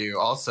 Topic for you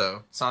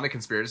also, Sonic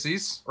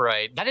conspiracies.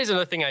 Right. That is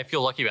another thing I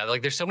feel lucky about.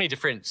 Like, there's so many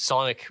different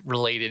Sonic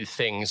related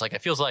things. Like,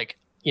 it feels like,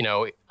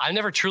 I've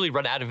never truly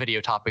run out of video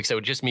topics. So it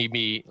would just me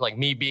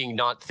being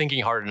not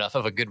thinking hard enough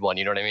of a good one.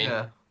 You know what I mean?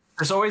 Yeah.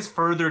 There's always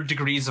further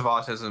degrees of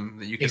autism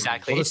that you can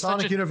exactly. Well, the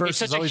Sonic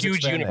universe it's such a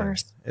huge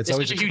universe. It's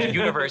such a huge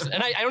universe,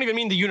 and I don't even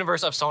mean the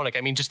universe of Sonic.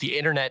 I mean just the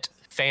internet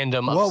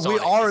fandom of Well,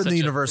 Sonic. we are It's in the such a-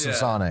 universe of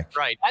Sonic.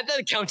 Right.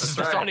 That counts as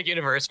the right. Sonic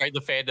universe, right?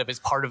 The fandom is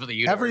part of the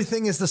universe.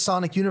 Everything is the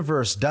Sonic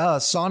universe. Duh.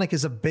 Sonic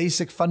is a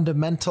basic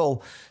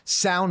fundamental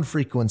sound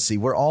frequency.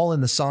 We're all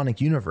in the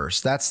Sonic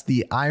universe. That's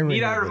the irony.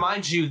 Need I of it.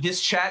 remind you,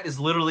 this chat is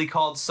literally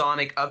called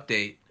Sonic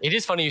Update. It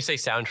is funny you say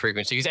sound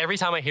frequency because every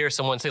time I hear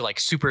someone say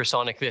like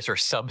supersonic this or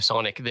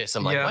subsonic this,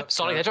 I'm like, Yeah. what?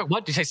 Sonic Hedgehog?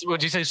 What? Did you say? What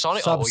did you say?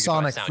 Sonic?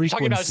 Subsonic You're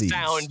talking about frequencies.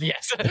 sound.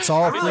 Yes. It's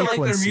all I really like their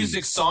frequencies.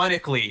 music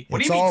sonically.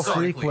 What It's do you mean all sonically?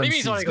 frequencies, What do you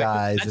mean sonically?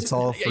 guys. That's- It's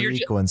all yeah, you're ju-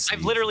 frequencies.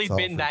 I've literally It's all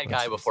been that guy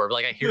frequencies. before.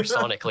 Like I hear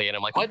sonically, and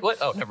I'm like, what?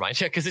 Oh, never mind.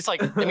 Yeah, because it's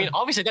like, I mean,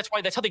 obviously that's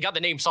how they got the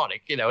name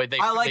Sonic. You know,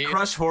 I like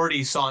Crush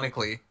 40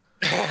 sonically.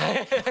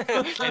 Hey,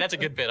 that's a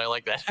good bit. I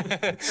like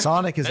that.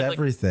 Sonic is That's like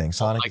everything.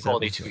 Sonic High is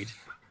quality everything.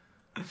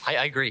 tweet.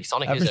 I agree.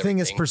 Sonic Everything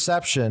is is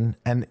perception,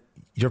 and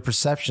your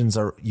perceptions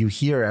are, you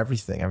hear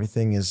everything.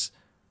 Everything is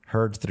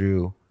heard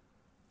through.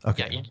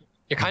 Okay. Yeah,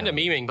 you're kind of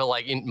memeing, but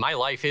like in my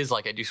life is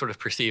like I do sort of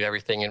perceve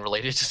everything and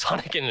related to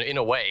Sonic in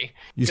a way.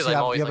 You Because see, I'm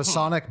you always have like, a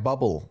Sonic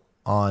bubble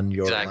on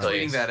your. Exactly.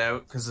 Tweeting that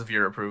out because of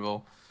your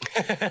approval.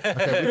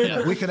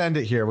 Okay, we can end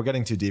it here. We're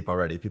getting too deep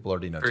already. People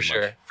already know For too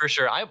sure, much. for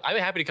sure. I'm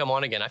happy to come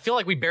on again. I feel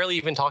like we barely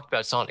even talked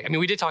about Sonic. I mean,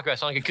 we did talk about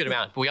Sonic a good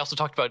amount, but we also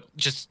talked about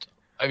just,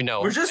 I mean,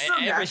 no. We're just so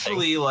everything.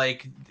 naturally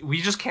like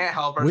we just can't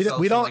help We ourselves.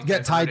 we from, don't like,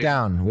 get tied diverting.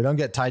 down. We don't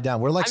get tied down.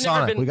 We're like I've never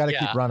Sonic. been- We got to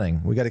yeah. keep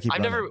running. We got to keep I've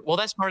running. never. Well,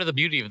 that's part of the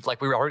beauty of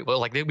like we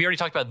already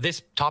talked about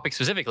this topic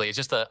specifically. It's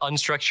just an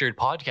unstructured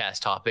podcast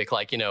topic.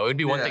 Like, you know, it would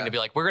be one thing Yeah. to be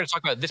like, we're going to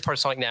talk about this part of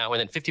Sonic now, and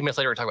then 15 minutes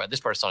later we're talking about this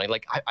part of Sonic.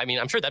 Like, I mean,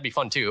 I'm sure that'd be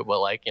fun too. But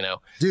like, you know,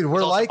 Dude, we're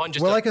it's also like fun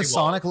just we're to like a do all-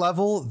 Sonic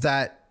level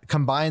that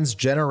combines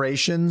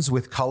Generations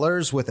with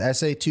Colors, with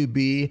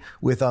SA2B,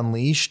 with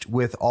Unleashed,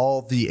 with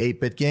all the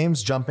 8-bit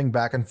games, jumping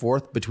back and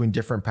forth between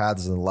different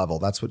paths in the level.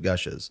 That's what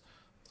Gush is.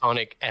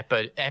 Sonic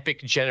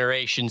Epic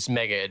Generations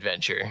Mega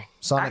Adventure.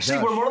 Sonic Actually,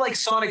 Gush. we're more like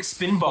Sonic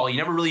Spinball. You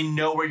never really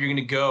know where you're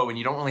gonna go, and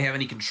you don't really have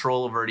any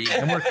control over it either.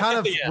 and we're kind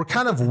of we're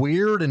kind of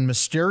weird and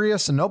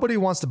mysterious, and nobody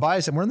wants to buy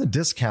us, and we're in the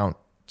discount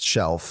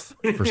shelf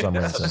for some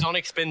reason.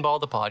 Sonic Spinball,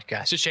 the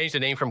podcast. Just change the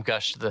name from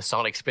Gush to the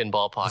Sonic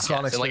Spinball podcast.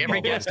 Sonic and like every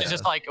Spinball guest is podcast.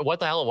 just like, what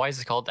the hell? Why is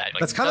it called that? Like,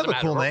 That's it kind of a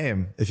doesn't cool matter.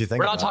 name if you think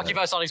We're about not talking it.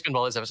 about Sonic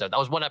Spinball this episode. That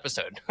was one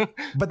episode.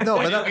 But no,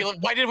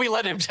 why did we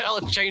let him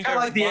change I our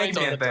like the minds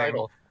on Eggman the thing.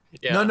 title?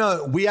 Yeah,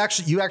 no,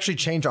 you actually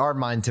change our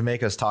mind to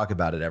make us talk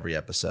about it every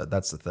episode.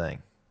 That's the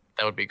thing.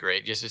 that would be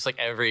great. Just like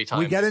every time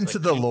We get it's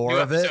into like, the lore new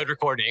of it. episode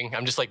recording.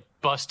 I'm just like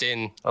bust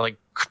in, or like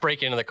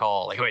break into the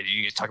call. Like, wait, did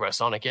you guys talk about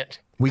Sonic yet?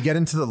 We get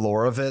into the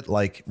lore of it.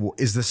 Like,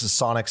 is this a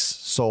Sonic's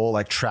soul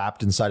like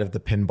trapped inside of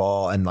the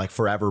pinball and like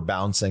forever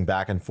bouncing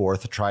back and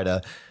forth to try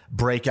to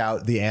break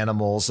out the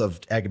animals of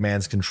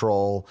Eggman's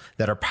control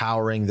that are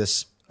powering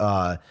this,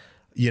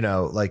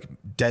 like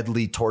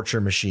deadly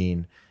torture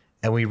machine?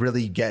 And we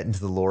really get into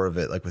the lore of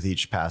it, like with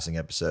each passing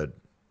episode.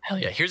 Hell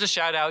yeah! Here's a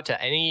shout out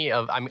to any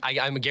of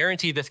I'm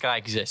guaranteed this guy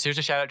exists. Here's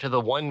a shout out to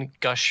the one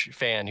Gush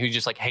fan who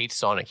just like hates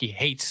Sonic. He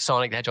hates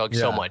Sonic the Hedgehog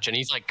so Yeah. much, and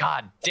he's like,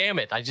 God damn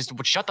it! I just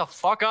shut the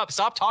fuck up.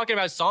 Stop talking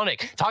about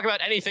Sonic. Talk about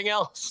anything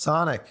else.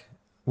 Sonic.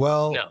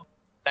 Well, No,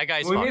 that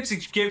guy's We fucked. need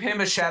to give him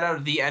a shout out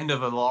at the end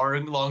of a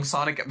long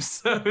Sonic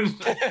episode.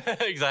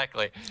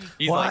 Exactly.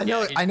 He's well,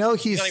 like, I know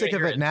he's not sick even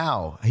of hear it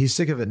now. He's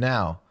sick of it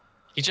now.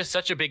 He's just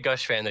such a big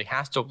Gush fan that he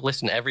has to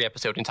listen to every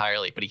episode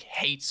entirely, but he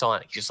hates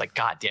Sonic. He's just like,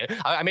 God damn it.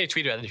 I made a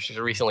tweet about this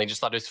recently.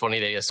 Just thought it was funny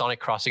that he has Sonic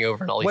crossing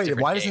over and all these Wait,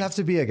 different why does it games. have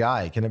to be a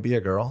guy? Can it be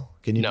a girl?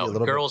 Can you be a No,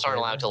 little girls bit aren't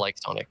braver? allowed to like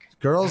Sonic.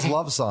 Girls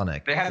love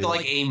Sonic. They have to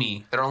like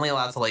Amy. They're only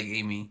allowed to like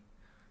Amy.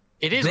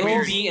 It is They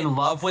weird. be in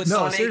love with No,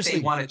 Sonic. seriously.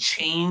 They want to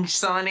change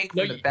Sonic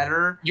No, for the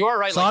better. You are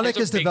right. Sonic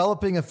there's is a big-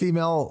 developing a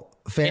female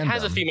fandom. It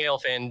has a female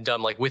fandom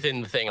like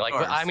within the thing. Like,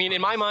 course. I mean,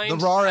 in my mind,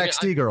 The RAR I mean,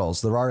 XD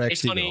girls. The RAR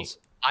it's XD funny. girls.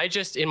 I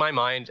just, in my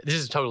mind, this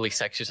is totally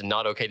sexist and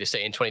not okay to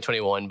say in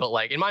 2021, but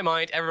like in my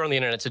mind, everyone on the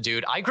internet's a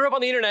dude. I grew up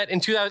on the internet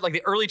in 2000, like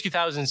the early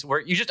 2000s,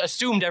 where you just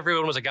assumed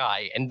everyone was a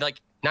guy, and like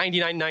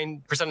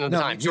 99% of the No,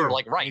 time, me you were too.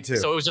 like right. Me too.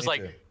 So it was just Me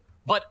like, too.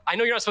 but I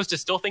know you're not supposed to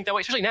still think that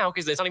way, especially now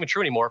because it's not even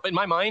true anymore. But in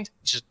my mind,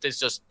 it's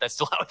just that's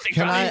still how I think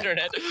Can about I- the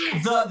internet.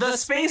 The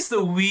space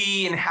that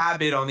we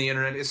inhabit on the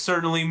internet is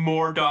certainly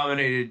more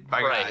dominated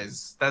by Right.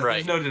 guys. Right.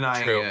 There's no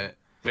denying True. it.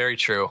 Very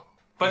true.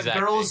 But Exactly.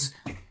 girls,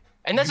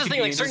 And that's You the could thing,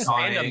 be like certain into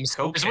Sonic,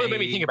 fandoms. This is what made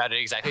me okay. think about it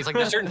exactly. It's like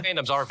the certain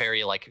fandoms are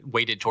very like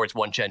weighted towards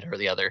one gender or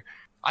the other.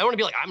 I want to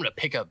be like, I'm going to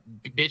pick up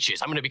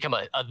bitches. I'm going to become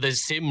a The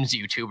Sims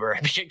YouTuber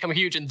and become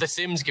huge in the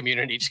Sims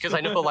community just because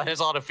I know there's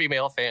a lot of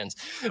female fans.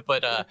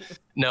 But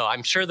no,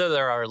 I'm sure that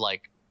there are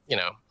like,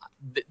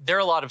 there are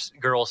a lot of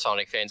girl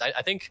Sonic fans.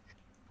 I think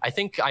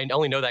I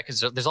only know that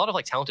because there's a lot of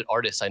like talented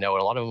artists I know,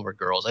 and a lot of them are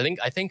girls. I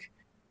think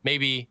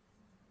maybe,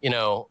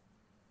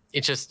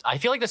 it's just I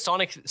feel like the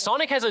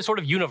Sonic has a sort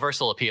of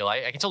universal appeal.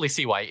 I can totally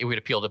see why it would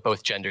appeal to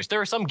both genders.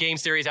 There are some game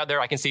series out there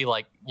I can see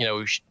like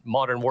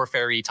modern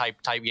warfare type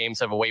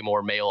games have a way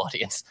more male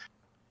audience.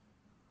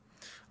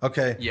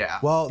 Okay. Yeah.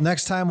 Well,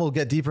 next time we'll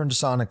get deeper into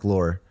Sonic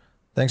lore.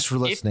 Thanks for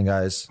listening,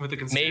 guys. with the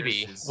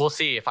Maybe conspiracies. we'll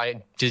see if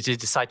I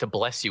decide to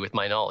bless you with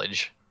my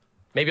knowledge.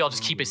 Maybe I'll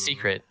just keep it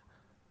secret.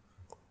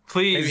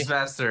 Please,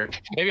 Master.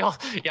 Maybe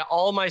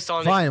all my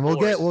Sonic. Fine,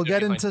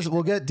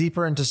 we'll get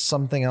deeper into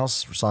something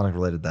else Sonic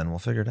related. Then we'll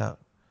figure it out.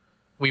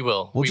 We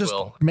will. We'll just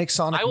make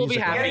Sonic. I will be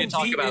music happy to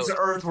talk about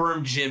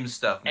Earthworm Jim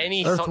stuff.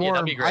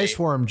 Earthworm,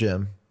 Iceworm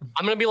Jim.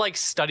 I'm gonna be like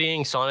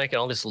studying Sonic and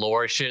all this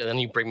lore shit, and then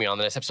you bring me on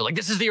the next episode. Like,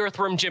 this is the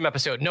Earthworm Jim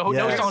episode. No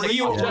Sonic.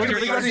 We're gonna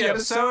go to the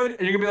episode,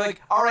 and you're gonna be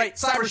like, "All right,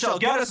 Cybershell,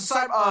 get us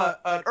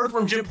an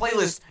Earthworm Jim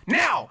playlist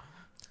now."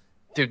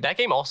 Dude, that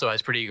game also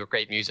has pretty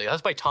great music.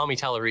 That's by Tommy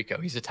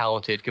Tallarico. He's a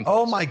talented composer.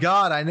 Oh my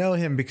god, I know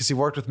him because he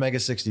worked with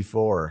Mega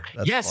 64.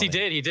 Yes, funny.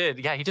 He did.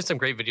 Yeah, he did some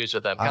great videos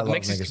with them. God, the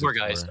Mega 64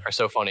 guys are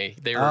so funny.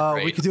 They were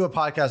great. We could do a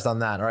podcast on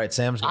that. All right,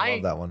 Sam's gonna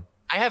love that one.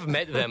 I have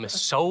met them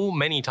so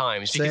many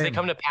times because they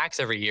come to PAX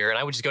every year, and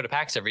I would just go to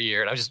PAX every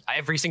year, and I was just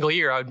every single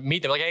year I would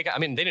meet them. Like, hey, I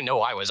mean, they didn't know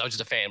who I was just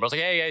a fan, but I was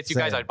like, hey, it's you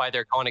guys. I'd buy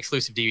their con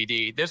exclusive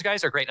DVD. Those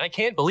guys are great, and I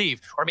can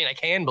believe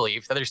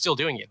that they're still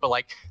doing it. But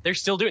like, they're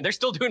still doing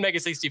Mega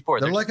 64.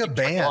 They're like a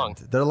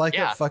band. They're like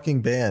a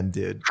fucking band,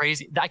 dude.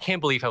 Crazy. I can't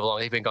believe how long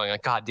they've been going.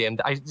 Like, god damn,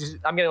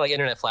 I'm getting like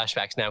internet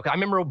flashbacks now. I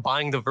remember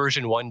buying the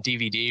version 1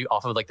 DVD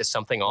off of like the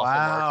Something Awful.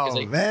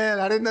 Wow, man,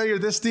 I didn't know you're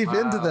this deep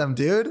into them,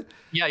 dude.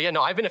 Yeah,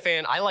 no, I've been a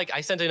fan.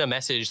 I sent in a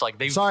message like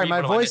they. Sorry,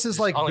 my voice has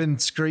like been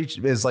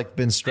screeched. Is like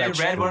been stretched.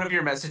 I read one of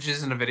your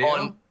messages in a video.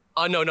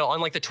 No,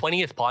 on like the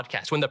 20th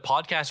podcast when the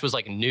podcast was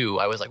like new.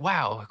 I was like,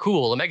 wow,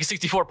 cool, a Mega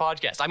 64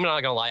 podcast. I'm not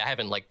gonna lie,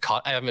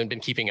 I haven't been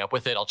keeping up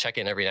with it. I'll check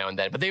in every now and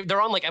then, but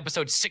they're on like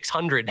episode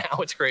 600 now.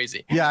 It's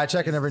crazy. Yeah, I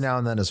check in every now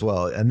and then as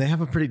well, and they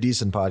have a pretty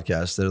decent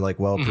podcast. They're like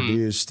well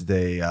produced.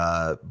 They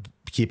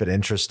keep it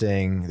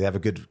interesting. They have a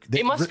good.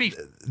 It must be.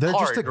 They're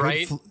hard, just a good.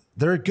 right?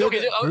 They're a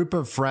good group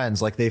of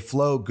friends. Like they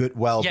flow back and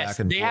forth. Yes,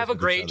 they have a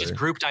great just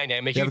group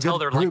dynamic. You can tell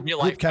they're like real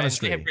life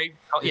chemistry. They have great,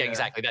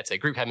 exactly. That's it.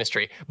 Group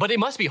chemistry. But it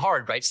must be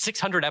hard, right?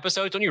 600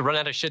 episodes. Don't you run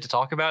out of shit to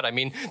talk about? I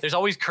mean, there's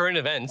always current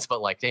events,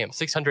 but like, damn,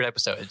 600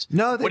 episodes.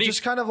 No, they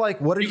just kind of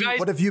like, what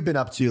have you been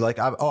up to? Like,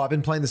 I've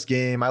been playing this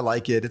game. I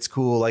like it. It's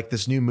cool. Like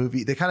this new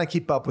movie. They kind of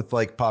keep up with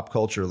like pop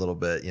culture a little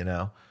bit, you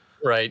know?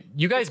 Right.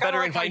 You guys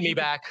better invite me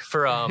back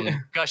for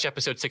Gush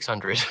episode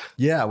 600.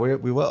 Yeah,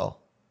 we will.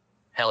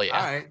 Hell yeah.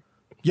 All right.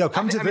 Yo,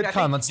 come to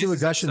VidCon. Let's do a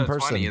Gush in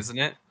person. 20, isn't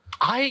it?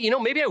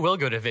 Maybe I will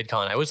go to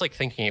VidCon. I was like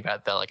thinking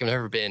about that. Like I've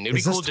never been. It'd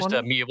be cool just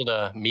to be able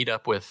to meet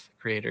up with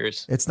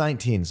creators. It's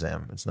 19,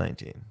 Sam. It's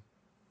 19.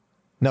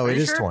 No, it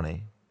is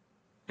 20.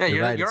 Yeah,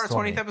 you're our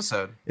 20th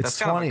episode. It's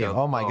 20.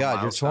 Oh my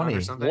God, you're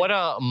 20. What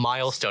a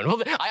milestone.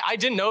 Well, I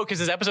didn't know because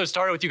this episode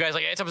started with you guys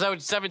like it's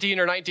episode 17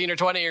 or 19 or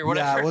 20 or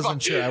whatever.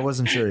 Yeah, I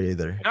wasn't sure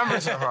either.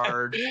 Numbers are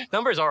hard.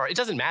 Numbers are. It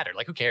doesn't matter.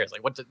 Like who cares?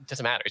 Like it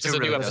doesn't matter. It's just a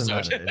new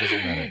episode. It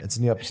doesn't matter. It's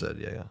a new episode.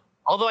 Yeah.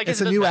 Although I guess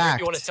it's a new act.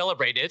 If you want to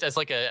celebrate it as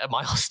like a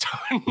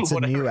milestone. It's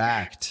a new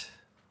act.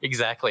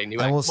 Exactly. New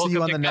act. And we'll see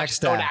you on the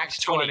next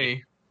act.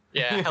 20.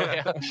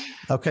 Yeah.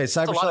 Okay,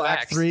 Cybershell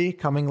Act 3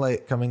 coming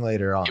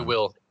later on. It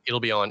will. It'll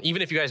be on.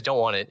 Even if you guys don't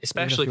want it,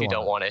 especially if you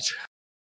don't want it.